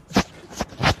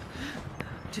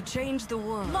 To change the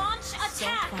world, Launch start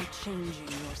attack. by changing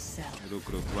yourself. रुक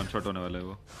वन शॉट होने वाला है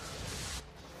वो।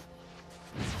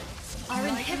 Our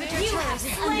inhibitor turret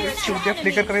is under चूतिया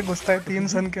फ्लिकर करके घुसता है 3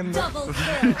 सन के अंदर। double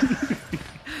kill.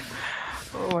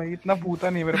 ओ भाई इतना भूता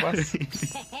नहीं मेरे पास।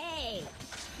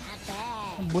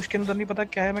 बुश के अंदर नहीं पता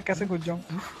क्या है, मैं कैसे घुस जाऊं?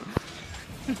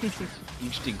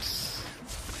 इंस्टिंक्ट्स।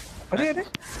 अरे अरे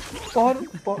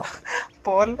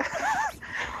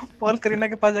पॉल करीना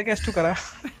के पास जाके S2 करा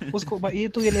उसको। भाई ये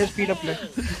तो ये ले स्पीड अप ले।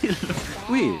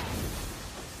 उई।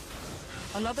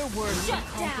 Another word will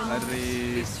compliment अरे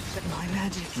my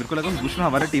magic. मेरे को लगा बुश में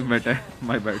हमारा टीममेट है।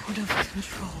 My bad. Out of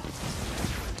control.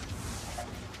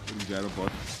 यार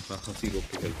बहुत हंसी रोक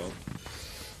के खेलता हूँ।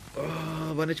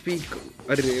 1 HP।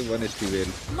 अरे 1 HP वेल।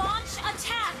 Launch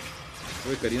attack.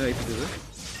 वो करीना आई थी तुझे।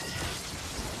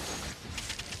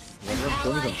 An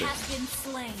ally has been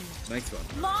slain. Nice one.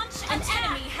 Launch an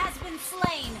enemy has been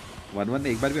slain. 1-1 ने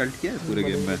एक बार भी अल्ट किया है पूरे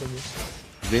गेम में।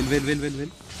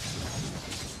 वेल।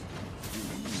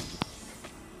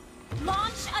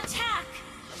 Launch attack.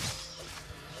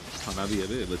 खाना भी है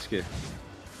बे बच के।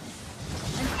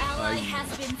 An ally ally has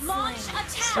been launch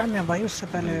attack. Stun है भाई उससे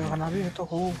पहले हनाबी है तो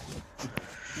हो.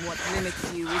 What limits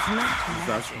you is not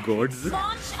That's magic. gods.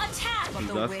 Launch attack. But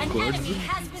the That's way An gods. enemy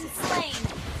has been slain.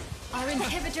 Our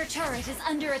inhibitor turret is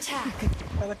under attack.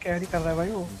 पता carry कर रहा है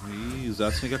भाई वो.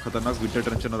 ज़ास ने क्या खतरनाक विंटर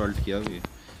ट्रेंचर और अल्ट किया अभी.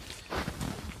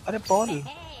 अरे पॉल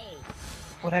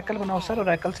ओरेकल बनाओ सर,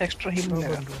 ओरेकल से एक्स्ट्रा हील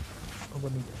मिलेगा.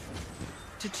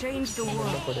 To change the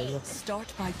world, start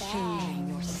by changing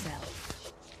yourself.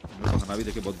 खाना भी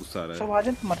देखे बहुत गुस्सा आ रहा सब आ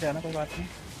जाए तो मर जाना, कोई बात नहीं.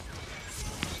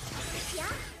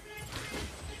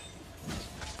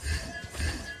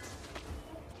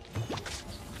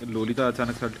 लोलिता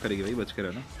अचानक से अल्ट करेगी भाई, बच के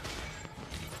रहना.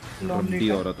 लोमली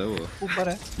औरत है वो. ऊपर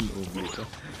है. लोमलिता.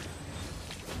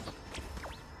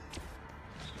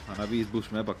 खाना भी इस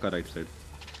बूस्ट में पक्का right side.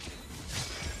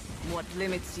 What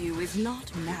limits you is not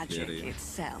magic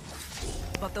itself,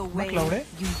 but the way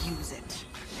you use it.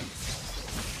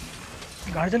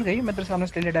 गाड़ जल गई. मैं तेरे सामने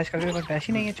से ले डैश कर रही हूँ, डैश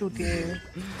ही नहीं है चूती है.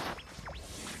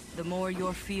 The more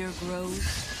your fear grows,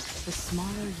 the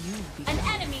smaller you become. An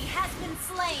enemy has been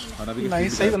slain.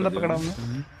 Nice, सही बंदा पकड़ा हमने.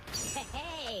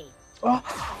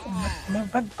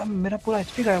 मैं मेरा पूरा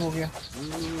एचपी गायब हो गया.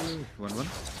 1-1.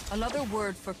 Another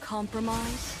word for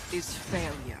compromise is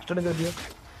failure. चढ़ कर दिया.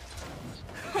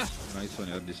 नाइस वन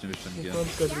यार, डिस्ट्रीब्यूशन किया.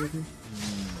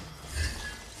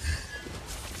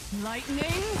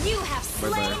 Lightning. You have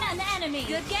slain an enemy.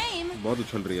 Good game. बहुत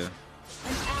उछल रही है.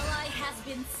 An ally has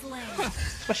been slain.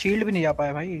 इसका शील्ड भी नहीं जा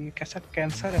पाया भाई, कैसा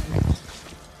कैंसर है.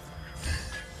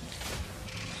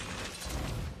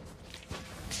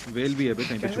 वेल भी है बे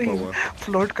कहीं पे छुपा हुआ.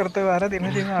 फ्लोट करते हुए आ रहा है धीमे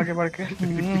धीमे आगे बढ़ के.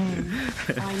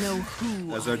 I know who.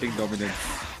 Asserting dominance.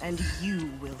 And you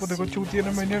will. वो देखो चूतिया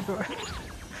ने मैंने को.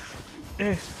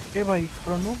 ए भाई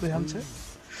प्रणो ध्यान से.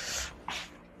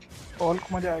 पॉल को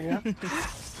मजा आ गया.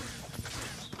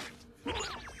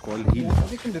 कॉल ही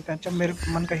लेकिन देते हैं. अच्छा मेरे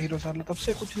मन का हीरो साला तब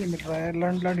से कुछ नहीं मिल रहा है.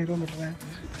 लर्न हीरो मिल रहे हैं.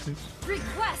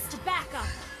 Request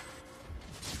backup.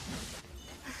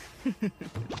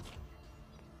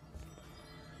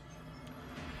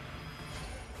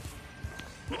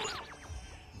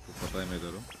 पता है मैं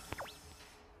इधर हूँ.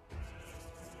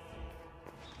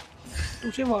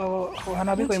 तुझे वो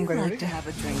हनाबी को एम कर रही है.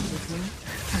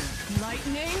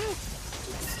 Lightning.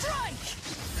 Strike.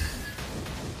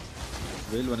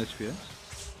 वेल 1 HP है.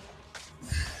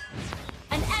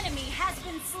 An enemy has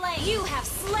been slain. You have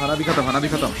slain. खाना भी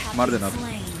खत्म. मार देना.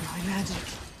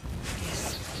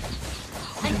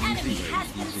 An enemy has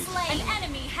been slain. An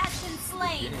enemy has been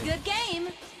slain. Good game.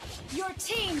 Your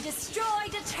team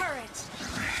destroyed a turret.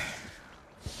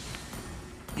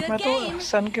 मैं तो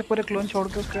सन के पूरे क्लोन छोड़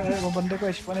के उसके वो बंदे को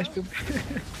H1 HP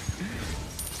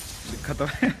खत्म.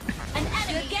 An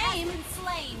enemy game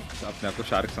slain. अपने आप को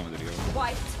शार्क समझ रही हो.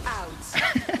 Wiped out.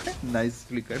 Nice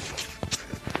flicker.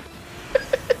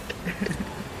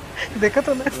 देखा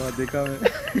तो ना. देखा मैं.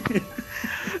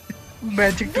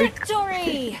 Magic trick.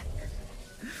 Victory.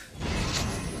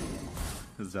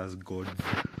 That's good.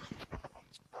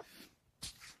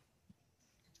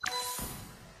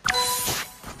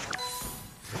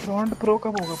 Prawn pro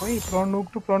कब होगा भाई? Prawn noob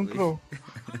to prawn pro.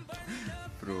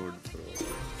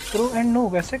 Pro and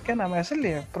noob ऐसे क्या नाम है? ऐसे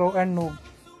लिया pro and noob.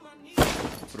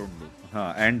 Pro noob.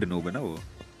 हाँ एंड नूब है ना वो.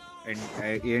 एंड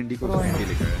एंड को एंड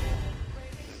लिखा है.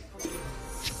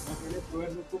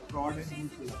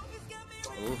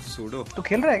 ओह सूडो. तू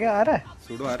खेल रहा है क्या? आ रहा है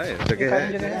सूडो आ रहा है. जगह है.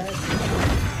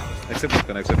 एक्सेप्ट मत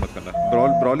करना.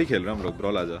 ब्रॉल ही खेल रहे हम लोग.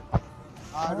 ब्रॉल आजा.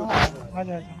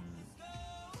 आजा.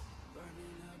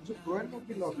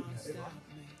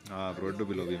 हाँ ब्रोडो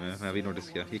भी लॉबी में. मैं अभी नोटिस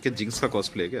किया. ये क्या जिंक्स का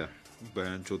कॉस्प्ले है क्या?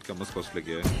 बहन चोद का मस्त कॉस्प्ले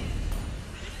किया है.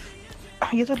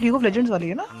 ये तो लीग ऑफ लेजेंड्स वाली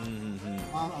है ना?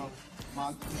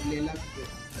 हां लेला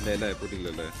है. पूरी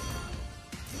लेला है.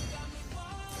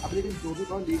 अब लेकिन जो भी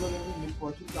कौन league of legends mill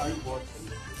Fortune का ही बहुत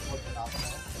खराब है.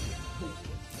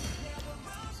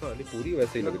 साली पूरी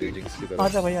वैसे ही लग रही है जिंक्स की तरह.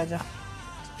 आजा भाई आजा.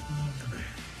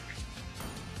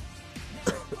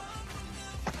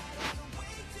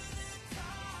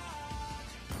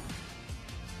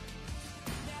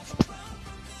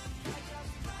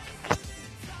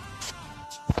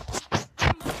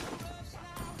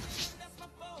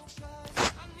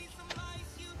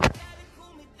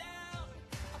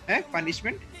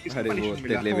 पनिशमेंट. अरे वो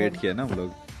तेरे लिए वेट किया ना हम लोग.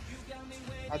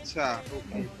 अच्छा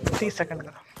ओके. 30 सेकंड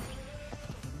का.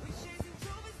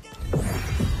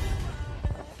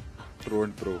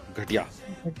 प्रो घटिया.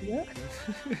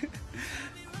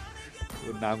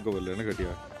 वो नाम को बोल रहे हैं ना घटिया.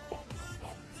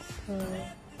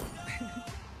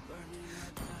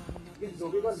 ये जो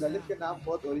भी बार ललित के नाम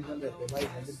बहुत ओरिजिनल रहते हैं भाई.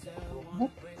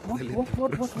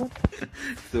 व्हाट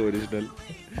तो ओरिजिनल.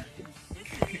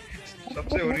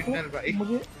 सबसे ओरिजिनल भाई.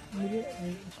 मुझे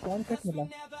स्पॉन इफेक्ट मिला।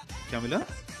 क्या मिला?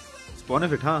 Spawn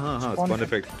effect? हाँ स्पॉन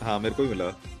इफेक्ट, हाँ मेरे को भी मिला,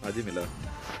 आज ही मिला।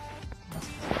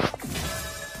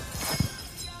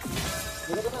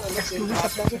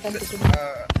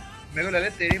 मेरे को लगा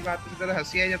तेरी बात से ज़्यादा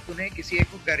हंसी आई जब तूने किसी एक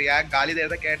को गाली दे रहा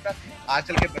था, कहता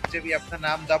आजकल के बच्चे भी अपना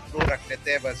नाम द प्रो रख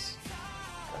लेते हैं बस।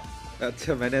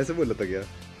 अच्छा मैंने ऐसे बोला था क्या?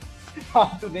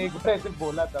 हाँ तूने एक बार ऐसे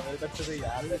बोला था, मेरे को अच्छे से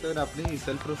याद है। तो मैंने अपनी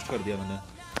सेल्फ रोस्ट कर दिया मैंने।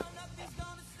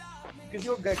 किसी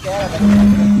को कह रहा था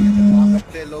नाम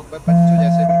रखते लोग बच्चों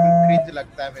जैसे, बिल्कुल क्रिंज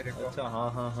लगता है मेरे को। अच्छा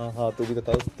हाँ तू भी तो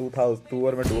था, तू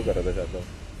और मैं डुओ कर रहा था शायद।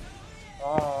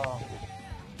 हाँ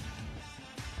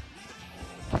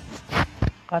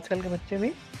आजकल के बच्चे भी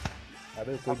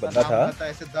अबे कोई बंदा था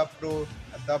ऐसे द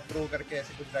प्रो करके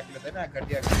ऐसे कुछ रख लेते हैं ना,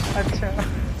 घटिया। अच्छा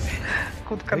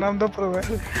खुद का नाम द प्रो है।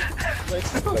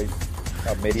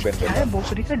 अब मेरी बहन क्या है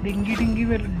भोसड़ी का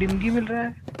डिंगी मिल रहा है।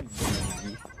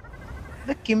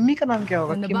 तो किम्मी का नाम क्या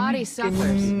होगा?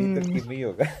 किम्मी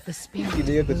होगा।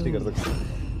 किम्मी कुछ नहीं कर सकते।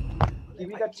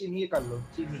 किम्मी का चिमी कर लो,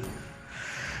 चिमी।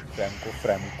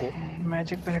 Franco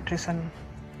magic penetration.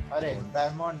 अरे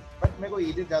बैलमॉन्ट, बट मेरे को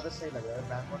ईडिट ज्यादा सही लग रहा है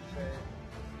बैलमॉन्ट से।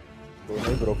 दोनों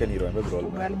ही ब्रोकन हीरो हैं ब्रोल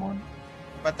में। बैलमॉन्ट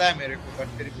पता है मेरे को, बट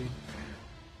फिर भी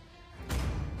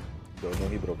दोनों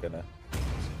ही ब्रोकन है।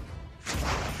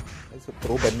 ऐसे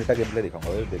प्रो बेनिटा गेम प्ले दिखाऊंगा,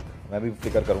 देख मैं भी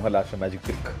फ्लिकर करूंगा लास्ट में मैजिक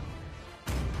ट्रिक।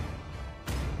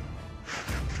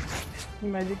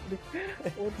 मैजिक ट्रिक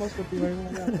बहुत मस्त होती है भाई,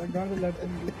 मजा आता है गांड लाते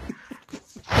हैं।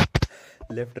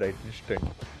 Left right instant.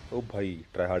 ओ भाई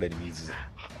ट्राई हार्ड एनिमीज।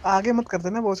 आगे मत कर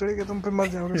देना भोसड़ी के, तुम पे मर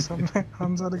जाओगे सामने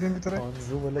हमजा वाले गेम की तरह।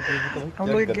 हमजा वाला गेम की तरह हम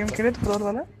लोग एक गेम खेले तो ब्रोल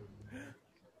वाला।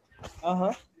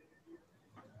 हां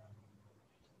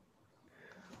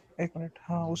एक मिनट।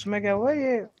 हाँ उसमें क्या हुआ,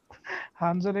 ये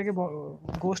हामजा लेके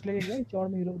गोश्त लेके गया चौड़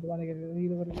में हीरो दबाने के लिए,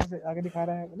 हीरो से आगे दिखा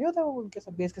रहा है, नहीं होता वो उनके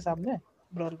सब बेस के सामने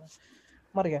ब्रोल में,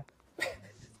 मर गया।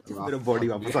 मेरा बॉडी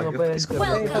वापस आ गया।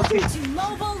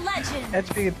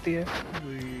 एचपी कितनी है?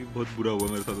 बहुत बुरा हुआ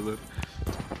मेरे साथ उधर,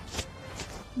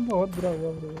 बहुत बुरा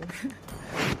हुआ ब्रो।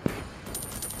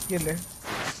 ये ले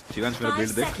शिवांश मेरा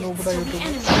बिल्ड देख। नो बड़ा यूट्यूबर।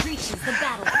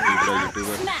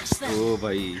 ओ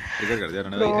भाई ट्रिगर कर दिया ना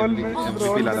भाई,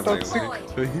 एमवीपी लाना पड़ेगा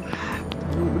मुझे।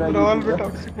 ब्रोल में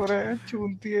टॉक्सिक हो रहा है,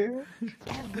 चूनती है।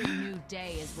 Every new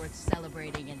day is worth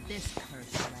celebrating in this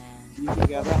cursed land. ये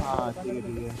क्या था? हां ठीक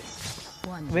है।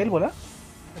 वेल बोला?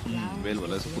 वेल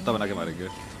बोला, इसको कुत्ता बना के मारेंगे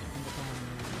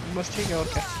बस, ठीक है। और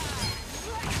क्या?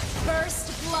 First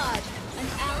blood. An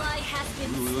ally has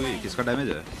been slain. किसका डैमेज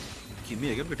है? किमी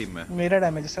है क्या उनकी टीम में? मेरा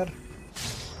डैमेज है सर।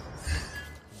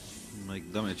 मैं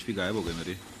एकदम एचपी गायब हो गई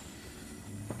मेरी।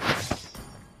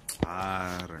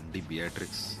 रंडी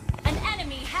बियाट्रिक्स। An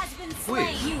enemy has been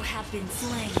slain. You have been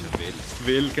slain.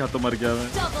 Well क्या तो मर गया मैं।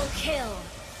 Double kill.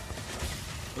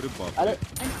 अरे बाप रे।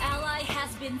 An ally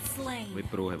has been slain. भाई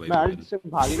प्रो है भाई। मैं अल्ट से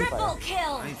भाग ही नहीं पाया। Triple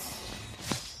kill.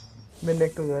 मैं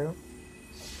नेक्स्ट हो जाएगा।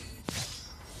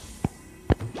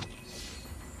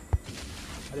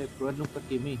 अरे प्रोनु का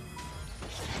किमी,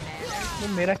 वो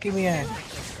मेरा किमी है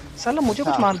साला, मुझे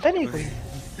कुछ मानता नहीं कोई।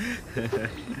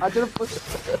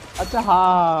 अच्छा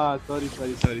हाँ सॉरी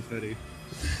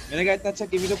मैंने कहा इतना अच्छा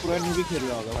किमी तो प्रोनु भी खेल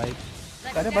रहा होगा भाई।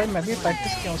 अरे भाई मैं भी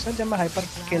प्रैक्टिस किया हूं सर, जब मैं हाइपर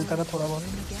खेलता था थोड़ा बहुत।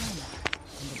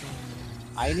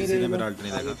 आई नहीं रही मेरा अल्ट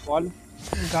नहीं लगा। पॉल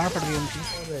गाड़ पड़ गई उनकी।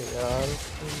 अरे यार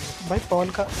भाई पॉल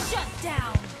का।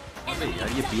 अरे यार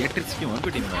ये बियाट्रिक्स क्यों है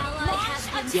उनकी टीम में?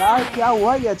 क्या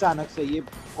हुआ ये अचानक से? ये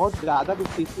बहुत ज्यादा कुछ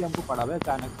सीसी हमको पड़ा है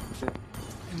अचानक से।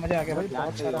 मजा आ गया भाई,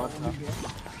 बहुत सारा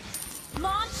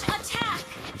Launch attack.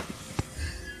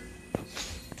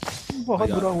 बहुत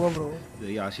बुरा हुआ ब्रो।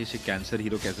 ये आशीष कैंसर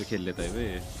हीरो कैसे खेल लेता है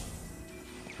बे?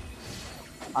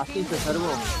 आशीष है सर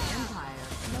वो।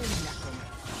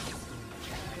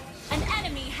 An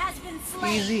enemy has been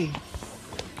slain. Easy.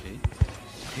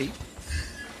 Okay.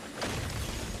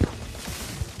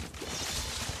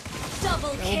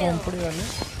 Double kill.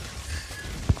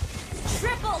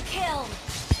 Triple kill.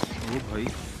 ओ भाई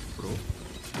pro.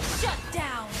 Shut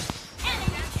down.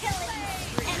 Enemy killing.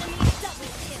 Enemy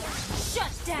double kill.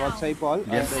 Shut down. बहुत सही पॉल।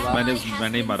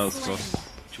 मैंने ही मारा उसको,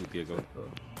 चूतिए को।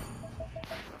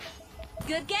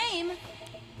 Good game.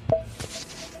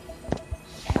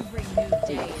 Every new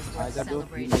day is worth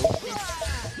celebrating.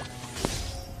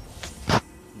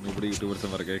 नूबड़ी YouTuber से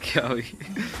मर गए क्या हुई?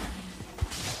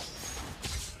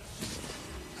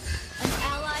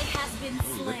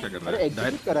 क्या कर रहा है?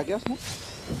 एग्जीक्यूट करा क्या उसने?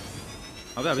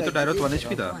 अबे अभी तो डायरेक्ट 1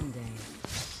 HP था।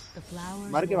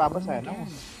 मर के वापस आया ना वो।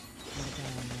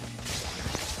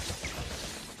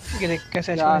 ये देख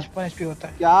कैसे 1 HP होता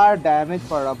है। क्या डैमेज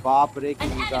पड़ा, बाप रे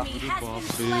किमी का।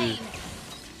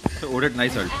 ओडेड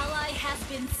nice alt.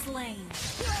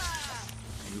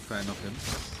 You fan of him?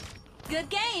 Good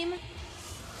game.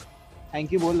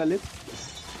 Thank you बोल ललित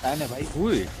फैन है भाई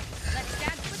ओए Let's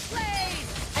dance with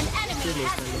blades. An enemy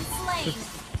has been slain.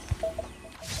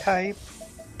 Type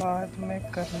बाद में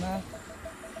करना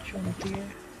चुनती है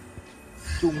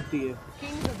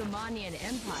Kings of the Manian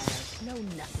Empire know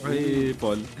nothing. Hey,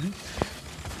 Paul.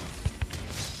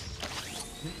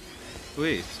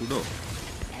 ओए सुडो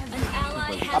An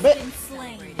ally has अबे been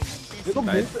slain.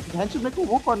 मेरे को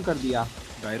वो कौन कर दिया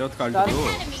डायरोथ काट An दो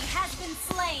enemy has been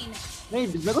slain. नहीं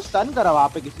मेरे को स्टन करा वहाँ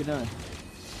पे किसी ने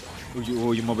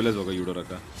वो इमोबिलाइज होगा यूडोरा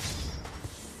का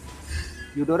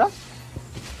यूडोरा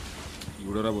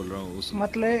बोल रहा हूँ उस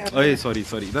मतलब अरे सॉरी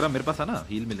इधर आ मेरे पास आना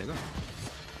हील मिलेगा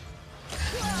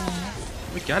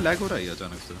भाई क्या लैग हो रहा है ये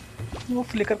अचानक से वो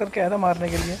फ्लिकर करके आया था मारने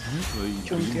के लिए भाई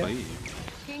भाई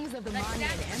Kings of the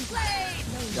Manian Empire.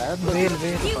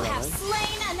 You have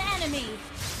slain an enemy.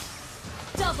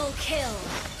 Double kill.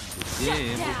 Shut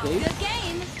down. Good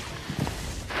game.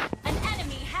 An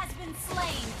enemy has been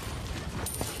slain.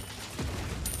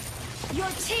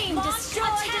 Your team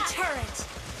destroyed a turret.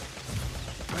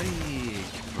 भाई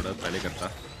थोड़ा पहले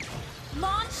करता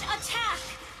Launch attack.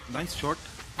 Nice shot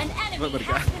An enemy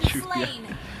has been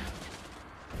slain.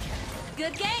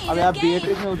 Good game. अबे आप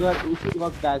बेट्रिक में उधर उसी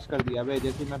वक्त डैश कर दिया अबे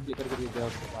जैसे मैं फ्लिकर कर दिया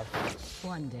उसके बाद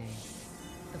One day,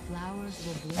 the flowers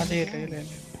will bloom again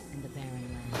in the barren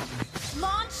land.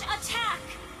 Launch attack.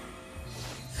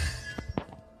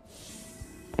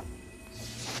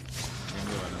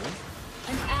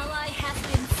 An ally has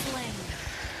been slain.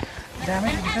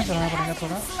 Damage कितना करना पड़ेगा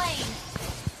थोड़ा Slain.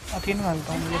 अथीन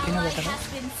डालता हूँ मुझे तीनों बेटर है Has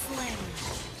been slain.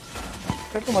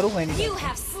 फिर तो मरूंगा ही नहीं You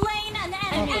have slain an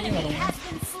enemy. Has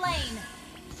been slain.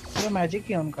 पूरा मैजिक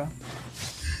ही है उनका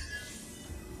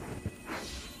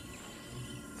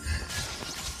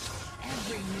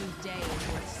Every new day is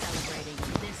worth celebrating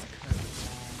in this cursed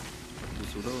land.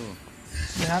 Sudo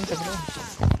ध्यान से करो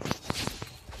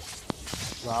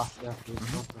वाह क्या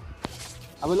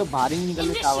अब वो लोग बाहर ही नहीं निकल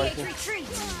रहे टावर से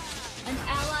Retreat. An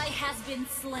ally has been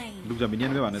slain. रुक जा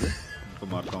मिनियन में आने दे उनको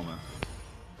मारता हूँ मैं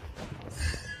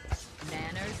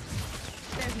Manners?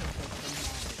 There's no place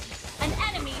for manners. An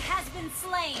enemy has been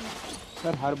slain.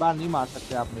 Sir हर बार नहीं मार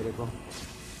सकते आप मेरे को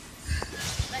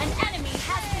An enemy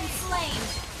has been slain.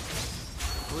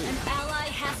 An ally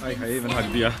has been हाय मैंने हक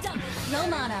slain. दिया No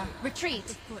mana. Retreat.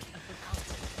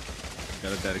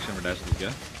 गलत डायरेक्शन में डैश हो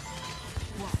गया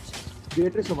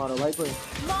बेट्रिक से मारो भाई कोई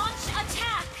Launch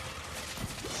attack.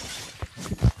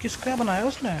 किसका बनाया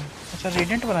उसने अच्छा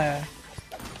रेडिएंट बनाया है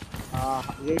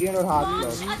हाँ रेडिएंट और हाथ Launch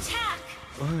क्लॉज attack.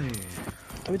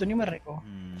 अभी तो नहीं मर रहे को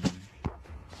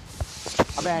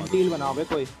अबे एंटी हील बनाओ बे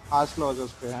कोई हाथ क्लॉज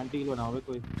उस पे एंटी हील बनाओ बे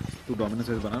कोई तू डोमिनेंस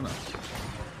से बना ना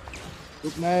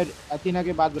रुक मैं अथीना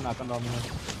के बाद बनाता हूँ dominance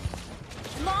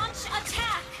Launch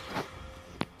attack.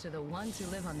 To the ones who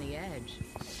live on the edge.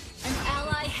 An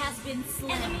ally has been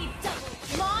slain. Enemy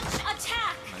double. Launch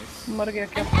attack. मर गया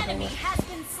क्या An enemy has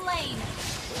been slain.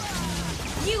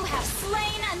 You have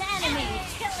slain an enemy.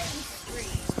 Killing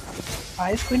spree.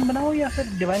 Ice queen बनाओ या फिर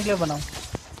divine ग्लेव बनाओ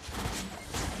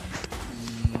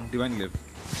divine ग्लेव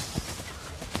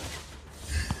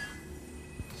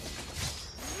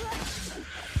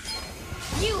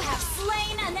You have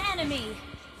slain an enemy.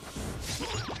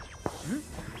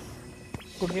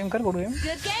 Good game कर good game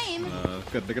Good game.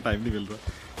 करने का टाइम नहीं मिल रहा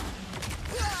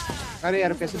अरे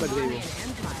यार कैसे बच गई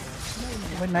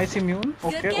वो भाई nice immune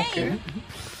okay okay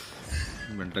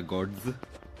winter God's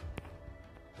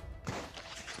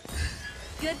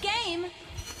Good game.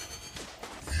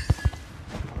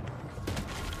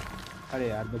 अरे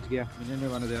यार बच गया मिनियन में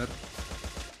बना दे यार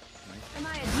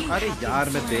You अरे have यार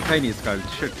been मैं slain. देखा ही नहीं इसका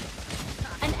shit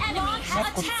An enemy has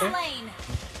been slain.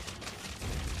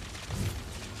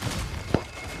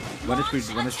 One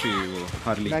HP वो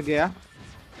हार्ली मैं गया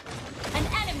An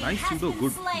enemy nice has sudo been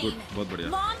good slain. Good बहुत बढ़िया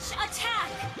Launch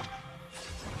attack.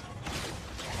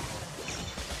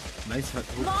 Nice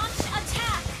Launch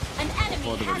attack. An enemy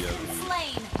बहुत has बढ़िया been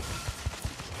slain.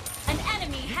 An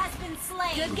enemy has been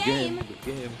slain. Good good game.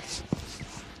 Game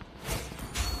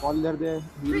call इधर दे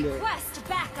heal they Request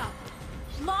backup.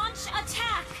 Launch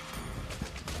attack.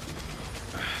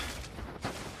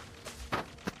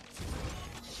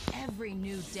 Every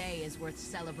new day is worth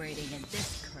celebrating in this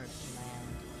cursed land.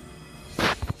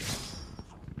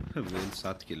 Well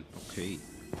 7 kill okay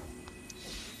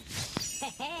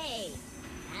Hey,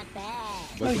 not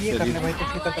bad. तो ये करने भाई तो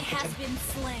Ally flicker करके has चल been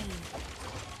slain.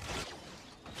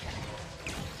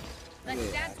 Let's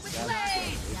dance with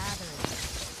blades.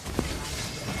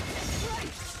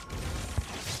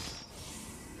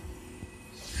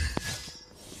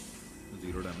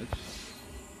 Zero damage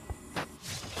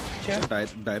क्या?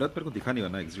 Direct पर को दिखा नहीं,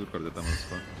 वरना एग्जीक्यूट कर देता मैं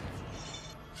उसको।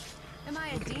 Am I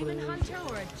a demon hunter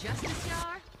or a justice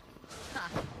jar?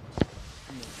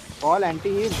 All anti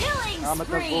heal. Killing हां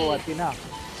मतलब वो spree. आती ना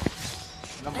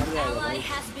नंबर An जाएगा ally भाई।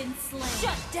 has been slain.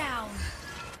 Shut down.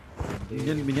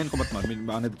 Minion को मत मार,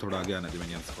 आने दे, थोड़ा आगे आने दे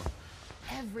मिनियंस को।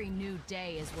 Every new day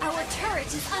is worth Our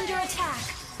turret is under attack.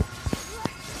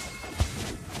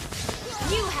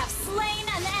 You have slain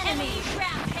an enemy.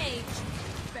 Rampage.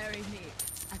 bury me.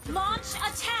 Launch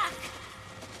attack.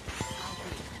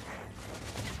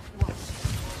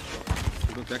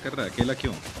 तो क्या कर रहा है अकेला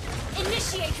क्यों?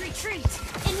 Initiate retreat.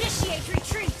 Initiate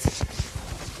retreat.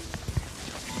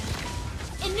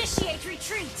 Initiate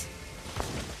retreat.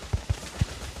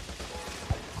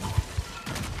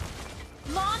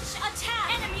 Launch attack.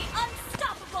 Enemy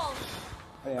unstoppable.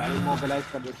 यार mobilise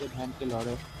कर देते बहन के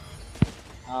लौड़े।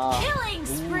 Killing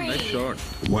spree. Nice shot.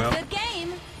 Good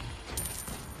game.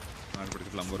 मार पड़ के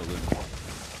प्लम्बर हो गए।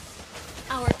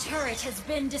 Our turret has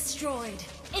been destroyed.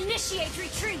 Initiate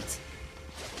retreat.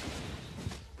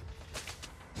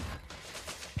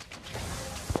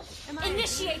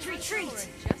 Initiate retreat.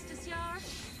 Justice jar?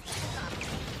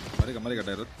 मरेगा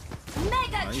डायरेक्ट।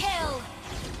 Mega Nice. kill.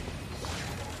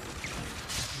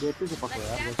 बेटे से पकड़ो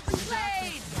यार बस।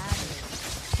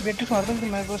 बेटे को मारता हूँ तो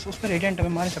मैं बस उस पे रेडिएंट है,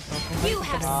 मैं मार सकता हूँ। You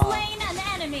have slain an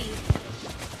enemy.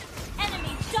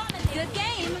 Enemy dominated. Good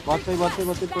game. बहुत सही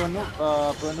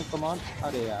प्रोनो कमान।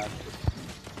 अरे यार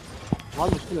बहुत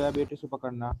मुश्किल है बेटे से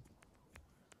पकड़ना।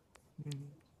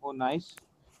 ओ नाइस।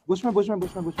 बुश में। An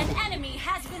enemy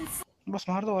has been बस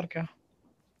मार दो और क्या।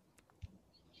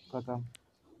 खत्म।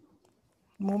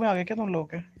 मुंह में आ गए क्या तुम लोग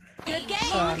के? Good game.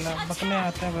 साला बकने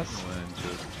आते हैं बस।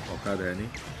 औकात है नहीं।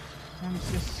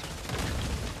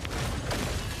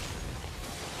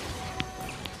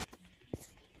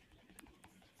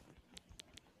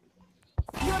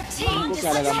 Your team को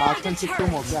क्या लगा मार्क्समैनशिप तुम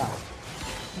हो क्या?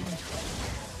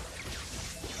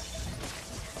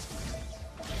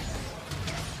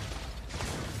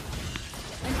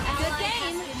 Good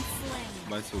game.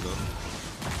 Bye sudo.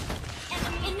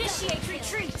 Initiate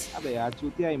retreat. अबे यार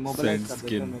चूतिया इमोबिलाइज कर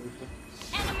देते मेरे को।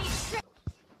 Enemy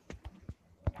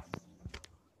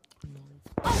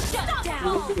shut down.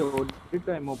 ऑडिट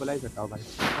का इमोबिलाइज हटाओ भाई।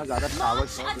 इतना ज्यादा पावर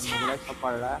से इमोबिलाइज का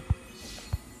पड़ रहा है।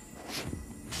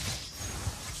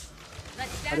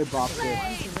 अरे बाप रे।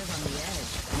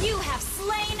 You have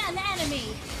slain an enemy.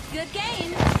 Good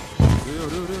game.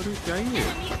 अरे क्या है ये?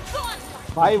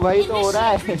 भाई वही तो हो रहा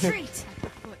है।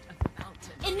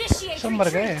 Initiate सब मर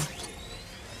गए।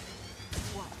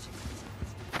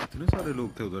 इतने सारे लोग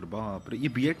थे उधर, बाप रे। ये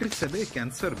बिएट्रिक्स है बे,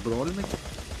 कैंसर ब्रॉल में।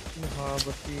 हाँ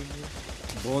बस ये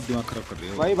बहुत दिमाग खराब कर रही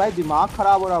है भाई दिमाग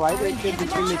खराब हो रहा भाई। Our देख के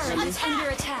inhibitor literally turret is under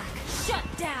attack. Shut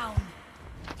down.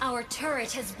 Our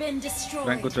turret has been destroyed.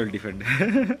 Rank को चल defend.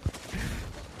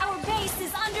 Our base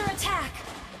is under attack.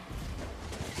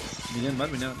 Minion मार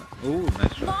minion. Oh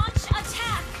nice shot. Launch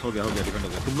attack. हो गया डिफेंड हो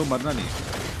गया। तुम लोग मरना नहीं।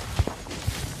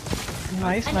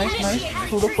 नाइस।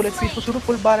 सूडो फुल एचपी तो सूडो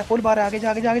फुल बार आगे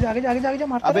जा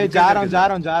मारता। अबे जा रहा हूं।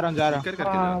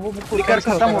 हां वो फ्लिकर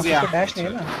खत्म हो गया। डैश नहीं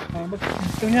है ना। हां बस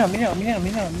मिनियन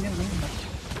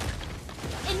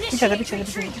पीछे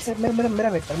मेरा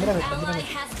वेट कर। Ally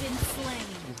has been slain.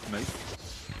 Nice.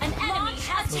 An enemy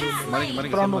has been slain. मारेंगे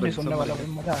प्रॉन नहीं सुनने वाला,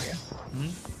 मजा आ गया।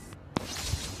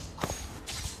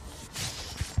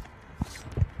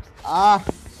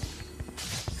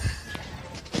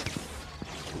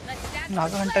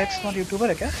 नागा हंटर एक्स और यूट्यूबर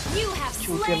है क्या? You have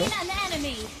slain an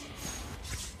enemy.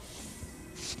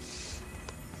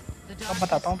 अब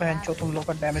बताता हूँ बहनचोद तुम लोग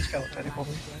का डैमेज क्या होता है, देखो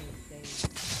भाई।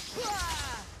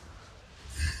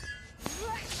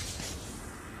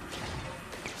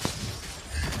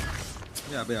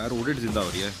 अबे यार ओडिट जिंदा हो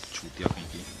रही है, छूतिया पी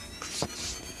की।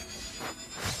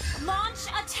 Launch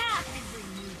attack. Every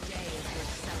new day is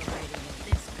worth celebrating in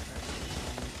this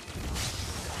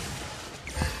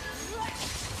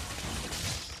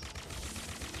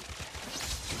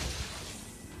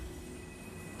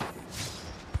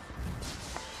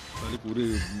साली पूरी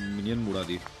मिनियन उड़ा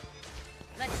दी।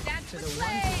 Let's dance to the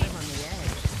ones who live on the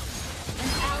edge. An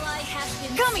ally has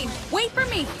been Coming! Wait for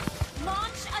me!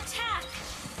 Launch attack.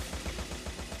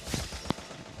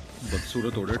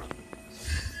 बदसूरत audit.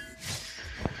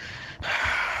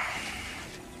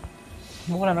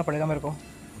 मुंह बनाना पड़ेगा मेरे को,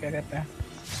 क्या कहते हैं।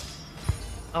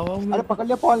 अरे पकड़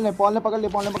लिया पॉल ने पकड़ लिया।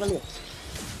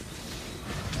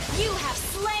 You have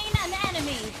slain an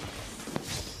enemy.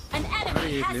 An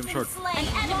enemy has been slain. An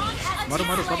enemy has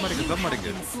मारो सब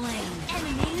मरेंगे। been slain.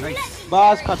 Enemy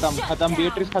बस खत्म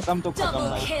बेट्रिस खत्म तो खत्म double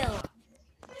भाई। kill.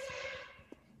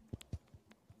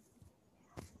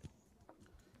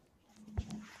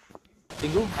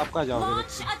 टिंगू आप कहाँ जाओगे?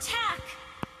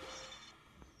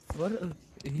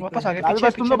 वापस आगे अबे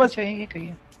बस तुम लोग बस यही कहीं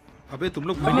है। अबे तुम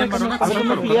लोग मिनियन मारो ना, अबे तुम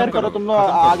लोग क्लियर करो, तुम लोग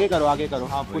आगे करो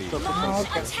हाँ पुश करो।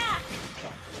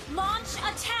 Launch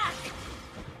attack.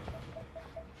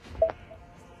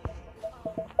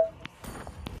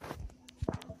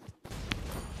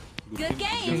 Good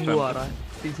game. वो आ रहा है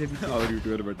पीछे पीछे। और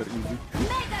YouTuber better easy.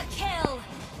 Mega kill.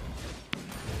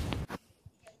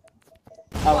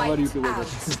 और यूट्यूबर बेटर।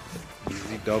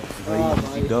 इजी डब्स भाई,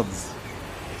 इजी डब्स।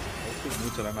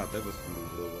 मुंह चलाना आता है बस लोगों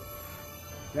को।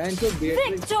 Rank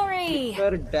Victory.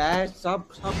 पर डैश सब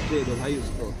दे दो भाई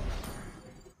उसको।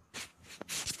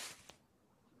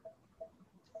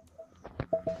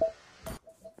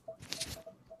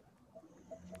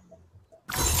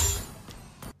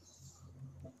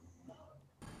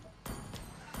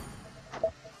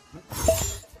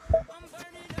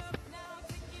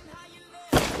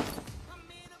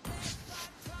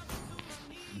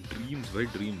 भाई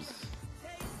ड्रीम्स।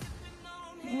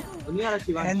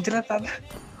 एंजेला नाना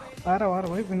आ रहा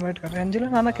भाई इनवाइट कर रहे हैं। एंजेला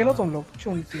नाना खेलो तुम लोग,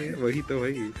 चुनती है वही तो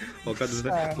भाई औकात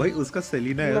दूसरा भाई उसका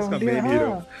सेलिना है, उसका मेन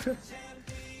हीरो।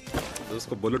 तो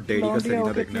उसको बोलो डैडी का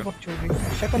सेलिना देखना।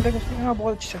 शक्ल देख उसकी, हां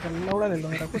बहुत अच्छी शक्ल, लौड़ा ले लो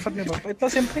मेरा, कोई फर्क नहीं पड़ता, इतना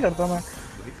सिंपल नहीं करता मैं।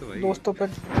 वही तो भाई दोस्तों पे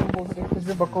बोल रहे कुछ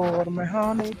भी बको और मैं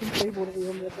हां नहीं तुम सही बोल रही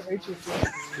हो, मैं तो वही चीज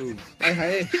है।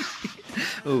 हाय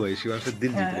ओ भाई शिवा से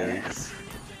दिल जीत लिया।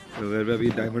 तो मेरे अभी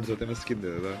डायमंड्स होते मैं स्किन दे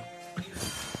देता।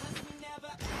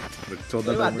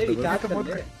 14 डायमंड तो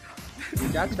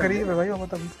बहुत गरीब है भाई वो,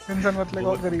 मतलब टेंशन मत ले,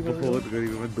 बहुत गरीब है, बहुत गरीब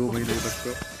है। मैं 2 महीने तक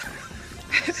तो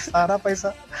सारा पैसा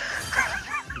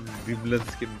विमलन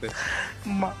स्किन पे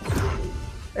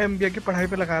एमबीए की पढ़ाई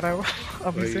पे लगा रहा है वो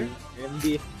अभी से।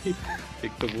 एमबीए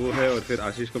एक तो वो है और फिर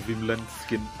आशीष को विमलन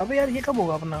स्किन। अबे यार ये कब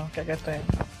होगा अपना, क्या कहते हैं,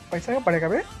 पैसा कब पड़ेगा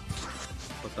बे?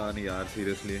 पता नहीं यार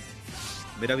सीरियसली।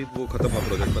 मेरा भी वो खत्म हुआ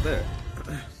प्रोजेक्ट, पता है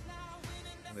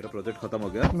मेरा प्रोजेक्ट खत्म हो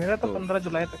गया। मेरा तो 15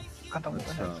 जुलाई तक खत्म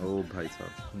होगा। अच्छा ओ भाई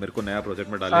साहब, मेरे को नया प्रोजेक्ट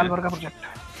में डालना है, साल भर का प्रोजेक्ट।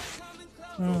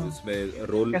 तो इसमें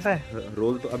रोल कैसा है?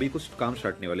 रोल तो अभी कुछ काम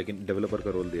स्टार्ट नहीं हुआ, लेकिन डेवलपर का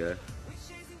रोल दिया है।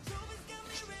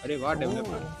 अरे वाह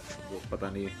डेवलपर। वो पता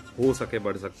नहीं हो सके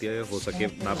बढ़ सकती है, हो सके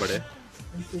ना बढ़े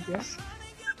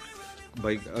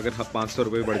भाई। अगर 500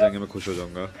 रुपए बढ़ जाएंगे मैं खुश हो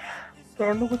जाऊंगा।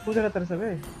 तो कुछ पूछ रहा तेरे से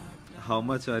बे, how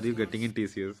much are you getting in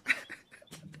TCS?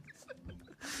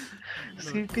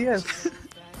 CTS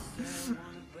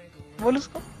बोल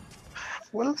उसको,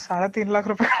 बोल 3.5 लाख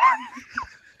रुपए।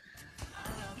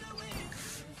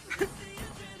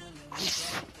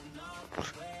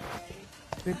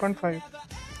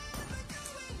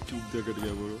 चूक क्या कर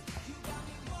गया बोलो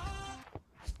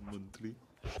मंथली।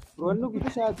 रोहन की तो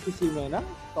शायद किसी में ना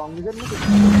कांग्रेस में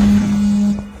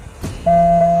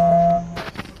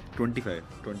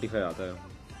 25 आता है।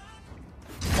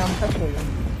 काम का शो है।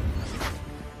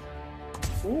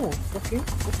 ओह ओके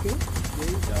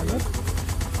यही डाला।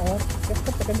 और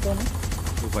किसका सेकंड कौन है?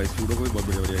 तो भाई सूडो को भी बहुत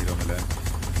बढ़िया हीरो मिला है।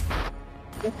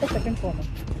 किसका सेकंड कौन है?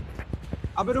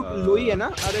 अबे रुक, लुई है ना?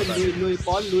 अरे लुई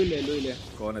कॉल लुई ले।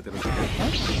 कौन है तेरा सेकंड?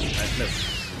 एटलस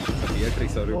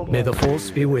बिएट्रिक्स और May the force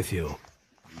be with you.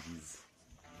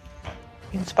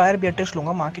 Inspire बिएट्रिक्स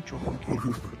लूंगा, मां की चूक।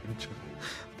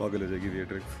 पागल हो जाएगी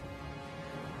बिएट्रिक्स।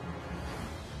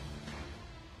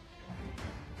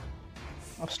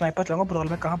 अब स्नाइपर चलाऊंगा ब्रॉल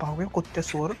में, कहां भागोगे कुत्ते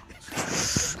सोर।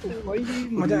 वही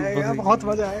मजा आएगा, बहुत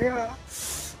मजा आएगा।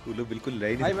 तू लोग बिल्कुल ले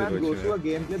ही नहीं भाई मैं गोसू का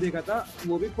गेम प्ले देखा था,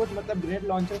 वो भी खुद मतलब ग्रेनेड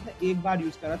लॉन्चर ने एक बार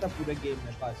यूज करा था पूरे गेम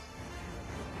में बस।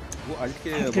 वो अल्ट के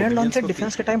ग्रेनेड लॉन्चर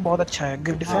डिफेंस के टाइम बहुत अच्छा है,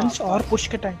 डिफेंस और पुश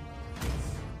के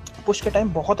टाइम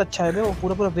बहुत अच्छा है। वो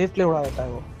पूरा वेव प्ले उड़ा देता है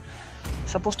वो।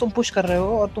 सपोज तुम पुश कर रहे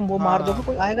हो और तुम वो मार दोगे,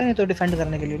 कोई आएगा नहीं तो डिफेंड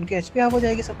करने के लिए, उनकी एचपी हाफ हो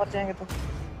जाएगी, सब मर जाएंगे। तो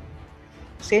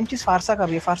सेम चीज फारसा का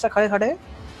भी है। फारसा खड़े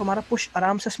तुम्हारा पुश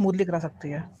आराम से स्मूथली करा सकती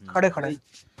है, खड़े।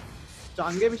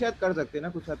 चांगे भी शायद कर सकते हैं ना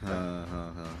कुछ हद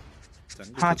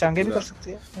तक। हाँ चांगे भी कर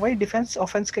सकते हैं। वही डिफेंस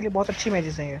ऑफेंस के लिए बहुत अच्छी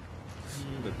मैजेस हैं ये।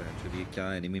 पता है चलिए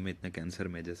क्या एनिमी में इतने कैंसर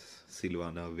मैजेस,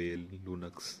 सिल्वाना, वेल,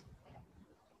 लूनक्स,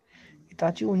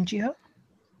 इताची ऊंची है,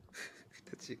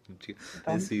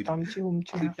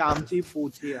 टामची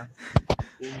पूछिया,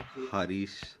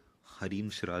 Hareem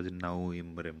Siraj now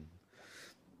इमरम।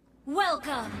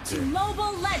 Welcome to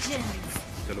Mobile Legends.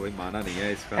 चलो भाई माना नहीं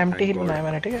है इसका। एमटी हिल बनाया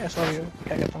मैंने, ठीक है सॉरी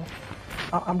क्या कहता हूँ,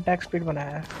 हम टैक्स स्पीड बनाया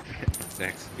है।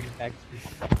 टैक्स स्पीड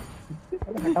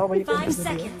हटाओ भाई। 5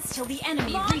 seconds till the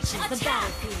enemy reaches the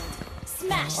battlefield.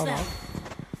 Smash them.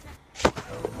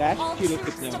 Dash kilo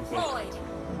कितने हैं?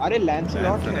 अरे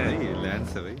लैंसलॉट है ये, लैंस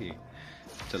है भाई,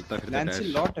 चलता फिरता डैश।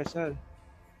 लैंसलॉट है सर,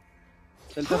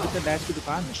 चलता फिरता डैश की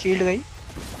दुकान। शील्ड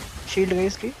गई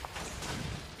इसकी।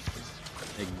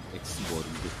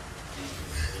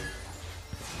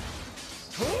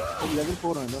 लेवल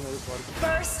 4 होने दो मेरे को।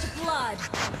 First blood.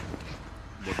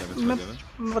 मैं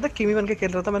पता किमी बन के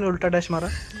खेल रहा था, मैंने उल्टा डैश मारा।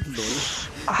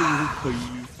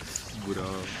 बुरा,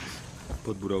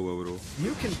 बहुत बुरा हुआ bro.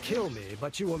 You can kill me,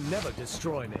 but you will never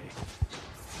destroy me.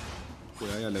 कोई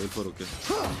आया level 4 okay.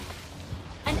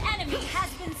 An enemy has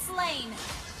been slain.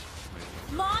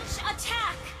 Launch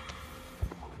attack.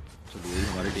 चलो ये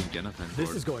हमारी टीम क्या ना fan.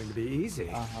 This is going to be easy.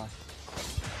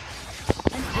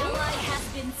 An ally has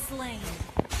been slain.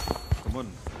 Come on.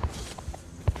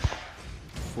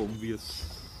 Fobious.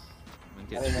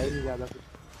 अरे है नहीं ज़्यादा कुछ।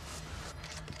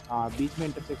 हाँ बीच में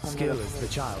intersection. Skill is the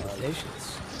child of patience.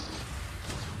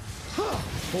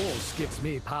 Force gives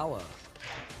me power.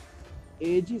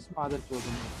 Aegis mother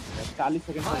chosen. 40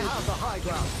 seconds. I have the high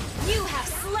ground. You have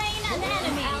slain an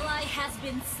enemy. An ally has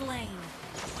been slain.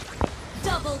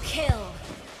 Double kill.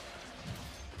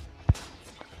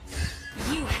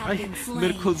 You have been slain.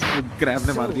 मेरे को grab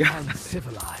ने मार दिया।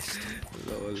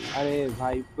 अरे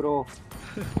भाई pro.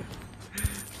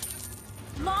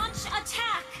 Launch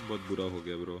attack. बहुत बुरा हो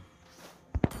गया ब्रो।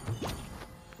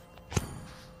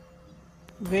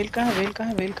 वेल कहाँ है? वेल कहाँ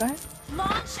है? वेल कहाँ है?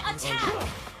 Launch attack.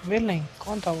 वेल नहीं,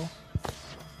 कौन था वो?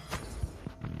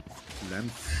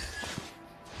 लैम्प।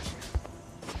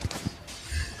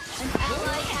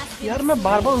 यार मैं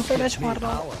बार-बार उल्टा डैश मार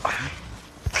रहा हूँ।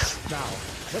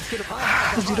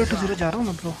 0 to 0 जा रहा हूँ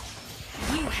मैं bro.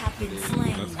 You have been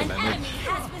slain. An enemy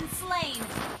has been slain.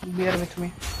 Bear with me.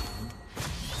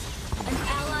 An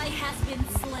ally has been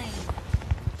slain.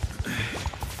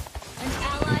 An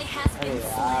ally has been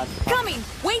slain. Coming!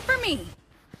 Wait for me!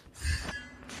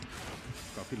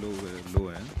 काफी लो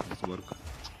है इस वर्क।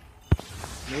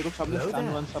 मेरे को सबने स्टन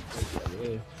वन सब कर दिया।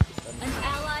 An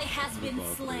ally has been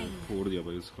slain. फोड़ दिया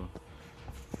भाई उसको।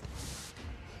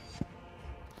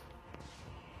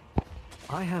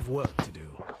 I have work to do.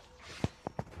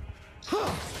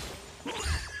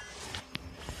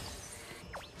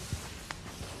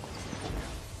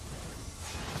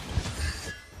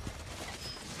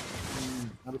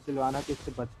 अब सिलवाना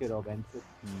किससे बच के रहो बेंच से।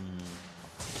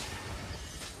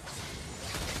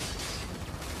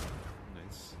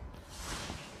 नाइस।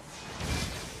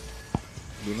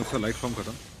 दोनों का लाइट फॉर्म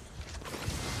खत्म।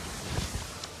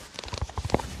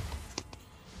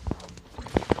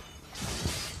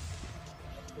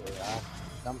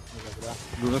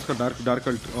 दोनों का डार्क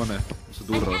ऑन है, उससे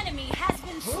दूर रहो। Enemy has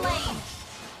been slain.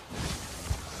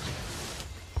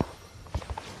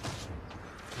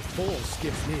 The force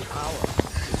gives me power.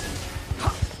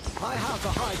 I have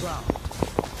the high ground.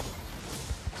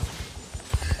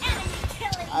 Enemy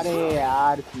killing. अरे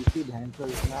यार पीसी भैंस को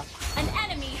इतना। An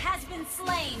enemy has been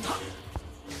slain.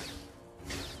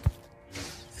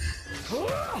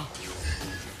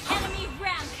 Enemy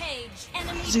rampage.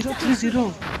 Enemy 0-3-0।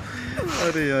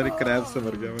 अरे यार क्रैब से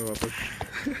मर गया मैं वापस।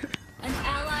 An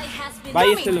ally has been भाई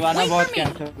सिलवाना बहुत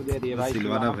कैंसर दे रही है भाई।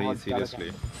 सिलवाना भाई सीरियसली।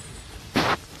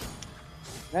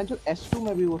 मैं जो S2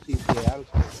 में भी वो सीसी है यार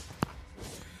उसको।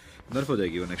 नर्फ हो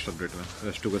जाएगी वो नेक्स्ट अपडेट में।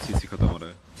 S2 का सीसी खत्म हो रहा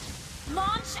है।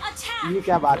 Launch attack. ये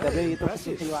क्या बात है भाई, ये तो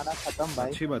सिलवाना खत्म भाई।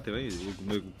 अच्छी बात है भाई,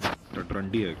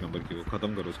 ट्रेंडी है एक नंबर की। वो खत्म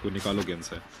करो उसको, निकालो गेम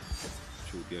से।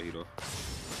 चूतिया हीरो।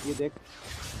 ये देख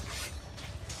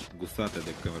गुस्सा आता है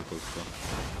देख के मेरे को उसको।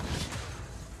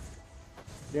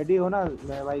 रेडी हो ना?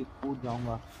 मैं भाई कूद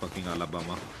जाऊंगा। Fucking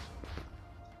Alabama.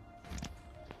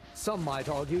 Some might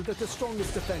argue that the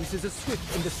strongest defense is a swift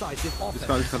and decisive offense.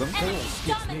 इसका खत्म। Force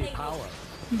gives me power.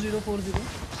 0-4-0।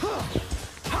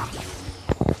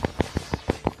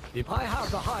 If I have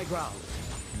the high ground.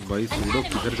 भाई सूडो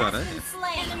किधर जा रहा है?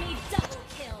 Enemy double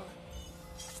kill.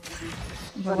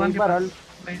 एक बार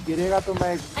गिरेगा तो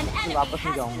मैं वापस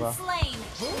नहीं जाऊंगा।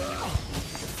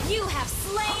 You have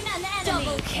slain an enemy.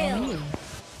 Double kill.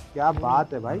 क्या बात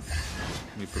है भाई?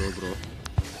 मी pro bro.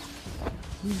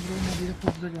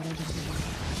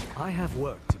 I have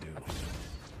work to do.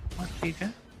 ठीक है।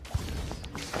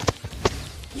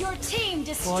 Your team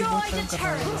destroyed the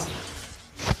turret.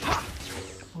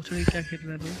 पूछ रही क्या खेल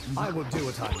रहे हो? I will do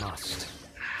what I must.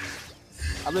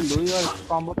 अबे लुई और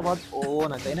कॉम्बो तो बहुत ओ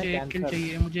ना चाहिए ना, कैंसर। किल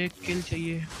चाहिए मुझे, किल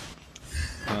चाहिए।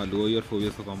 हाँ लुई और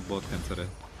फोबियस का कॉम्बो बहुत कैंसर है।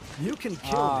 You can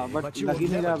kill me, but you will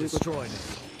never destroy me.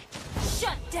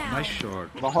 Shut down. Nice shot.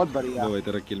 बहुत बढ़िया। वो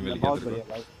तेरा किल मिल गया बहुत तेरे बढ़िया को।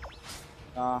 भाई।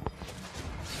 हाँ।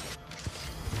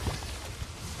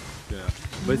 क्या?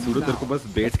 भाई सूरज तेरे को बस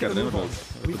बेट कर रहे हैं मतलब।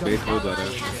 तो बेट हो जा रहा है।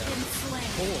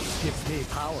 Force gives me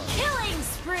power. Killing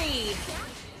spree.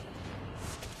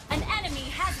 An enemy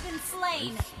has been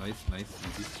slain. Nice nice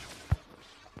easy.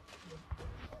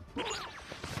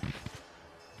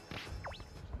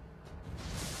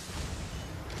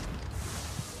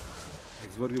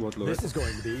 एक्सवर्क भी बहुत लो है। This is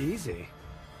going to be easy.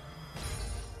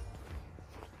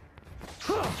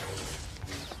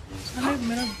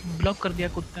 Block कर दिया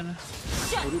कुत्ते ने।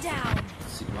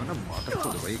 सिलवाना माता को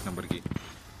भाई एक नंबर की।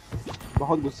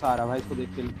 बहुत गुस्सा आ रहा भाई इसको देख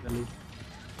के लिटरली।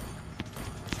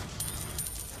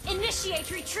 Initiate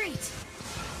retreat.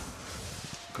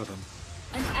 खत्म।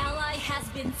 An ally has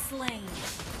been slain.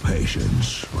 Patience,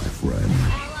 my friend.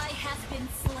 Ally has been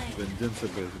slain. Vengeance से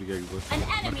बेहतर क्या एक An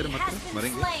enemy has been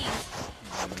slain.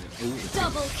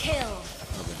 Double kill.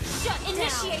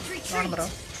 Initiate retreat.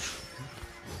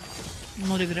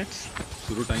 No regrets.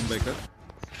 शुरू टाइम बाय कर।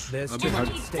 अबे हट।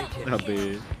 अबे।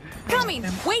 Coming.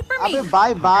 Wait for me. अबे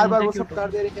भाई बार-बार वो सब कर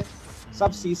दे रहे हैं।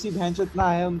 सब सीसी भैंस इतना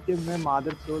है उनके में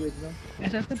मादर चोद एकदम।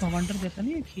 ऐसा ऐसे भवंडर जैसा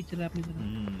नहीं खींच रहा है अपनी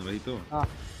तरफ। वही तो। हाँ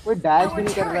कोई डैश भी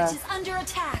नहीं कर रहा है।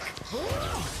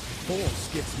 Force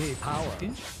gives me power.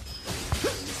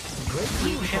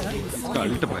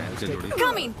 Alt भैंस से जोड़ी।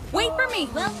 Coming. Wait for me.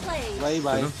 Well played. वही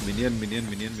भाई। मिनियन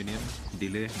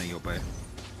डिले नहीं हो पाए।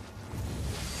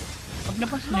 अपने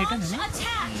पास नेटन है ना?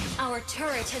 Our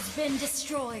turret has been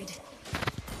destroyed.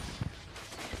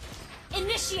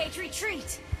 Initiate retreat.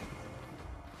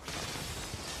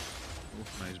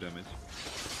 Nice damage.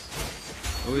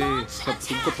 ओए सब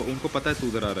उनको पता है तू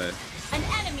उधर आ रहा है। An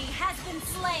enemy has been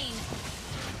slain.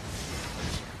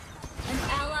 An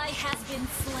ally has been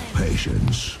slain.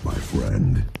 Patience, my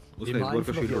friend. उसका एक बार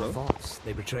का शील्ड उड़ा।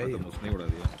 They betray you. उसने उड़ा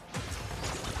दिया।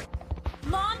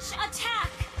 Launch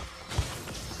attack.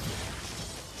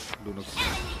 दोनों।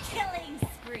 Enemy killing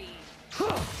spree.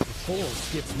 Force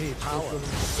gives me power.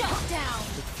 Shut down.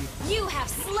 You have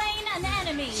slain an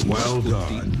enemy. Well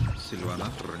done. सिलवाना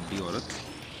रंडी औरत।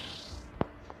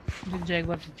 दिख जाए एक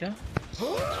बार दिख जा।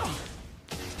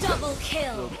 Double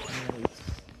kill.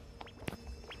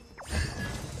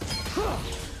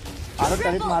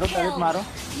 टर्रेट मारो।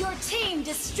 Your team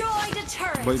destroyed a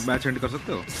turret. भाई मैच एंड कर सकते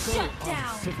हो? Shut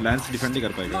down. लैंस डिफेंड नहीं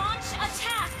कर पाएगा। Launch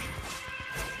attack.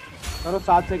 करो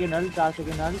 7 सेकंड हल 4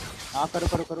 सेकंड हल। हाँ करो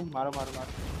मारो।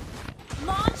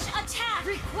 Launch attack.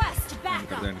 Request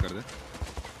backup. कर दे।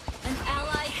 An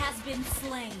ally has been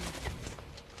slain.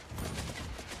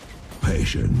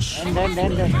 Patience. An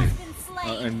enemy has been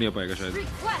slain. And नहीं हो पाएगा शायद।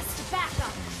 Request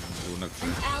backup. दोनों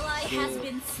An ally has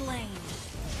been slain.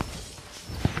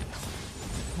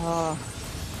 हाँ।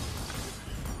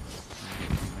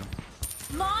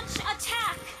 Launch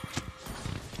attack.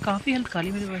 काफी हेल्थ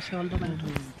खाली मेरे वैसे all the man.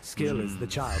 Skill is the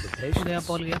child of patience. गया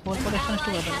Paul action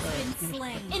Ally has been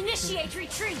slain. Initiate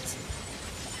retreat.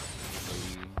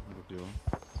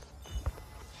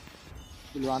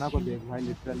 सिलवाना को देख भाई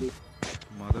लिटरली।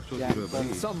 मादर चोद हीरो है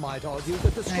भाई। Some might argue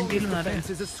that the strongest defense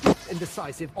is a swift and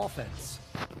decisive offense.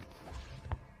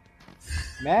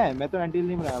 मैं तो एंटील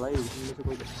नहीं बनाया भाई इनमें से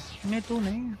कोई। मैं तू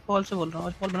नहीं पॉल से बोल रहा हूँ।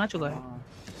 आज पॉल बना चुका है।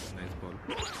 Nice ball.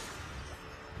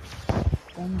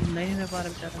 कौन नहीं रह पा रहा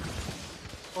बेचारा।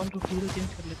 कौन तो हीरो चेंज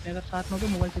कर लेते हैं अगर साथ में तो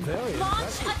mobile change.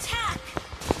 Launch attack.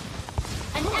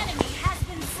 An enemy has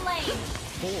been slain.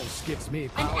 Force gives me An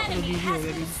power. enemy has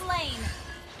been slain.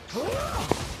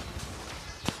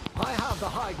 I have the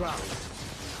high ground.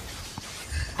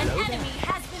 An enemy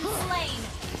has been slain.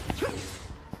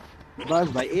 बस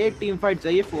भाई एक टीम फाइट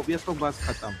चाहिए फोबियस को बस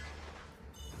खत्म।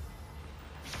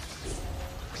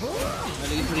 मैं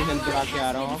लेकिन थोड़ी हेल्प करा के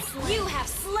आ रहा हूँ। You have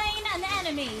slain an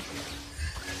enemy.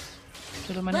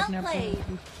 चलो मैंने अपने आप को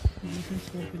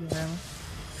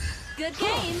Good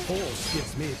game. Force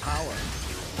gives me power.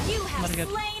 You have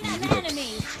slain an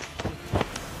enemy.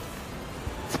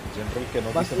 General के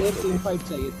नोटिस बस एक टीम फाइट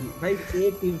चाहिए थी भाई।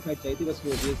 एक टीम फाइट चाहिए थी बस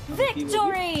फोबियस की।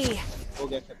 Victory. हो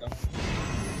गया खत्म।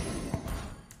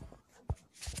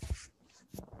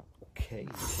 Okay,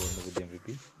 going with the MVP.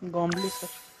 गॉम्बली sir.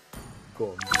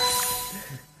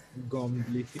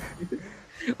 गॉम्बली।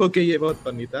 Okay ये बहुत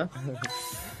फनी था।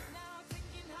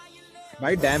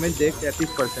 भाई डैमेज देख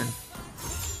 33%।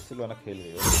 सिलवाना खेल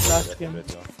रही हो। Last game.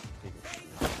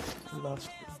 लास्ट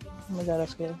मजा आ रहा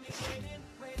है।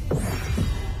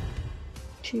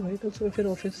 ठीक भाई तो फिर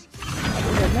ऑफिस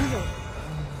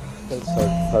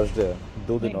थर्सडे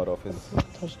 2 दिन और ऑफिस।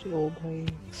 थर्सडे ओ भाई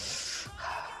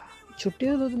छुट्टी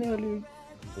है 2 दिन वाली।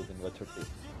 2 दिन बाद छुट्टी।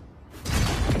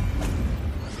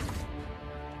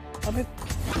 अबे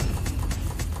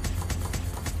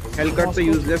हेल कट तो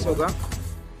यूजलेस होगा।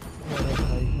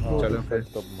 चलो फिर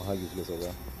तो महा यूजलेस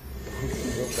होगा।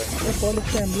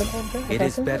 It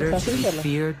is better to be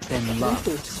feared than loved,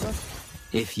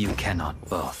 if you cannot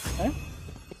both.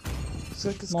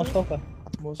 Moscow का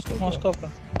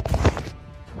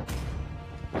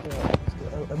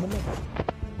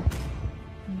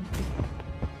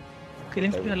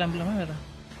किलिंग स्पीड वाला एम्ब्लम है मेरा।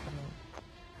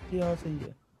 यहाँ सही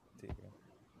है। ठीक है।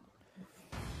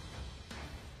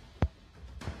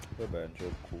 तो बेंचो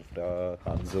खूबटा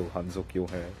हांजो क्यों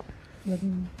है?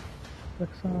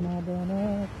 रक्साना बना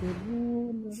के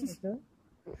भूल क्या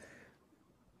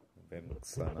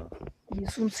बेनक्साना ये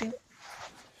सुन से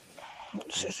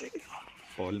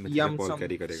पॉल में पॉल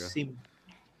कैरी करेगा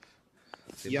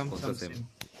यम कौन सा सम सेम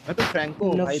मैं तो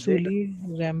फ्रैंको लव भाई सूली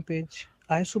rampage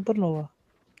I supernova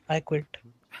I quit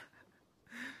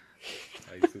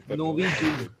नोवी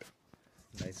ji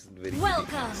nice very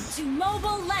Welcome to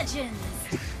Mobile Legends.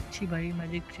 अच्छी भाई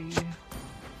मैजिक चाहिए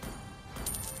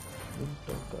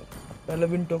विंटोकर पहले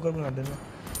विंटोकर बना देना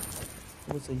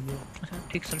वो सही है अच्छा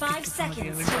ठीक sir 5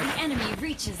 seconds till the enemy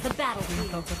reaches the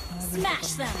battlefield.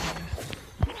 Smash them.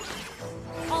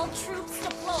 All troops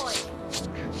deployed.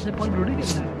 ये पॉल रोडी खेल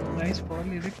रहा है नाइस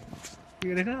पॉल ये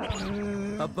देखा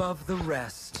Above the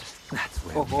rest, that's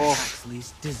where we Huxleys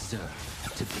deserve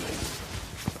to be.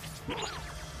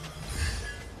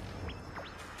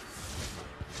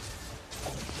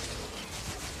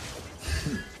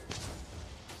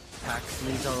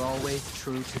 Huxleys are always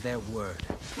true to their word.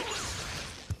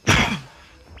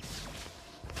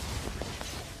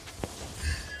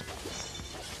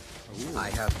 I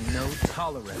have no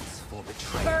tolerance for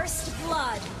betrayal. First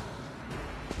blood.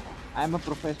 I am a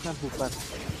professional hooper.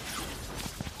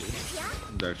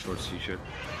 That's what she said.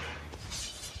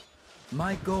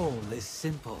 My goal is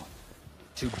simple: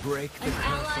 to break the An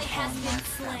curse ally has upon my been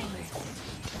slain. family.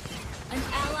 An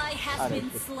ally has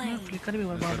been slain.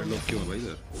 सारे लोग क्यों भाई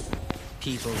इधर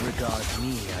People regard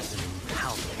me as an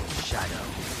impalpable shadow.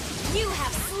 You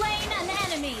have slain an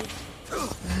enemy.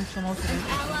 An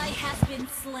ally has been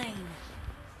slain.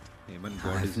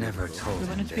 I've never told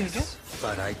him this,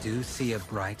 but I do see a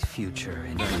bright future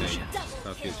in vision.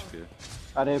 काफी अच्छी है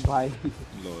अरे भाई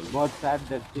बहुत sad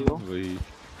देखती हो वही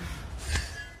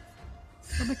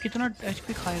अबे कितना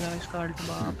एचपी खाएगा इसका अल्ट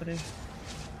बाप रे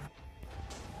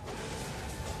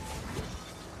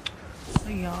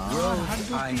यार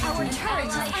Our turret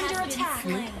is under attack.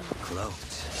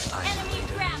 Cloaked, Enemy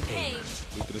rampage.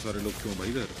 इतने सारे लोग क्यों भाई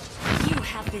इधर You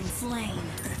have been slain.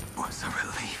 It was a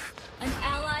relief. An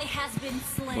ally has been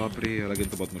slain. बाप रे अलग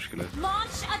तो बहुत मुश्किल है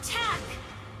Launch attack.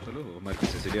 चलो हमारे पास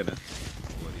सिसिलियन है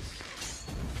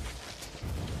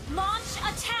Launch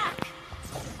attack.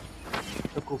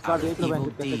 तो कुफा देख लो मैं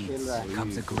कैसे खेल रहा है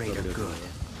becomes a greater good.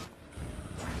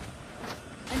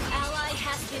 An ally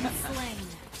has been slain.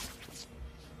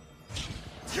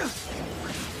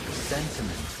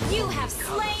 Sentiment. You have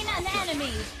slain an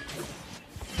enemy.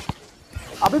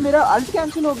 अबे मेरा अल्ट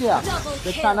कैंसिल हो गया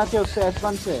रक्साना के उससे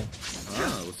S1 से हां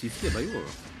वो सीसी है भाई वो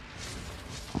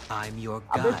I'm your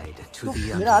guide to the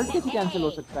मेरा अल्ट कैसे कैंसिल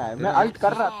हो सकता है मैं अल्ट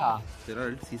कर रहा था तेरा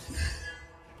अल्ट सीसी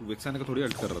तू वेक्साना का थोड़ी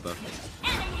अल्ट कर रहा था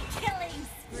Enemy killing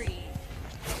spree.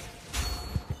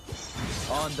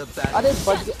 On the battlefield. अरे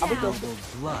बच गया अबे तो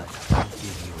blood will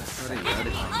give you a Enemy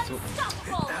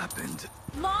unstoppable. It happened.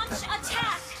 Launch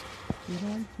attack.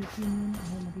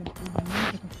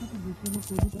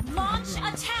 Launch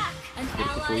attack. An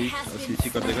ally has been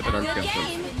slain. Your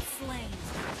game been slain.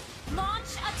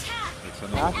 Launch attack.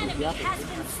 An enemy has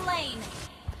been slain.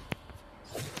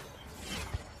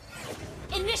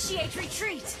 Initiate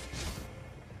retreat.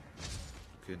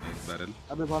 Okay, nice barrel.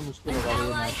 अबे बहुत मुश्किल An होगा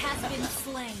ally has been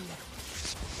slain.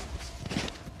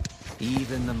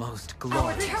 Even the most Our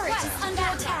glorious turret is under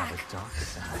attack. the dark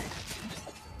side.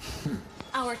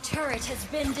 Our turret has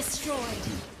been destroyed.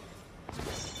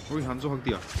 ओए हांजो हक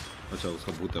दिया अच्छा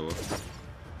उसका भूत है वो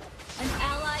An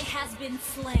ally has been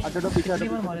slain. अटो पीछे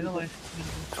मारेगा भाई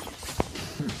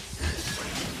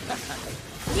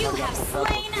You have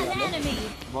slain an enemy.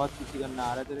 बहुत किसी करना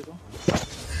आ रहा है तेरे को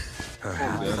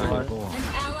An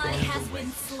ally has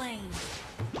been slain.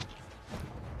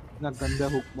 इतना गंदा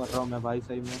हुक मर रहा हूँ मैं भाई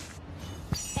सही में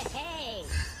Hey,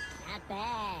 not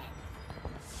bad.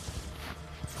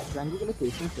 फ्रैंकी के लिए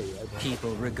पेशेंस चाहिए यार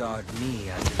People regard me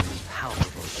as an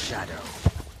impalpable shadow.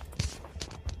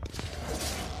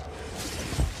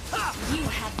 You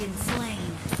have been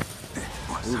slain.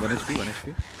 ओए 1 HP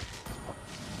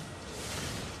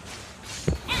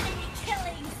Enemy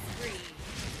killing spree.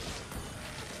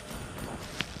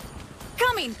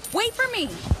 Coming! Wait for me!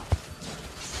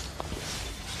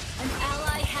 An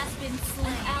ally has been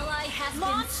slain. An ally has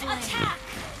Launch been slain. Attack.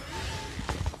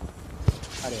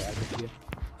 अरे यार देखिए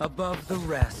Above the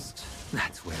rest,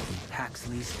 that's where we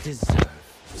Paxleys deserve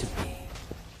to be.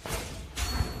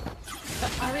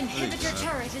 Our inhibitor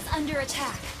turret is under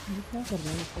attack.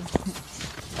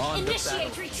 On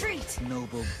Initiate retreat.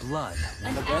 Noble blood.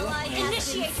 An ally has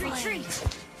Initiate retreat.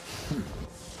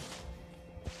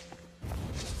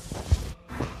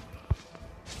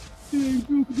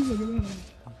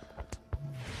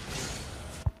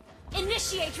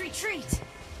 Initiate retreat.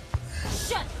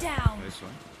 Shut down. Nice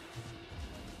one.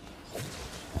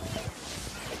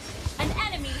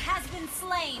 been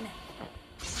slain.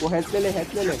 वो head ले ले,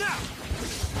 head ले ले।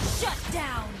 Shut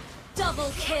down.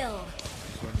 Double kill.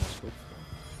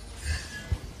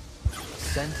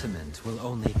 Sentiment will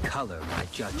only color my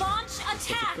judgment. Launch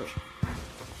attack.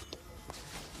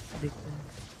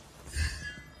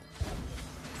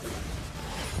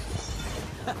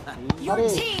 Your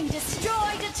team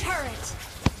destroyed a turret.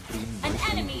 An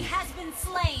enemy has been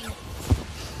slain.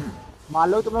 मान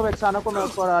लो तुम लोग एक्साना को मैं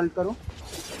ऊपर अल्ट करूं।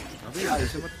 अबे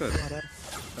ऐसे मत कर।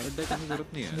 करंट डे करने की जरूरत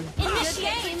नहीं है।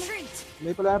 Initiate retreat.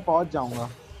 मैं पहले मैं पहुंच जाऊंगा।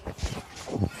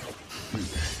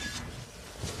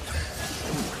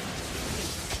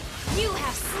 You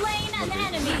have slain an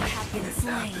enemy. Have been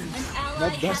slain. An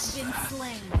ally has been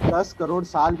slain. 10 crore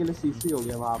साल के लिए सीसी हो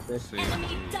गया वहाँ पे।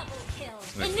 Enemy double kill.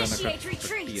 Initiate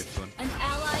retreat. An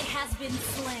ally has been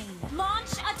slain.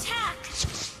 Launch attack.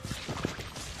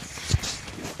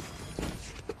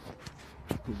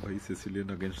 भाई Sicilian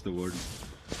against the world.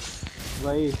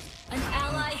 भाई। An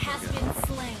ally has been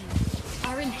slain.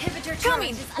 Our inhibitor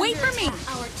turret is under attack.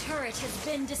 Our turret has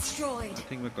been destroyed. I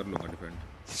think मैं कर लूँगा defend.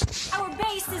 Our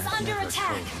base is under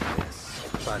attack.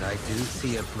 But I do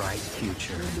see a bright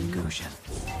future in Gushan.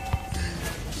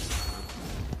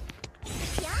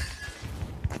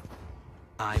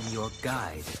 I'm your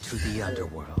guide to the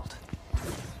underworld.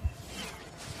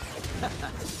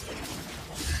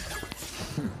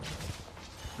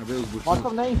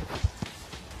 मौसम नहीं।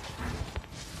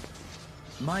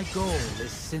 My goal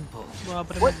is simple: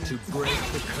 to break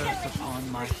the curse upon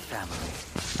my family.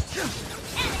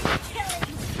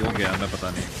 क्यों गया मैं पता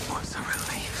नहीं।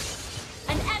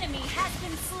 An enemy has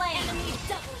been slain. Enemy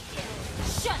double kill.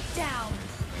 Shut down.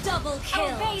 Double kill.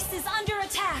 Our base is under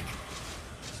attack.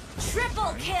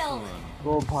 Triple kill. ओ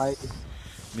भाई।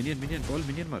 Minion ball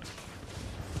minion मार।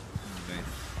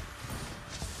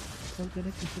 चल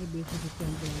तेरे किसी बेस में सकते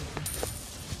हैं।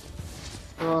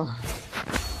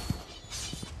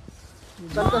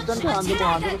 चल आंदो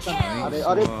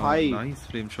अरे भाई। Nice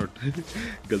frame shot.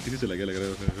 गलती से चला गया लग रहा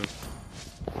है frame shot.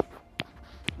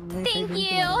 Thank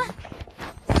you.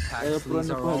 Paxleys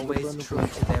are always true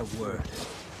to their word.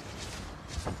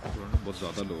 बहुत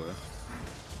ज़्यादा लो है।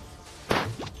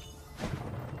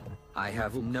 I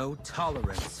have no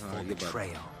tolerance for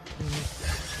betrayal.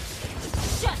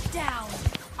 Shut down.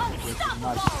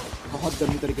 Unstoppable. बहुत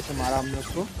गंदी तरीके से मारा हमने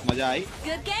उसको। मजा आई।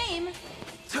 Good game.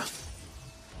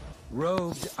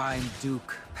 Robed, I'm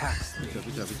Duke Paxley.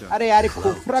 अरे यार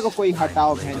खुफरा को कोई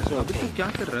हटाओ भैंसो। अबे तू क्या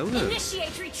कर रहा है उधर?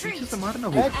 Initiate retreat. पीछे से मारना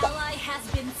हो। Ally has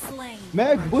been slain.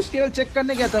 मैं बुश केवल चेक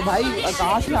करने गया था भाई।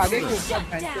 कहाँ से आगे खुफरा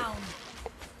भैंसो?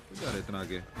 क्या है इतना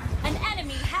आगे? An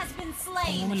enemy has been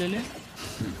slain. ले ले।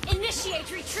 Initiate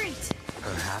retreat.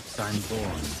 Perhaps I'm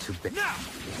born to be.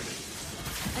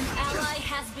 An ally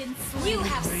has been slain. You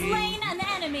have slain an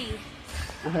enemy.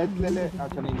 Head ले ले।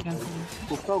 अच्छा नहीं।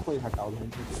 खुफरा को कोई हटाओ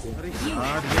भैंसो। You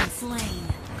have been slain.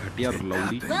 घटिया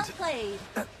लौड़ी। Well played.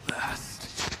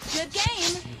 Good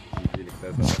game. ये लिखता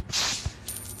है सारा।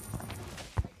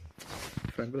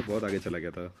 फ्रैंक तो बहुत आगे चला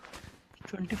गया था।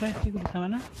 25 की लिखा है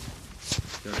ना?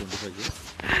 क्या 25 की?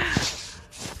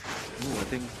 I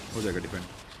think हो जाएगा depend.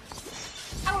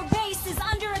 Our base is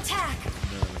under attack.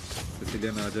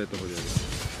 Sicilian आ जाए तो हो जाएगा।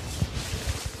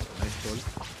 नाइस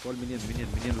बॉल मिनियन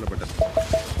वाला button.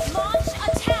 Launch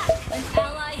attack. An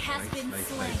ally has been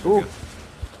slain. हो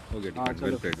गया डिपेंड।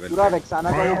 Well played. पूरा वेक्साना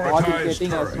का बहुत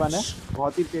इरिटेटिंग S1 है।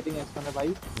 बहुत इरिटेटिंग S1 है भाई।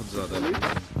 बहुत ज़्यादा।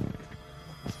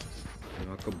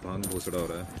 दिमाग का भांग भोसड़ा हो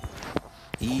रहा है।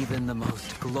 Even the most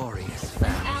glorious An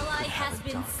family ally can has have a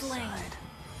been dark slain. side.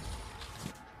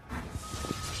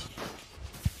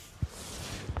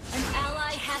 An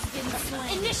ally has been slain.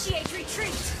 Initiate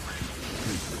retreat.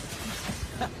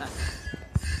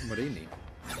 मरे ही नहीं।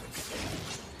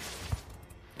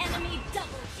 Enemy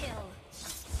double kill.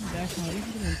 डैश मारी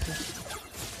फिर बोलते।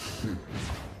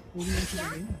 पूरी नहीं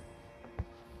चली ना।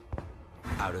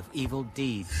 Out of evil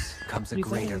deeds comes a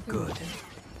greater good.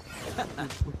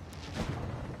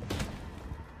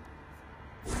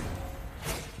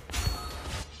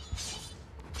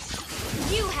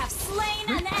 You have slain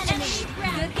an enemy.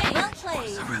 Good game. Well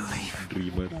played.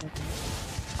 Dreamer.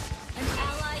 An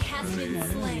ally has been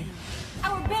slain.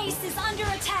 Our base is under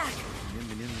attack.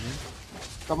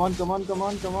 Come on.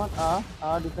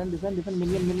 Defend.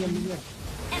 Minion.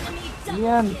 Enemy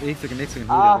Minion. एक second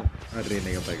अरे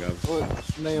नहीं हो पाएगा अब।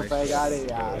 नहीं हो पाएगा अरे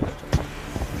यार।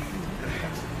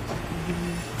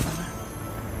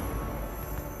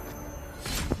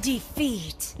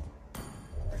 Defeat.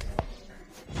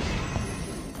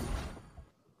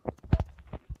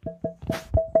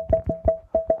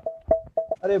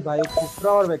 अरे भाई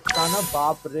खुफरा और वेक्साना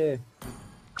बाप रे।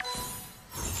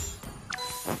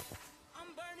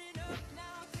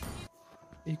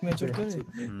 एक मैच और करे।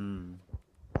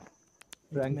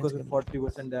 फ्रैंको से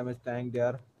 40% डैमेज टैंक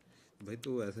यार। भाई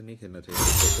तू ऐसे नहीं खेलना चाहिए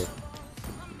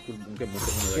बिल्कुल उनके मुंह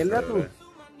पे मजाक खेल रहा कर तू है?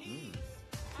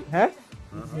 हैं?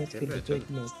 हाँ खेल रहा है चल।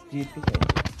 जीत के जाएंगे।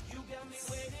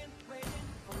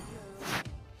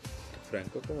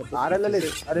 फ्रैंको को मतलब आ रहा पीछे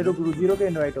ललित, से- अरे रुक जीरो के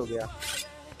इनवाइट हो गया।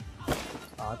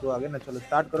 हाँ तो आ गया ना, चलो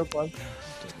स्टार्ट करो कॉल।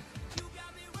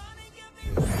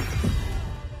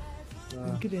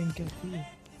 इनकी रैंक कैसी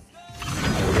है?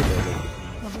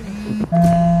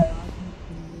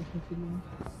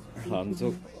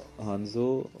 हांजो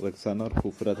वक्साना और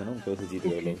कुफरा था ना, उनको से जीत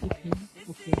गए लोग।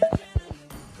 ओके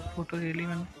फोटो ले ली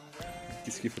मैंने।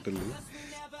 किसकी फोटो ली?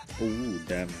 Oh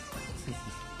damn.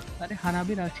 अरे खाना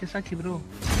भी राक्षसा की ब्रो।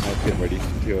 ओके बड़ी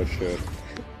श्योर श्योर।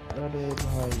 अरे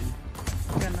भाई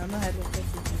क्या नाम है?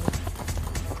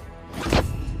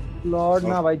 स्लॉट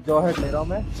ना भाई, जॉहेड ले रहा हूँ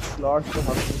मैं। स्लॉट तो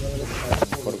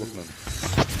और कुछ ना।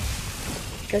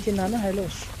 क्या चीज नाना? हेलो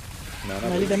नाना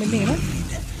मेरी डैमेज नहीं है ना?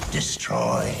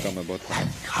 Destroy कम है बहुत and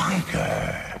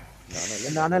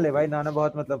conquer. नाना ले भाई, नाना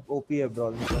बहुत मतलब ओपी है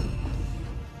ब्रॉल में।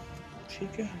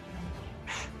 ठीक है।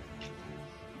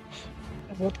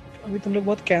 बहुत अभी तुम लोग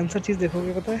बहुत कैंसर चीज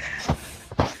देखोगे पता है।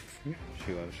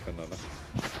 शिवांश का नाना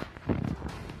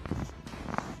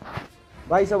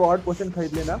भाई सब ऑड पोशन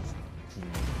खरीद लेना।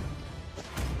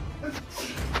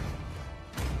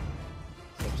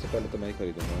 सबसे पहले तो मैं ही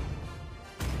खरीदूंगा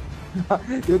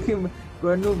क्योंकि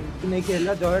गोनू तू नहीं खेल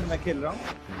रहा, जॉहेड मैं खेल रहा हूँ।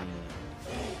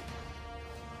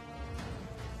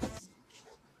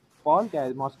 कौन क्या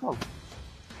है? मॉस्को।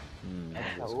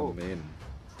 उसका मेन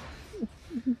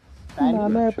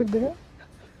नाना एपिक देखा?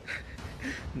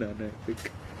 नाना एपिक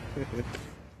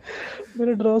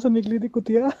मेरे ड्रॉ से निकली थी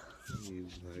कुतिया।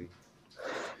 भाई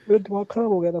मेरा दिमाग खराब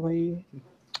हो गया था भाई।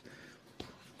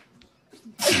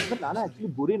 नाना एक्चुअली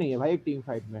बुरी नहीं है भाई एक टीम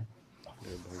फाइट में।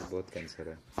 ये भाई बहुत कैंसर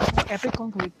है। एपिक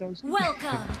कौन खरीदता है उसे?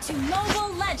 Welcome to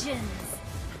Mobile Legends.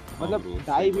 मतलब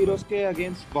डाई हीरोज के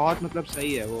अगेंस्ट बहुत मतलब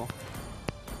सही है वो।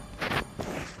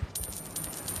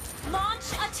 Launch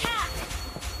attack.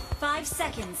 5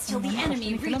 seconds till the enemy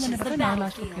reaches the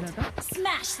battlefield.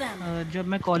 Smash them. जब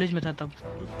मैं कॉलेज में था तब।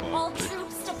 All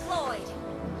troops deployed.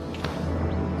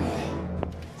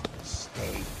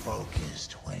 Stay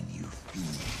focused when you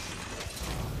feed.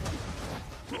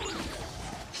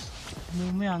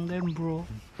 मुंह में आंगर ब्रो।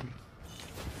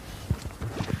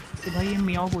 तो भाई ये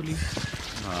मियाओ बोली।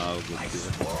 हाँ वो बोलती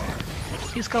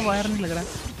है। इसका वायर नहीं लग रहा।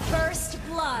 First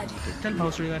blood. चल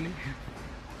भौसड़ी वाली।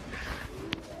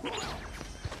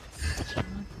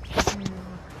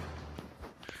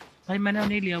 भाई मैंने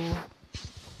नहीं लिया वो।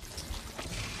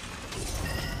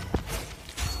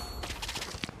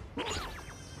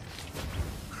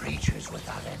 Creatures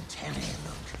without antennae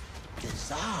look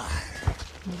bizarre.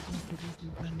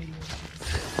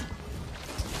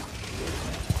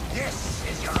 This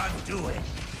is your undoing.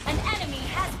 An enemy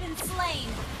has been slain.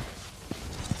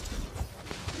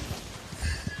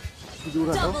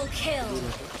 Double kill.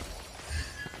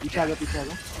 पीछे आ गया।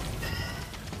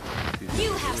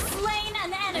 You have slain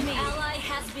an enemy. Ally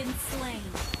has been slain.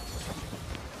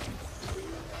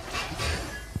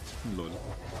 Lol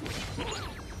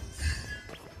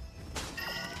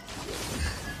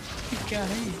क्या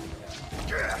है?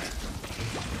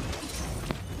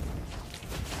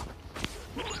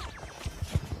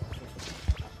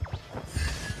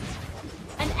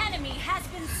 An enemy has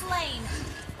been slain.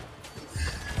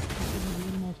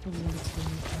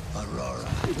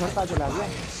 Aurora. इधर का चला गया।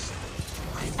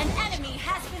 An enemy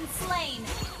has been slain.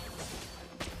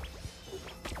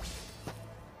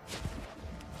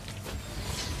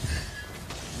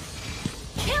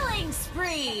 Killing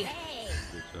spree.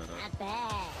 Not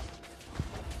bad.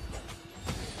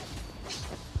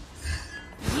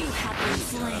 You have been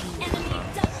slain. Enemy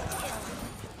double kill.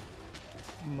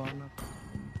 माना।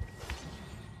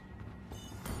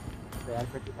 यार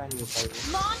पेटिफाई नहीं हो पाएगा।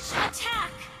 Launch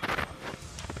attack.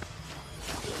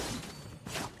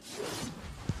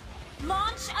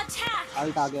 Launch attack.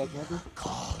 Alt आ गया क्या तू?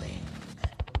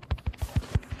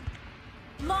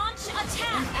 Launch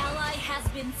attack. An ally has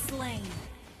been slain.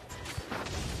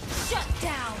 Shut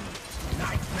down.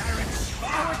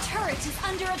 Our turret is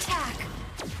under attack.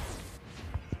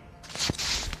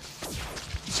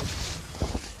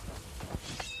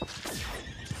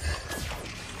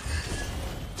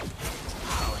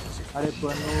 अरे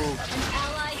Gonu. An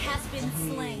ally has been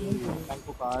slain.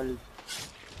 टैंको card.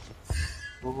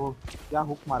 ओहो क्या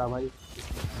हुक मारा भाई।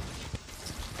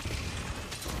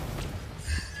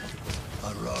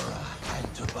 Aurora and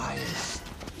Tobias,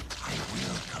 I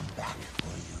will come back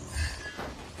for you.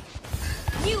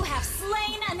 You have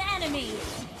slain an enemy.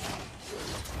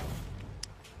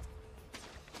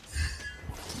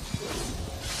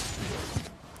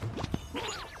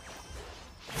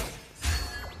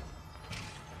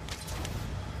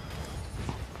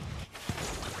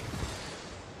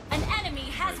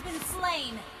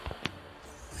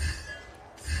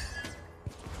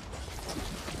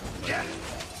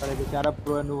 अरे बेचारा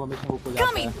pro नु हमेशा hook हो जाता है।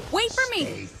 Coming, wait for me.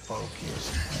 Stay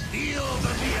focused. Feel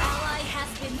the Ally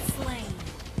has been slain.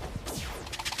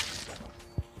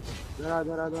 धरा।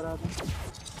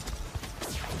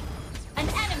 An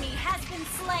enemy has been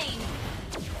slain.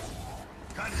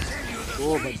 Continue the ओ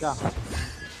बच्चा।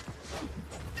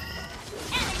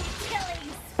 Enemy killing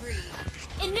spree.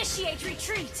 Initiate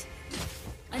retreat.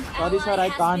 An Sorry sir, ally I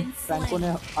has can't. been Franco slain. ने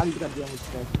हल्ट कर दिया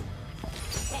मुझसे।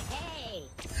 Hey,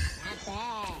 not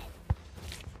bad.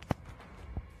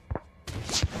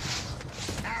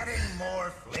 adding more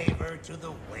flavor to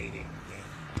the waiting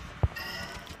game.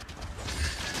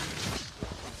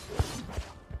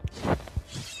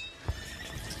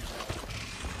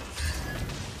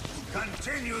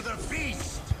 Continue the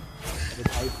feast. अरे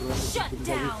भाई Shut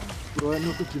down. Pro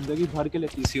नु तो जिंदगी भर के लिए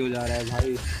पीसी हो जा रहा है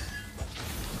भाई।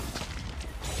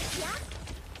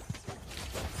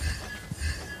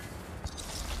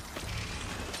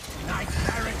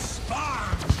 Nightmaric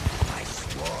spawn. My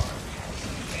sword has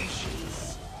patience.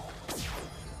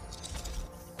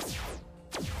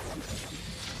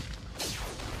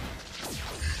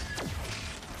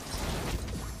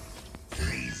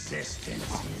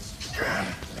 Resistance is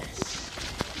pointless.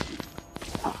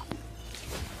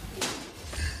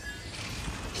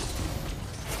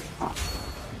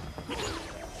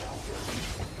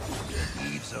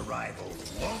 Eve's arrival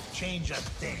won't change a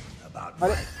thing about my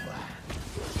plan.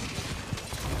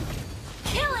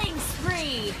 Killing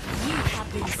spree. You have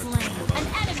been slain. An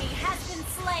enemy has been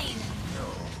slain.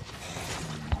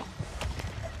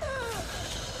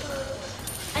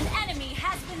 An enemy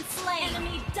has been slain.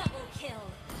 Enemy double kill.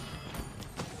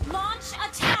 Launch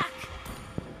attack.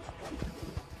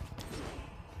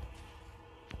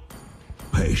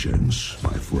 Patience,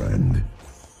 my friend.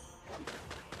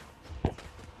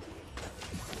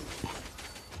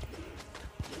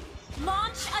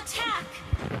 Launch attack.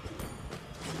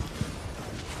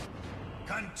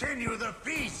 Continue the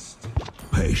feast.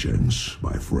 Patience,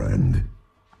 my friend.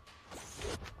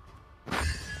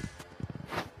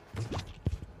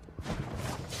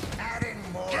 Adding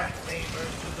more flavor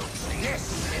to the This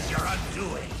is your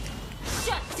undoing.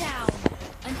 Shut down.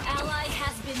 An ally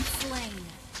has been slain.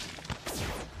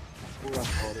 पूरा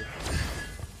sorry.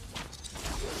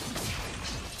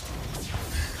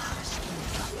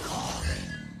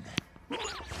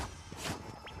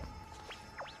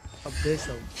 अब गए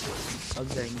सब, अब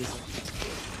जाएंगे सब।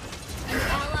 An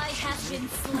ally has been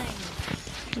slain.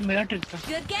 तो मेरा trick था।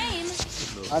 Good game.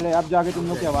 अरे अब जाके तुम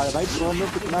लोग की आवाज है भाई। प्रो में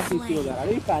कितना सीसी हो जा रहा है।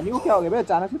 अरे फैनी को क्या हो गया भाई?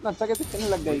 अचानक से इतना अच्छा कैसे खेलने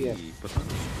लग गई है?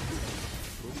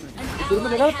 शुरू में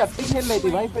देखा टट्टी खेल रही थी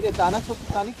भाई, फिर अचानक से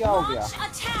पता नहीं क्या हो गया।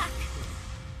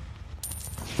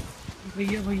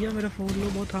 भैया मेरा फोन लो,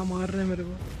 बहुत हाँ मार रहे हैं मेरे को।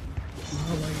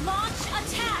 हाँ भाई। Launch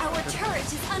attack. Our turret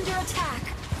is under attack.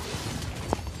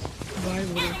 भाई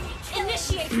बोलो।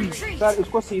 Initiate retreat. सर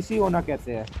इसको सीसी होना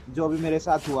कहते हैं, जो भी मेरे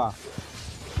साथ हुआ।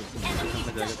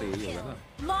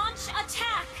 Launch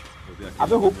attack.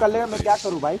 अबे हुक कर लेगा, मैं क्या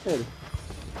करूं भाई फिर?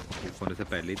 होने से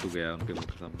पहले ही तू गया उनके मुंह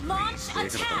के सामने। Launch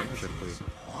देख रहा था मैं तेरे को।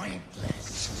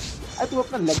 अरे तू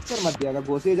अपना लेक्चर मत दिया कर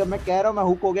बोसी। जब मैं कह रहा हूं मैं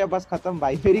हुक हो गया बस खत्म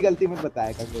भाई, मेरी गलती मत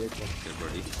बताया कर मेरे को।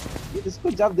 ये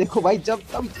इसको जब देखो भाई, जब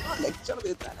तब इतना लेक्चर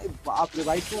देता है ना, बाप रे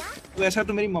भाई। तू ऐसा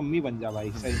तो मेरी मम्मी बन जा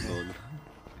भाई सही में।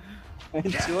 अरे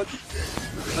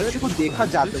देखो देखा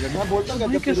जाते हुए मैं बोलता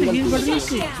हूं कैसे हील बढ़ रही है।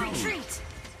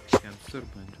 कैंसर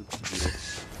बन चुका है।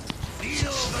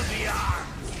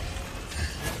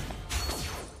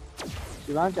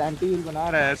 शिवांश एंटी हील बना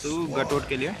रहा है तू गटोट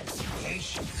के लिए।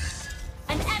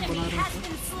 An enemy has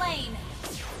been slain.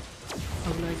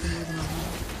 अगला आइटम ये बना रहा हूँ।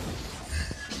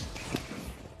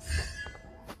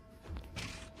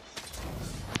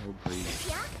 ओ भाई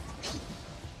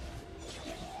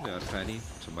यार फैनी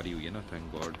मरी हुई है ना, थैंक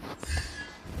गॉड।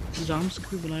 जाम्स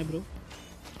भी बनाए ब्रो।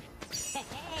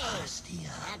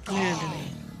 नहीं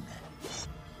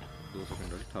 2 सेकंड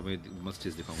और हमें मस्त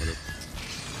चीज दिखाऊंगा। देखो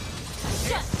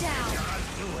Shut down.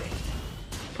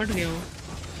 फट गया वो।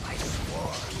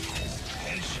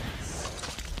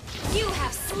 You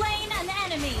have slain an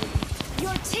enemy.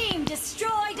 Your team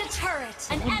destroyed a turret.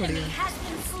 An enemy has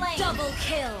been slain. Double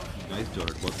kill. Nice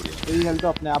जॉर्ड, बहुत बढ़िया। तेरी हेल्थ तो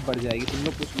अपने आप बढ़ जाएगी। तुम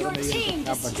लोग कुछ करो, Your मेरी team हेल्थ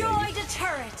अपने आप बढ़ destroyed जाएगी। a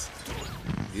turret.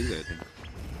 जीत गए think.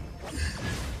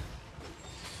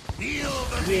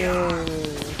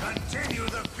 Continue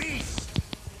the feast.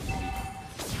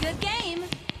 Good game.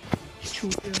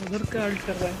 छूटे उधर का अल्ट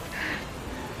कर रहा है।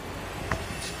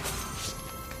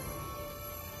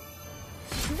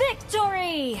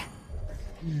 Victory.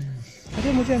 अरे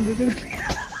मुझे एमवीपी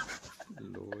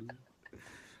लोल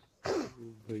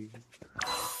भाई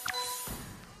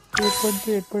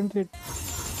 8.3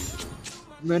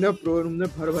 मैंने प्रो रूम में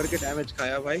भर भर के डैमेज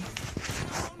खाया भाई।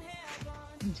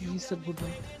 जी sir good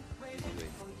night.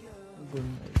 Good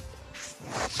night.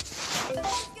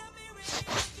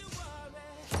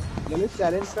 Lalit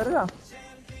challenge कर रहा?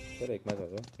 सर एक मैच आ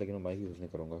जाए, लेकिन मैं माइक यूज नहीं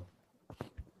करूंगा।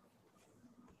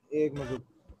 एक मिनट।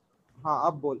 हाँ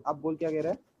अब बोल क्या कह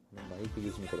रहा है? मैं माइक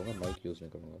यूज नहीं करूंगा, माइक यूज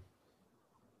नहीं करूंगा।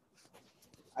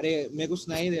 अरे मेरे को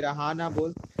सुनाई दे रहा। हाँ ना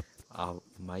बोल।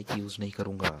 माइक यूज नहीं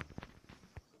करूंगा।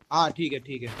 हाँ ठीक है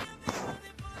ठीक है।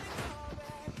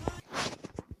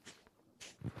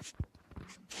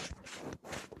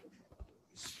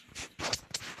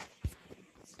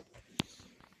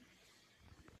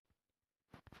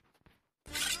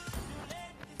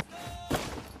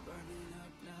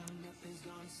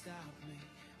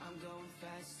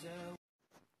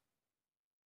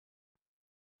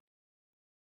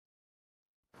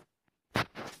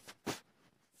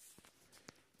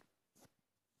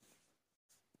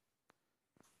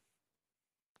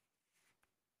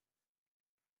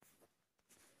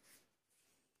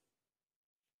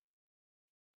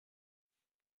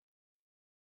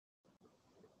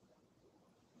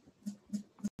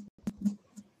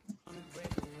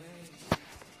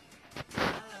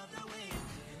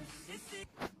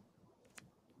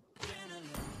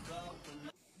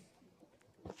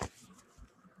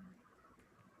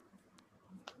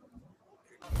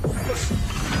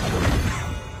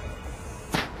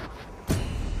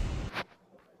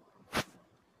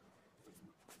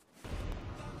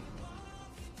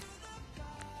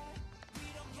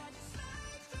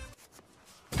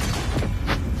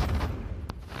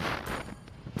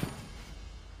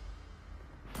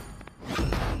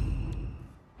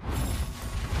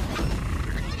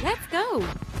 Let's go.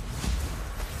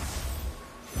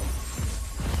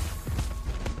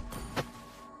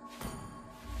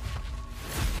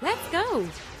 Let's go.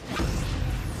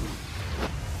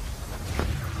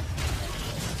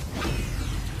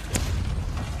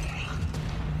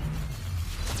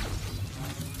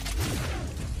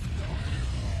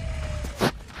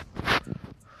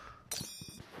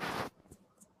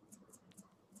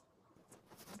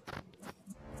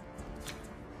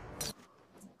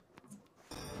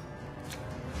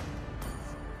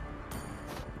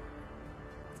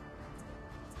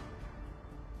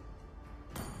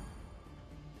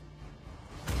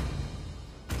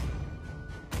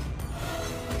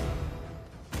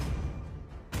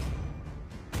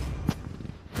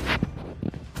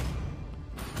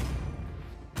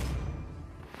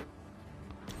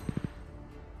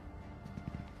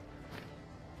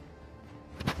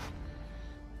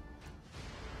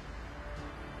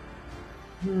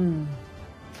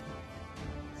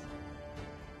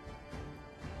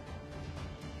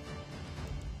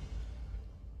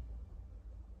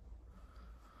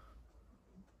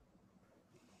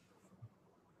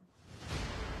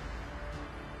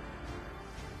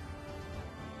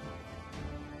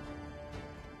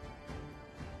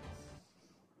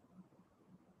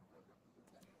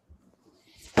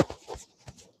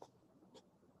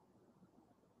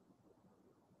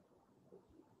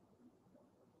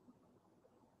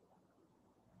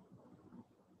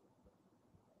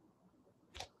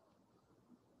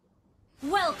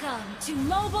 Welcome to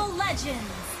Mobile Legends!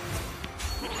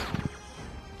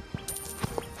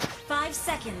 5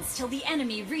 seconds till the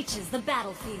enemy reaches the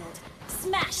battlefield.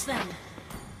 Smash them!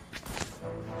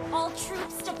 All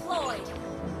troops deployed!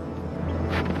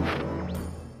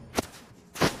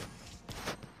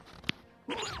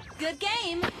 Good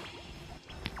game!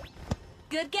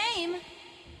 Good game!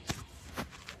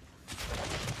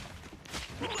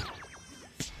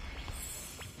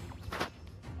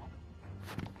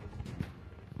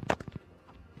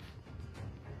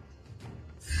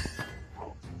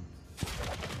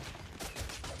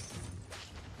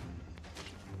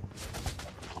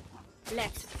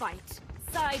 Let's fight,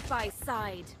 side by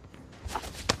side.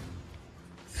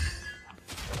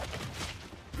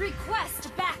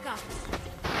 Request backup!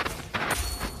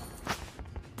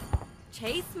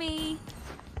 Chase me.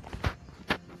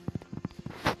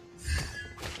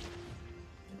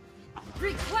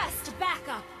 Request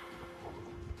backup!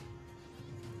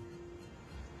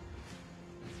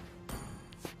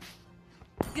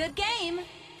 Good game!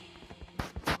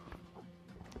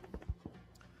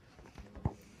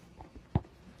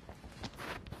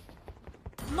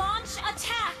 Launch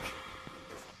attack!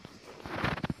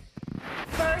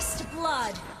 First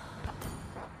blood!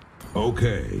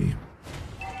 Okay.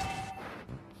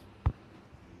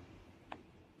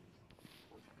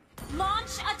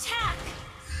 Launch attack!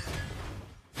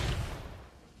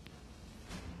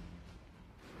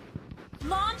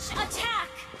 Launch attack!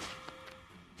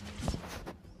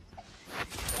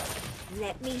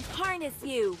 Let me harness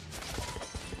you.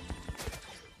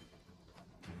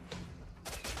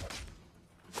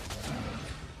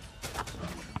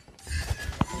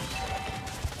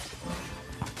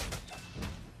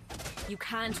 You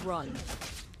can't run.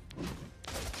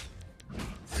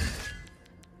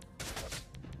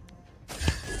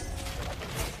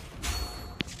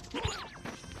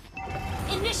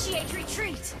 Initiate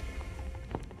retreat.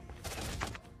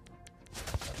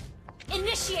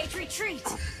 Initiate retreat.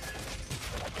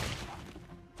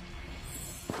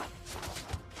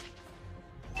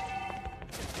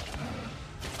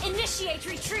 Initiate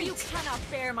retreat. You cannot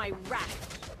bear my wrath.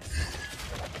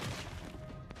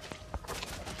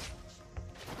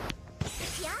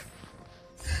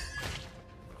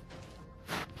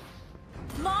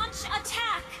 Launch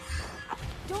attack.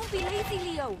 Don't be lazy,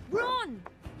 Leo. Run.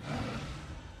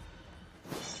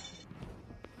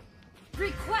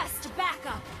 Request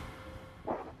backup.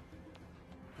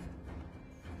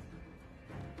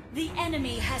 The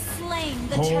enemy has slain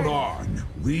the Hold turret. on.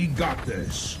 We got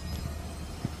this.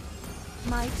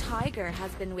 My tiger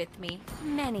has been with me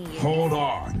many years. Hold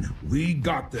on. We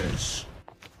got this.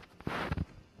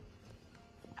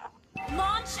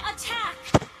 Launch attack.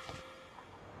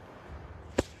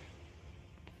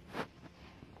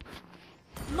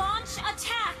 Launch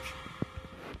attack.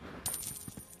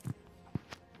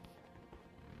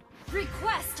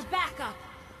 Request backup.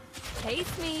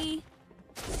 Chase me.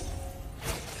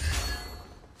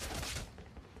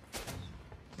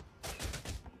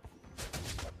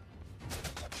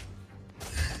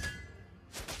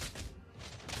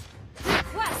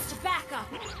 Request backup.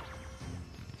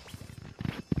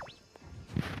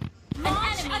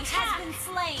 Launch attack. Has been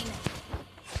slain.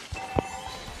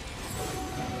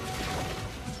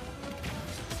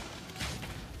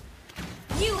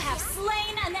 You have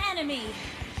slain an enemy.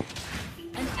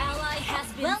 An ally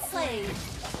has been slain.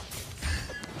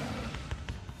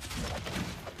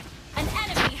 An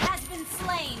enemy has been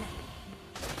slain.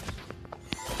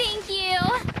 Thank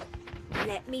you.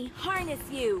 Let me harness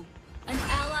you. An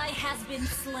ally has been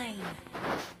slain.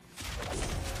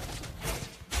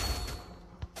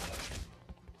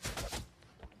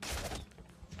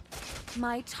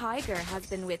 My tiger has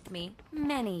been with me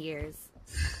many years.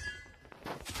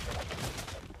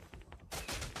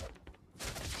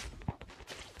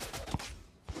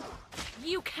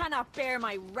 You cannot bear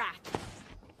my wrath.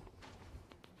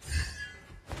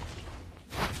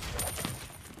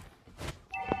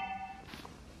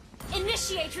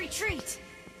 Initiate retreat.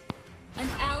 An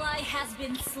ally has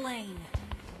been slain.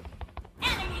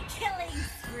 Enemy killing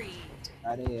spree.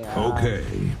 Okay.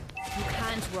 You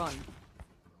can't run.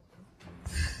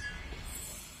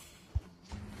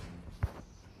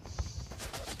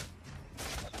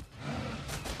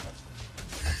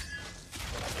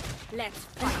 Let's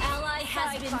fight. An ally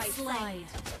has been slain.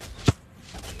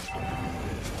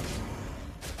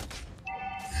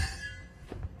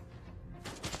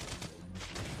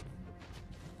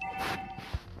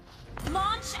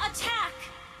 Launch attack.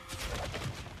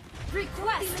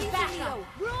 Request backup.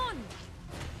 Run.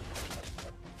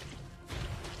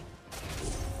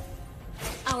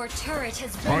 Our turret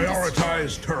has been Prioritize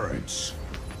destroyed. turrets.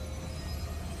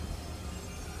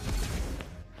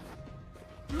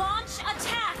 Launch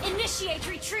attack. Initiate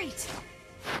retreat.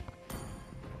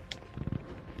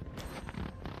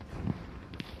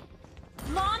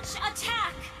 Launch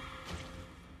attack.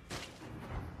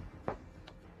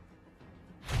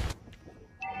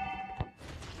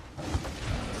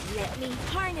 Let me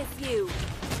harness you.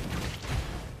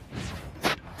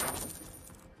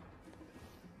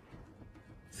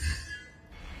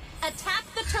 Attack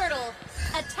the turtle.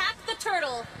 Attack the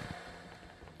turtle.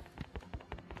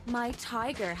 My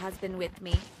tiger has been with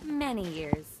me many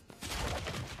years.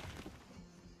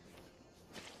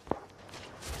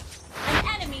 An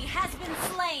enemy has been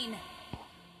slain.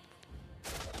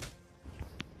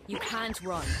 You can't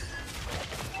run.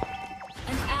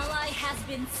 An ally has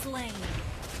been slain.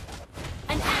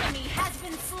 An enemy has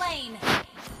been slain.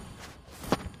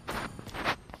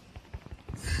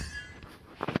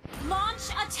 Launch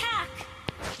attack.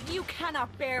 You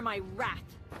cannot bear my wrath.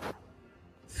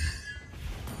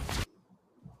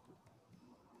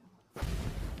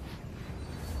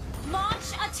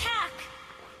 Launch attack.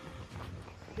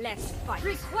 Let's fight.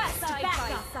 Request side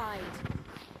backup. by side.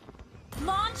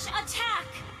 Launch attack.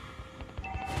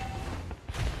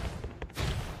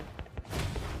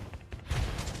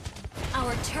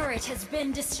 Our turret has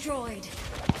been destroyed.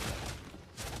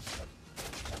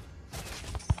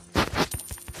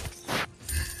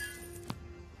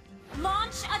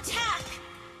 Launch attack.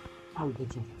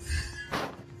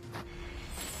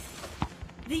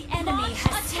 The enemy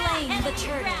has slain the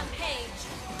turtle. Rampage.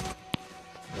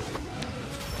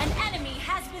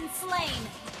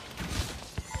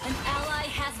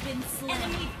 slain.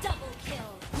 Enemy double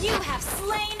kill. You have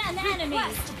slain an enemy.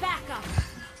 Request backup.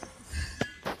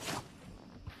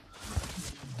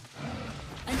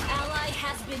 An ally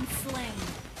has been slain.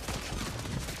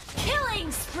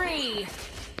 Killing spree.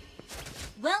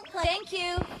 Well played. Thank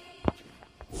you.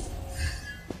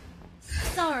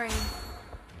 Sorry.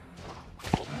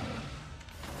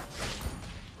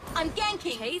 I'm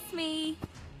ganking. Chase me.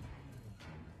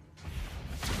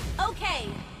 Okay.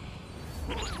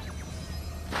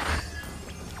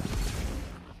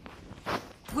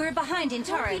 We're behind in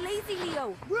turret. Don't be lazy,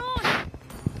 Leo. Run!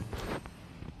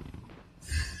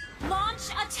 Launch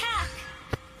attack!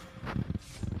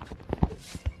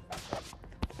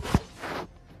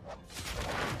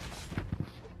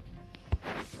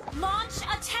 Launch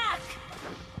attack!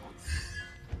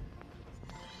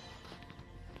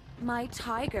 My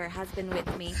tiger has been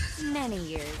with me many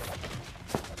years.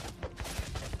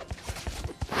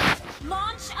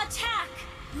 Launch attack!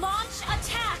 Launch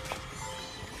attack!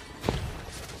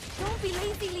 Don't be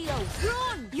lazy, Leo.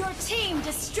 Run! Your team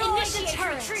destroyed the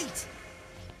turret. Retreat.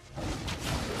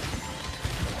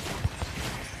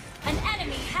 An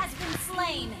enemy has been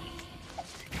slain.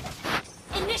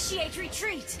 Initiate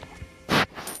retreat.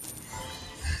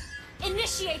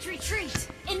 Initiate retreat.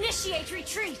 Initiate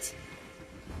retreat.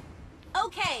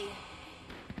 Okay.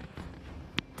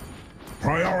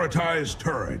 Prioritize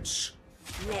turrets.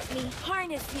 Let me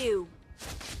harness you.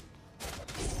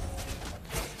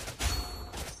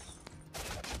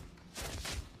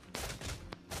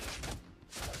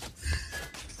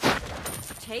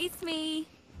 Chase me.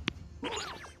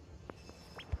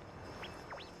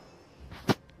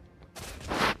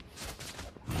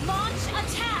 Launch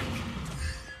attack.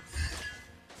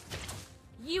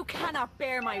 You cannot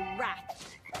bear my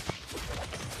wrath.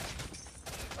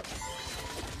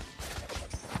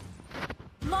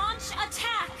 Launch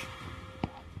attack.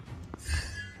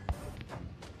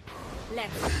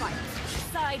 Let's fight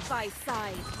side by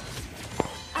side.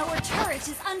 Our turret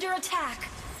is under attack.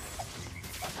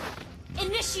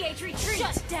 Initiate retreat.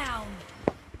 Shut down.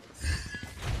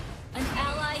 An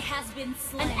ally has been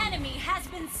slain. An enemy has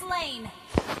been slain.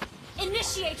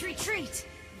 Initiate retreat.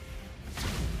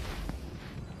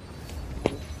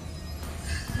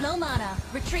 Low mana.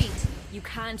 Retreat. You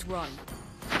can't run.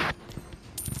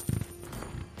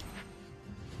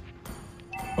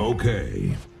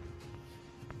 Okay.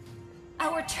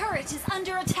 Our turret is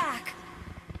under attack.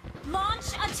 Launch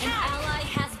attack. An ally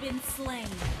has been slain.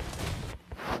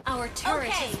 Our turret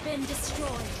has been destroyed.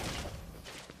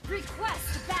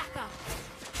 Request backup.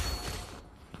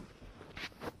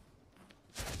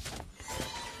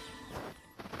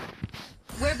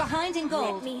 We're behind in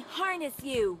gold. Let me harness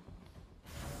you.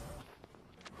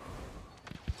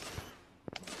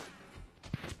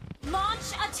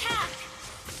 Launch attack.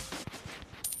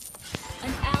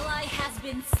 An ally has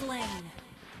been slain.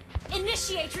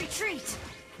 Initiate retreat.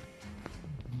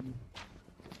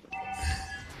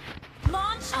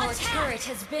 Launch Our attack. Turret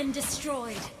has been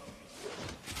destroyed.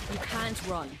 You can't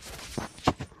run.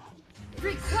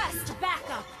 Request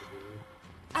backup.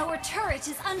 Our turret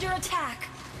is under attack.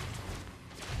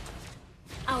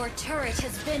 Our turret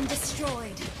has been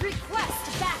destroyed.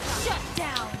 Request backup. Shut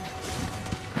down.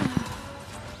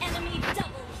 Enemy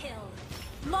double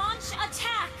kill. Launch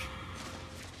attack.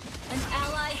 An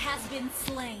ally has been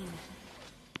slain.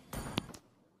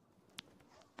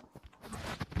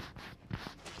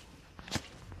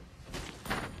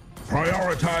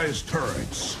 Prioritize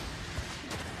turrets.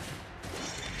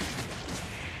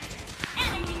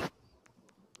 Enemy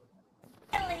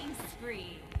killing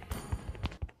spree.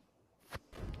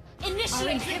 Initiate Our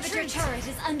inhibitor turret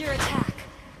is under attack.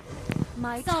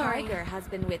 My tiger has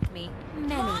been with me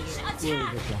many Launch years.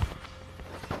 attack.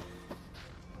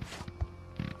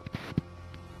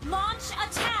 Launch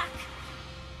attack.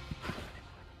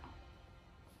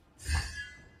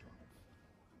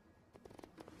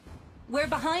 We're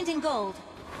behind in gold.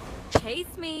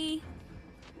 Chase me.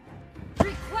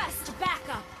 Request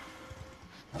backup.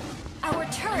 Our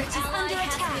turret is under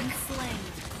attack.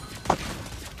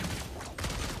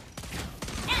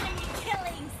 Enemy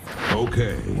killings.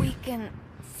 Okay. We can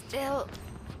still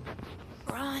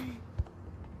run.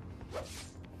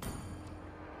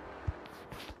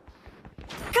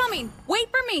 Coming! Wait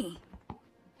for me!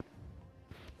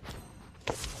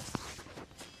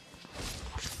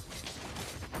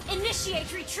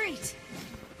 Initiate retreat.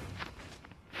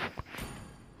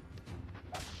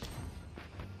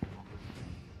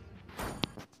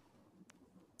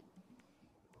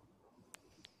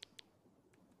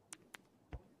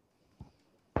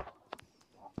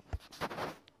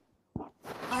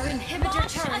 Our inhibitor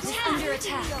turret is under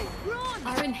attack.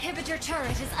 Our inhibitor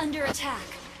turret is under attack.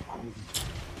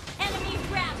 Enemy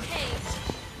rampage.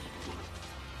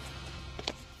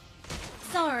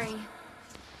 Sorry.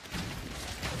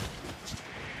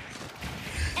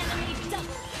 Enemy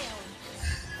double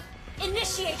kill.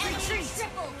 Initiate retreat.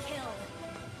 Triple kill.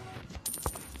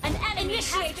 An enemy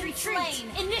initiate retreat.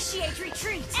 Initiate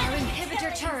retreat. Our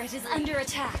inhibitor turret is under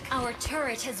attack. Our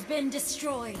turret has been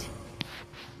destroyed.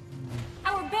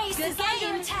 Our base is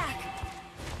under attack.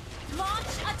 Launch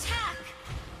attack.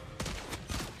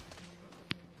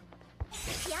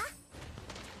 Yeah.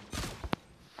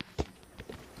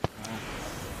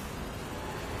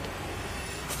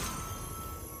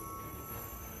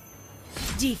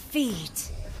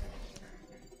 Defeat.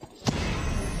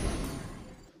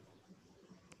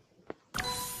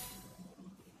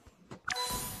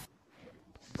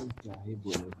 क्या ही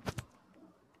बोले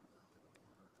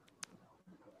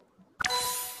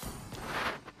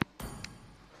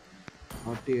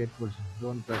 48%.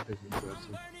 Don't practice in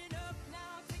person.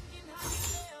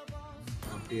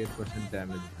 48%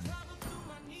 damage.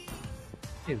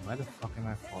 Hey, why the fuck am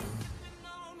I falling?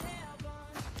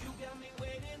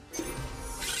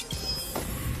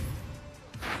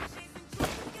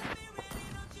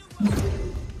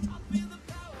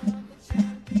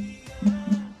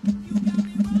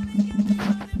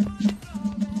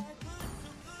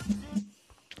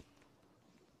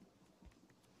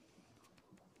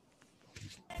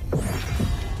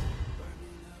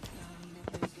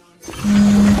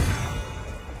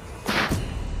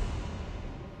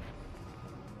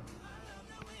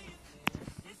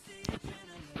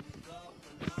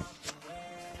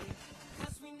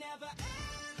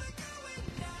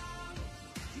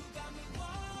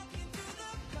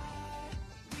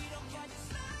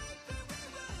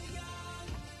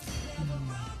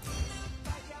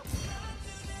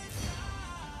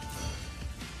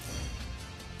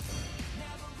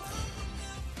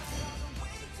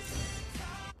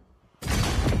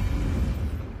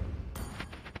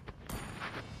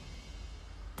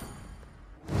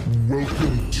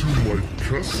 Welcome to my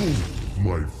castle,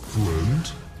 my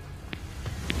friend.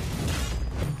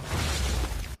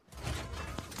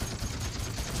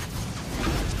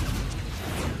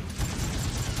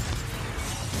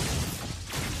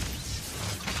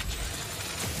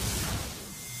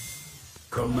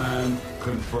 Command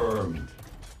confirmed.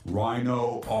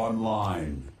 Rhino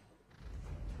online.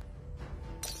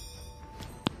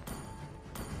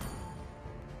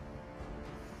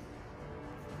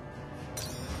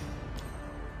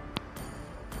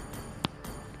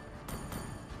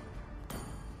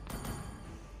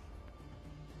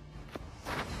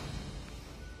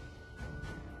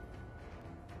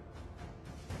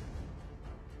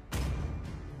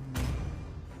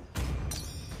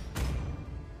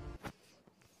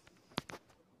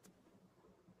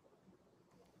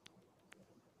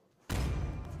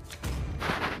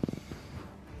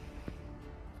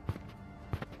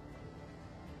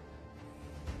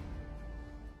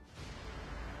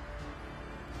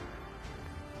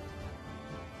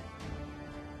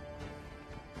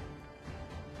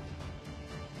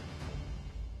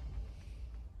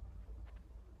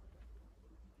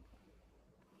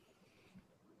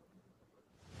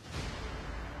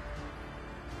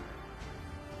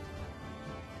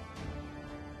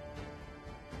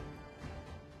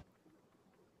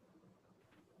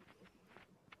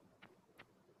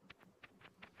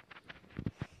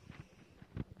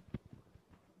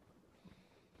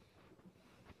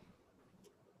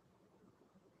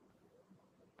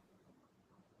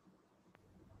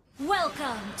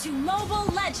 Welcome to Mobile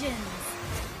Legends!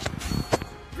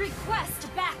 Request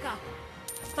backup!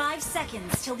 5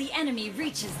 seconds till the enemy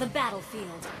reaches the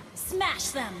battlefield. Smash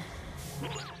them!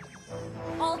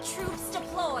 All troops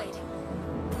deployed!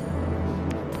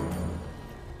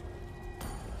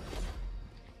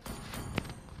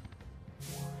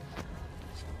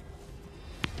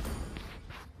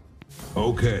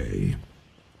 Okay.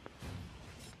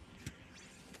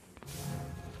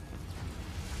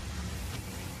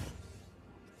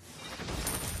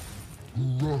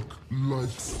 Rock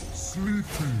likes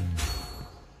sleeping.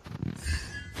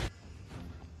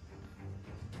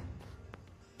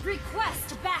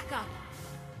 Request backup!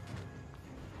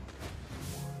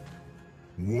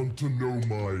 Want to know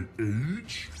my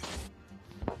age?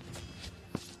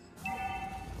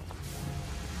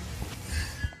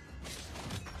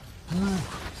 Rook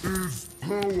is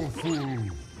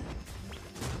powerful.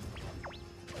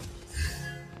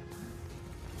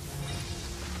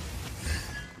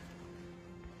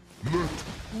 Let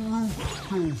Rook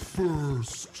go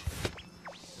first.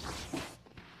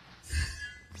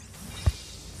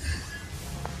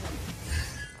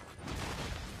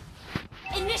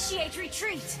 Initiate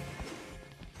retreat!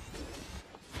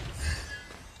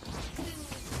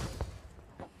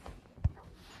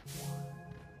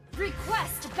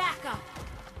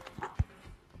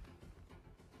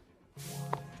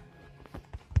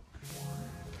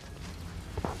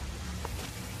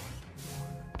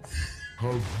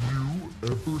 Have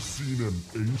you ever seen an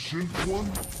ancient one?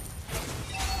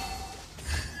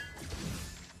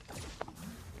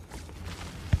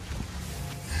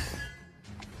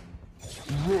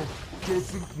 Rock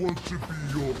doesn't want to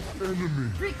be your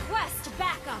enemy. Request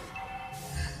backup.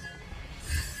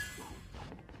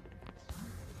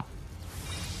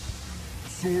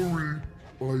 Sorry,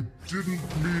 I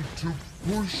didn't mean to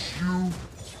push you.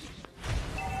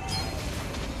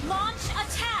 Launch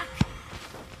attack.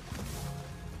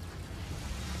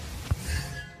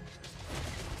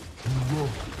 Rock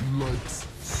likes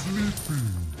sleeping.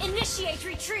 Initiate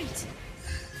retreat.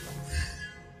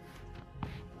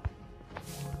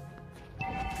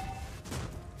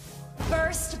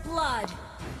 First blood.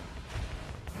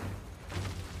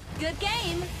 Good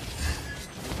game.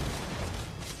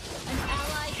 An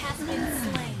ally has been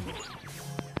slain.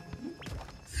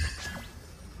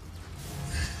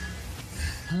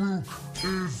 Groot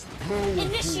is powerful.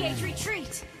 Initiate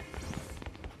retreat.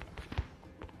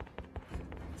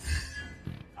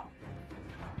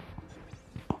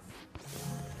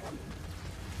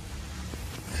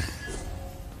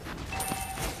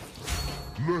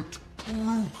 Let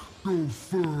Groot go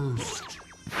first.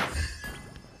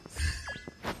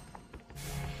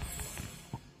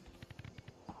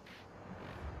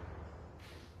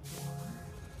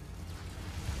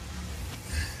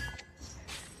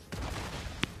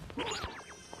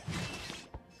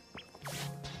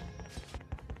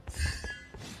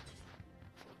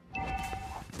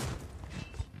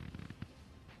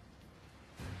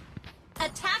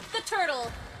 Attack the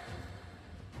turtle.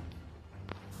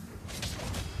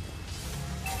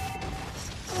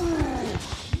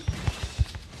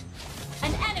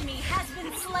 An enemy has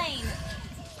been slain.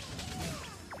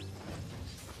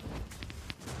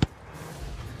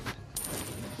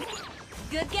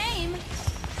 Good game.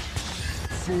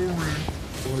 Sorry,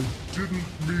 I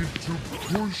didn't mean to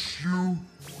push you.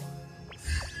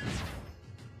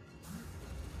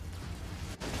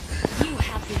 You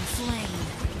have been slain.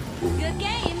 Good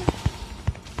game.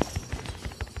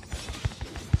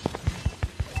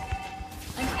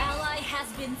 An ally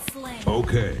has been slain.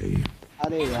 Okay.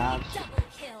 अरे यार. Double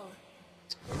kill.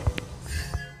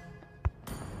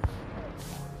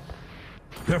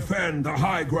 Defend the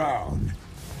high ground.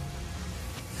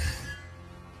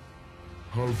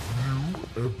 Have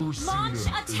you ever Launch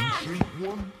seen an attack. ancient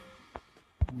one?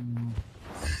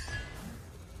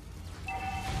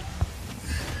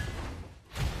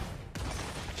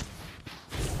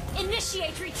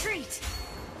 Initiate retreat.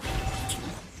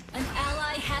 An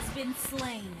ally has been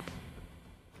slain.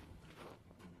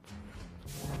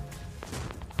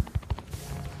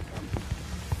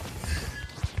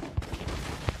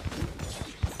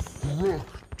 Rock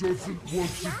doesn't want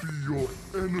to be your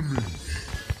enemy.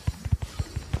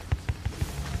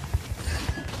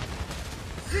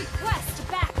 Request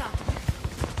backup.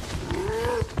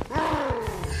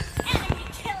 Enemy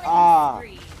killing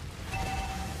spree.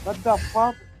 What the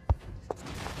fuck?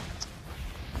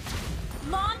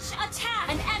 Launch attack.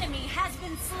 An enemy has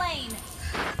been slain.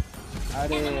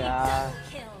 अरे Enemy यार. double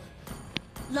kill.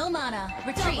 Low mana.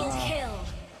 Retreat. Double kill.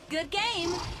 Good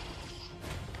game.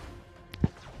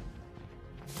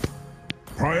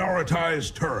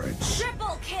 Prioritize turrets.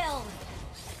 Triple kill.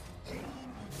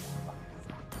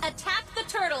 Attack the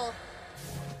turtle.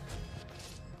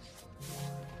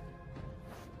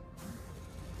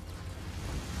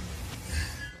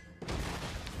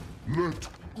 Let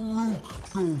Groot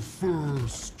go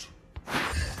first.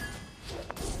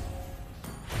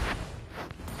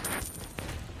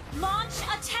 Launch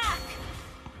attack.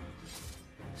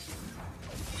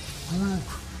 Groot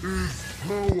is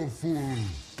powerful.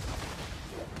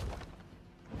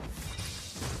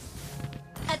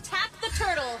 Attack the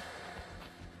turtle.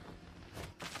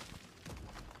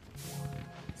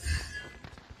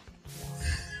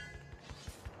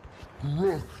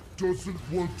 Rock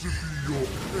doesn't want to be your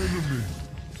enemy.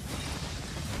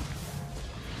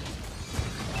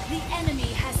 The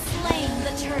enemy has slain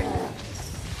the turtle.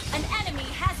 An enemy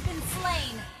has been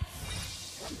slain.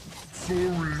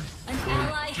 Sorry. An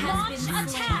ally has been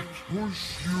attacked.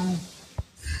 Push you.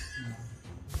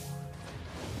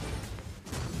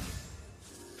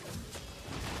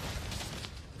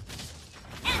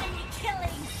 Enemy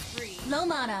killing spree. Low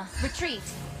mana. Retreat.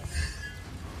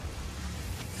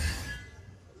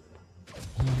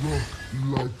 Rock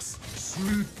likes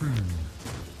sleeping.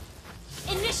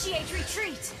 Initiate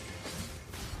retreat.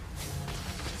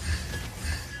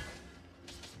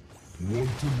 Want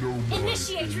to know my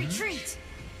Initiate age? retreat.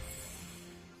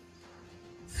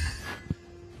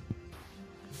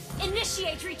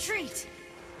 Initiate retreat.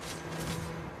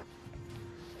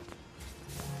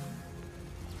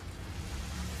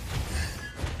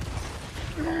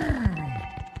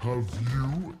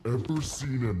 ever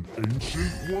seen an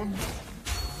ancient one?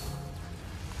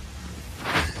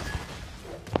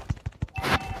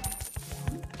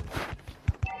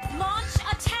 Launch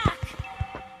attack!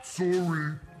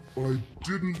 Sorry, I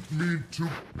didn't mean to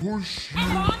push you.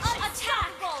 Launch attack!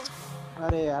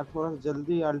 अरे यार थोड़ा सा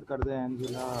जल्दी alt कर दे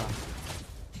Angela.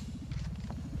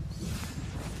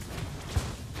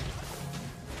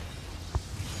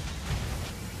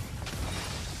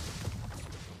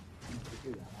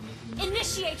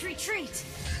 Initiate retreat!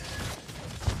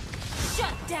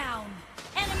 Shut down!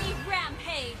 Enemy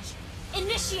rampage!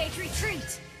 Initiate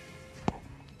retreat!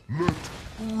 Let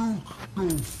Rook go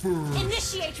first.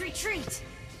 Initiate retreat!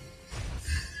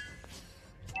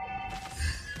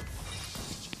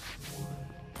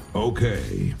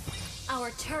 Okay.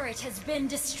 Our turret has been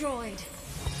destroyed.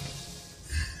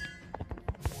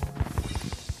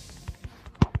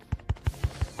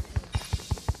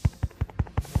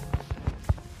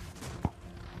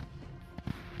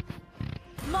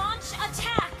 Launch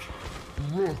attack!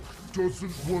 Rook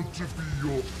doesn't want to be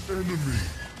your enemy.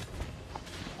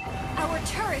 Our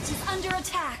turret is under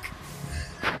attack.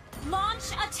 Launch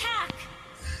attack!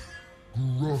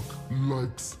 Rook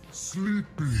likes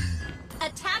sleeping.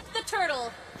 Attack the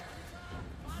turtle!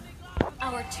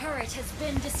 Our turret has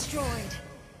been destroyed.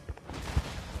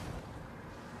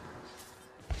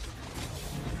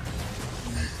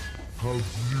 Have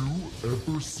you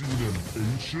ever seen an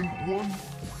ancient one?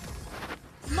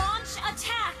 Launch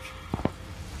attack!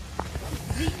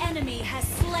 The enemy has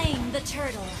slain the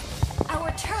turtle.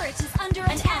 Our turret is under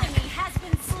attack. An enemy has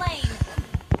been slain.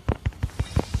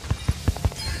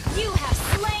 You have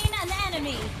slain an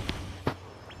enemy.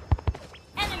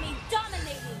 Enemy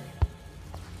dominating.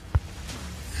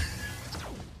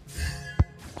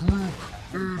 Rook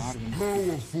is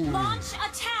powerful. Launch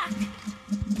attack!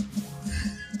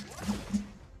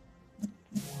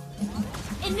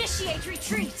 Initiate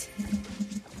retreat!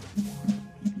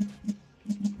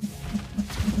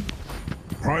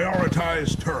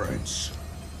 Prioritize turrets.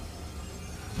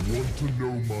 Want to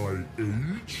know my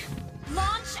age?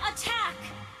 Launch attack!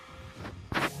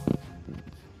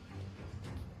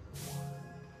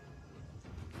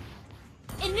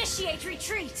 Initiate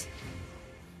retreat!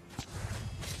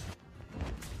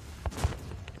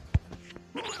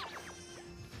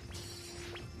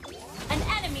 An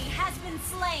enemy has been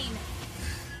slain!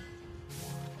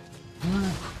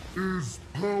 Rook is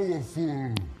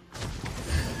powerful.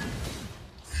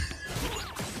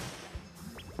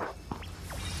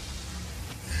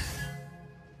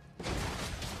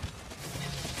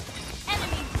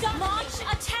 Launch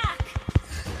attack!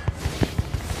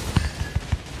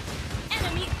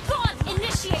 Enemy gone!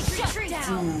 Initiate retreat!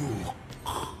 Down.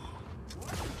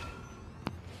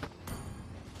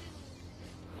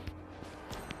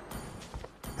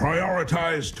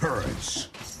 Prioritize turrets.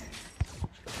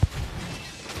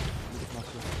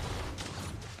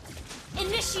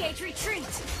 Initiate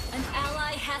retreat! An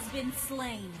ally has been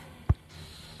slain.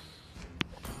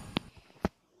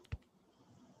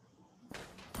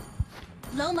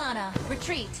 Low mana,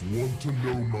 retreat. Want to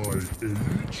know my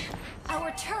age?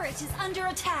 Our turret is under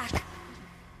attack.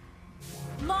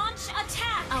 Launch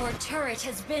attack! Our turret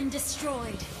has been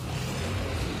destroyed.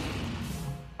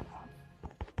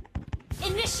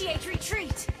 Initiate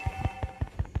retreat!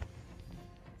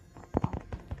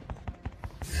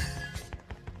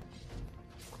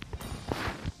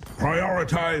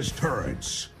 Prioritize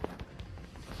turrets.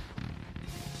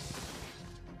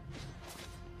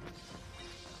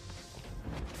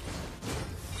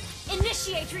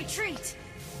 Initiate retreat!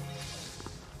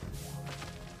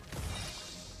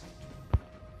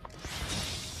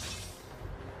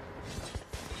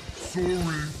 Sorry,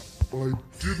 I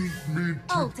didn't mean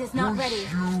to Ult is not push ready.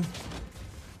 you.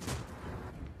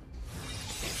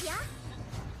 Yeah?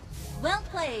 Well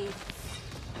played.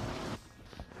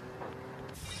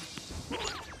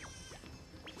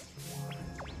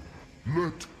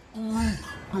 Let Rook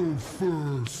go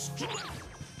first.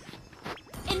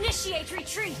 Initiate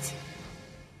retreat!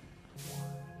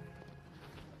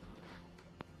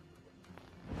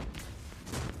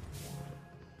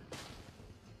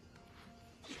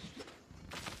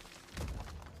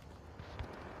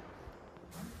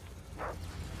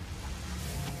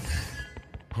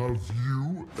 Have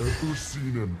you ever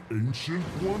seen an ancient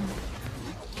one?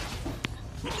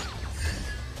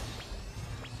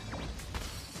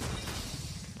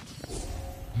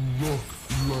 Rook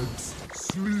likes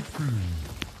sleeping.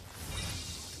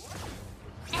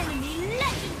 Enemy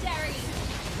legendary!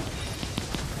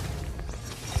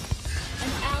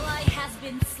 An ally has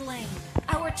been slain.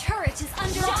 Our turret is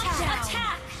under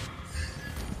attack.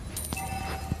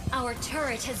 Our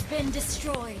turret has been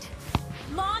destroyed.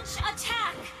 Launch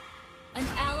attack! An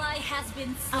ally has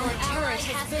been slain. Our turret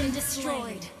has been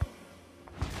destroyed.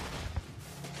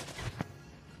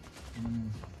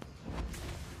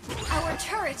 Our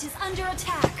turret is under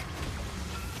attack.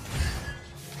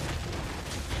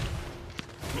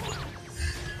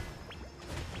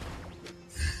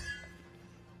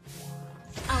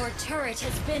 Our turret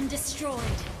has been destroyed.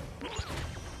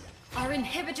 Our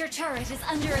inhibitor turret is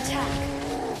under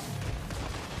attack.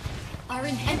 Our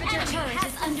inhibitor turret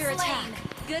is under attack.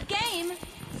 Good game.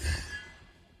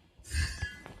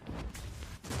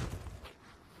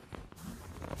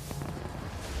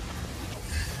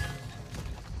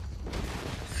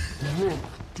 Rook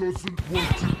doesn't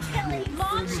want to be your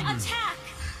Launch enemy. attack.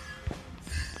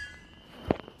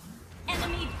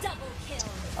 Enemy double kill.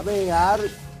 अबे यार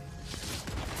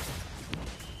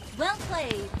Well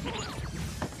played.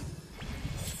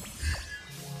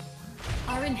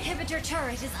 Our inhibitor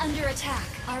turret is under attack.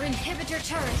 Our inhibitor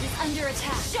turret is under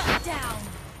attack. Shut down.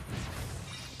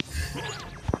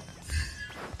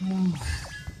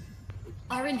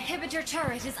 Our inhibitor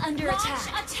turret is under attack.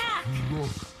 Attack.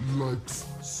 Rook likes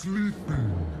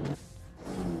sleeping.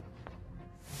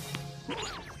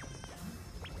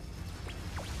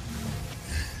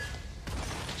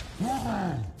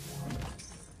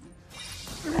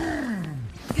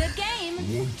 Good game.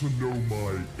 Want to know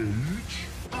my age?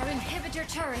 Our inhibitor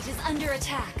turret is under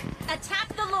attack.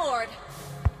 Attack the Lord.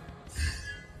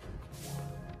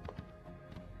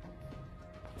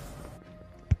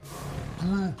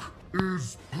 Rook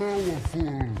is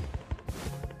powerful.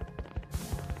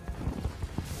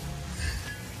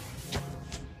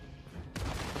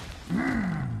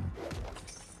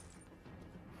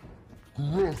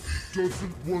 Rook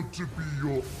doesn't want to be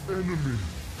your enemy.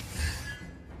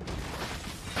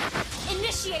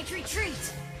 Initiate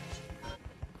retreat.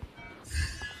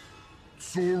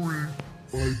 Sorry,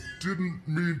 I didn't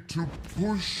mean to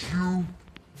push you.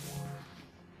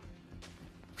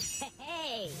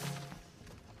 Hey.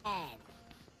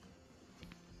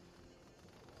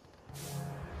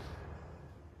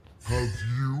 Have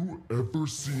you ever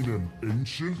seen an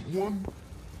ancient one?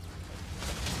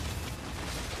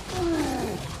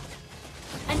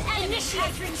 An enemy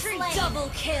has retreat. Double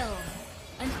kill.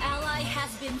 An ally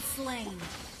has been slain.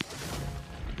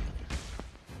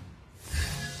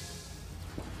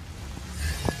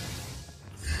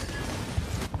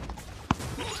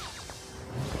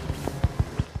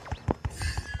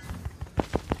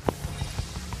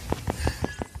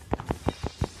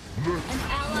 An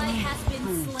ally has been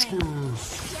slain.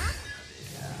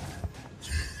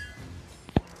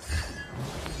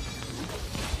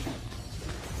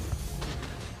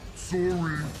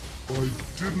 Sorry, I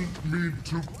didn't mean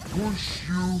to push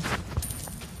you.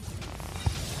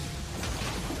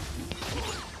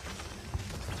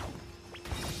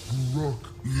 Rook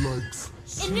likes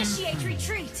Initiate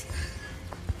retreat.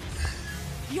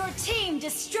 Your team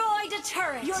destroyed a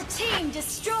turret. Your team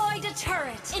destroyed a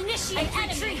turret. Initiate retreat. An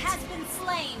enemy has been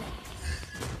slain.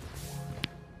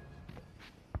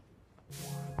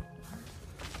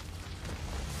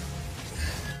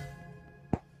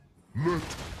 Let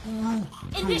Rook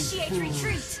Initiate go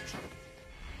retreat. first.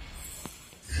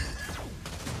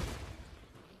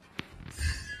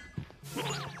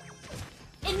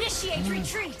 Initiate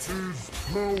retreat. Is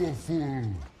powerful.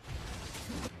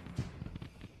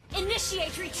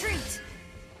 Initiate retreat.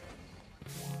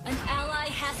 An ally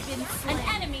has been slain.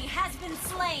 An enemy has been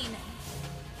slain.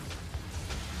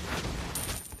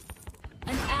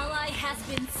 An ally has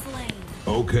been slain.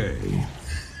 Okay.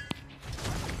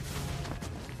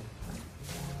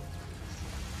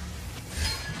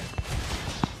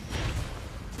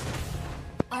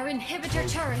 Our inhibitor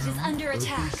turret is under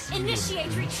attack.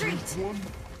 Initiate retreat.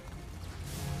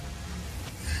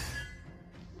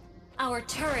 Our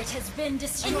turret has been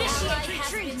destroyed. Initiate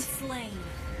retreat. Has been slain.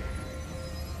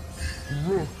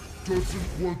 Rook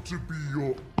doesn't want to be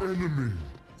your enemy.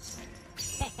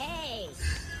 Hey,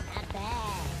 not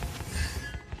bad.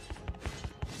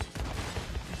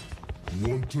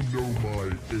 Want to know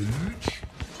my age?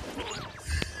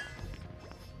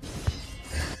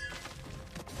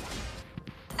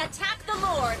 Attack the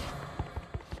Lord.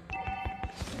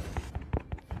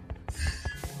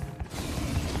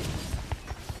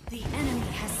 The enemy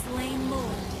has slain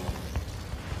Lord.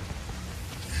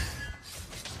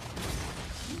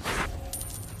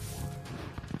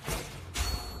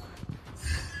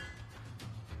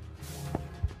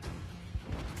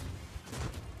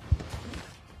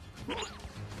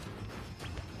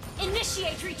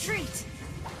 Initiate retreat.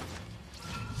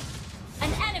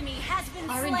 An enemy has been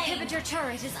slain. Our inhibitor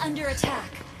turret is under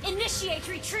attack. Initiate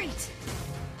retreat.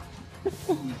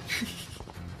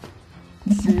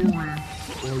 Sorry,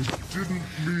 I didn't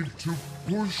mean to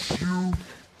push you.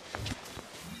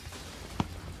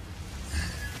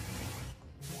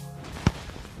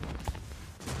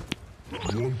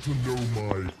 Want to know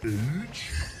my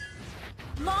age?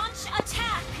 Launch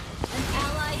attack! An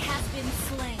ally has been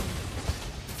slain.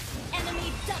 Enemy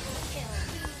double kill.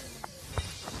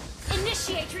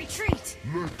 Initiate retreat.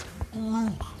 Let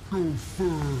Groot go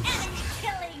first. Enemy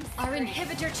killing. Our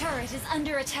inhibitor turret is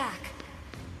under attack.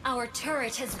 Our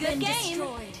turret has been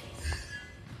destroyed.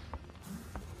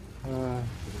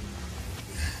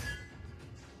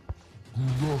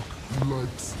 Rock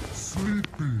likes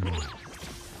sleeping.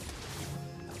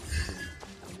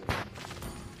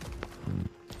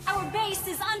 Our base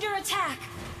is under attack.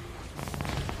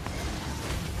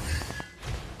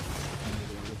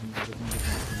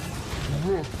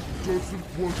 Rock doesn't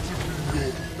want to be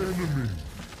your enemy.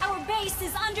 Our base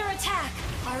is under attack.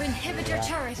 Our inhibitor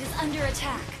turret is under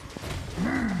attack.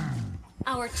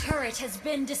 Our turret has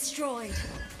been destroyed.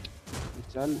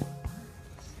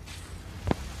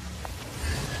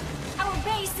 Our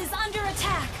base is under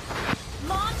attack.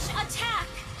 Launch attack.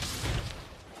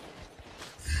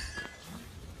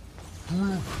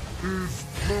 Groot is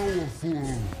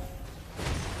powerful.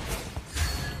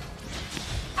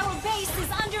 Our base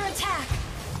is under attack.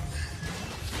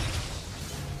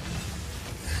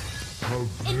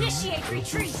 Have Initiate you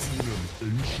retreat. ever seen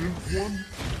an ancient one?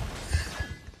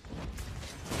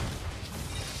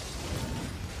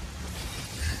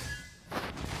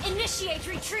 Initiate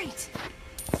retreat.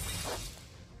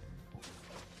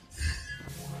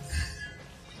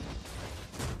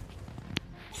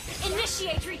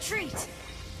 Initiate retreat.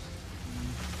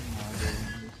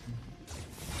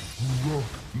 Rock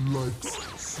likes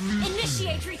sleeping.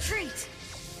 Initiate retreat.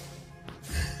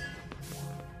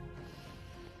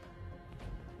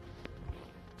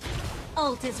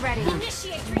 Ult is ready.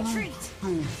 Initiate retreat.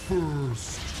 Go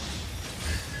first.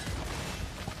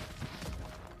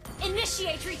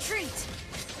 Initiate retreat.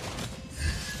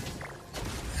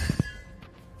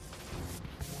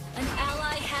 An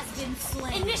ally has been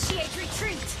slain. Initiate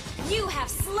retreat. You have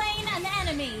slain an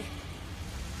enemy.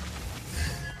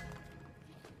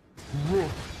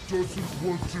 Rock doesn't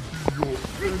want to be your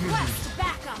enemy. Request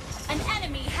backup. An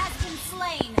enemy has been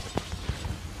slain.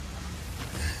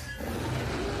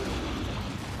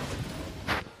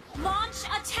 Launch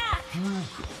attack.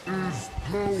 Groot is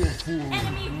powerful.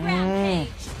 Enemy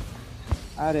rampage.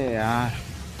 अरे यार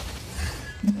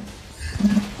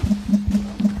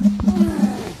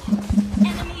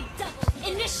Enemy double.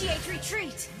 Initiate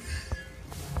retreat.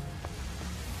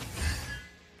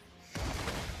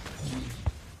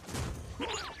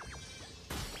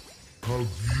 Have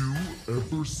you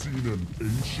ever seen an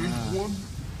ancient one?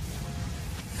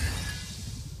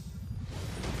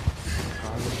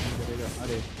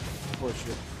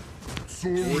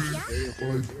 Sorry,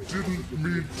 I didn't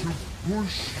mean to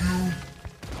push you.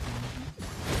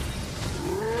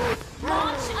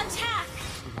 Launch attack.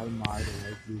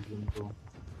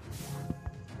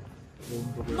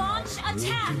 Launch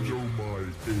attack. Want to know my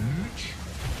age?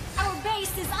 Our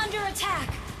base is under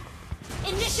attack.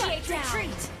 Initiate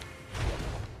retreat.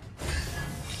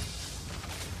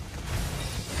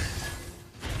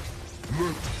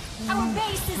 Let Our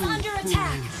base is under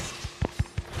attack.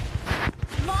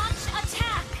 Launch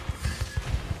attack.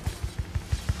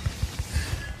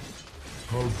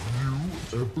 Have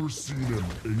you ever seen an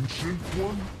ancient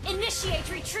one?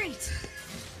 Initiate retreat.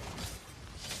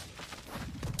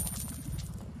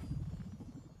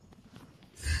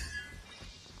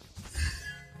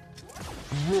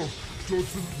 Rock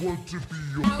doesn't want to be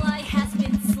your Ally has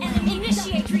been slain.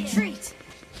 Initiate retreat.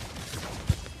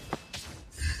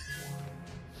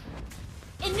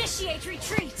 Initiate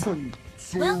retreat. Sorry,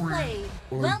 Well played.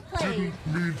 Well I played.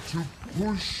 didn't mean to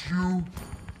push you.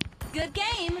 Good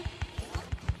game.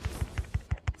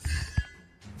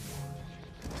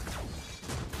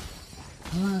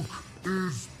 Groot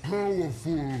is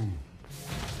powerful.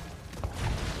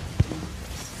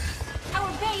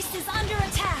 Our base is under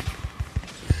attack.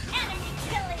 Enemy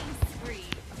killing spree.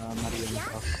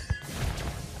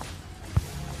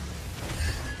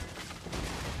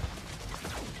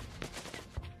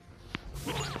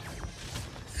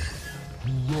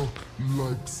 Rock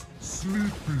likes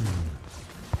sleeping.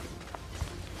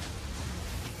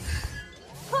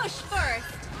 Push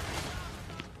first.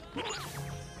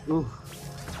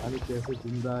 अरे कैसे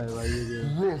जिंदा है भाई ये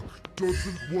Rock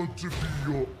doesn't want to be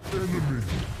your enemy.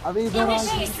 अभी इधर Our uh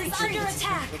base is under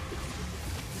attack.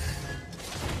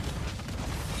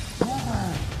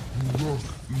 Rock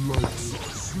likes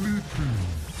sleeping.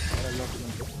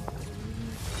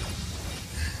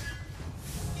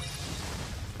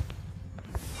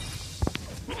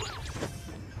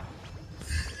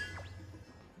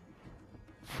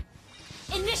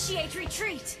 Initiate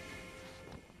retreat.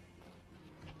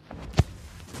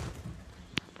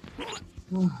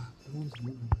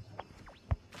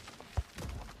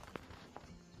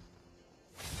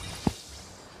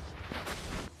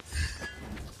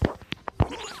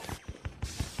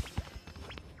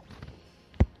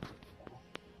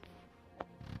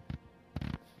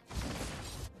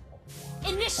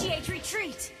 Initiate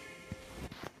retreat.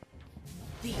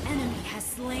 The enemy has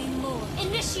slain Lord.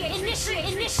 Initiate retreat.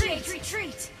 Initiate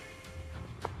retreat.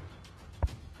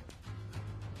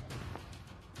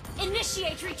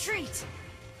 Initiate retreat.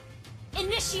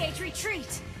 Initiate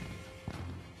retreat.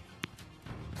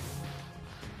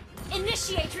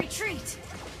 Initiate retreat.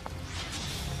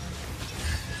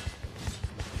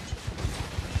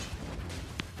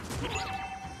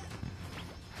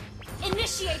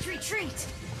 Initiate retreat.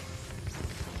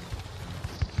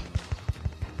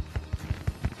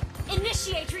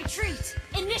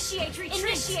 Initiate retreat.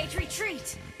 Initiate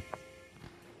retreat.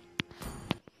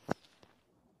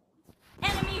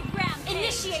 Enemy rampage.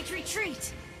 Initiate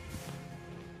retreat.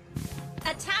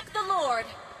 Attack the Lord.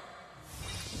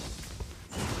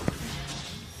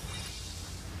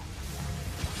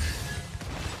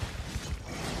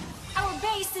 Our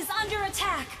base is under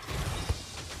attack.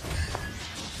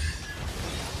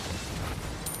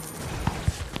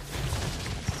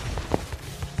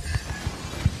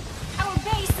 Our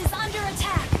base is under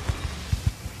attack.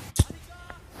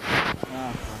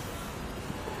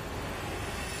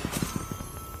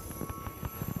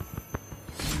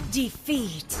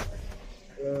 Defeat.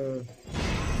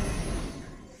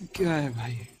 क्या है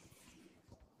भाई?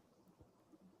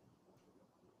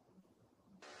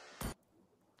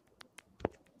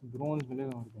 Drone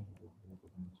मिलेगा और क्या?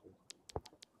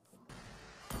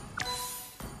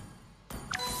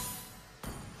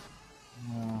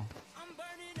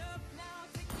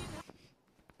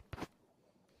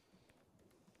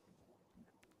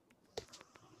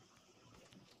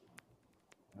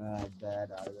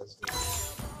 Bad. I was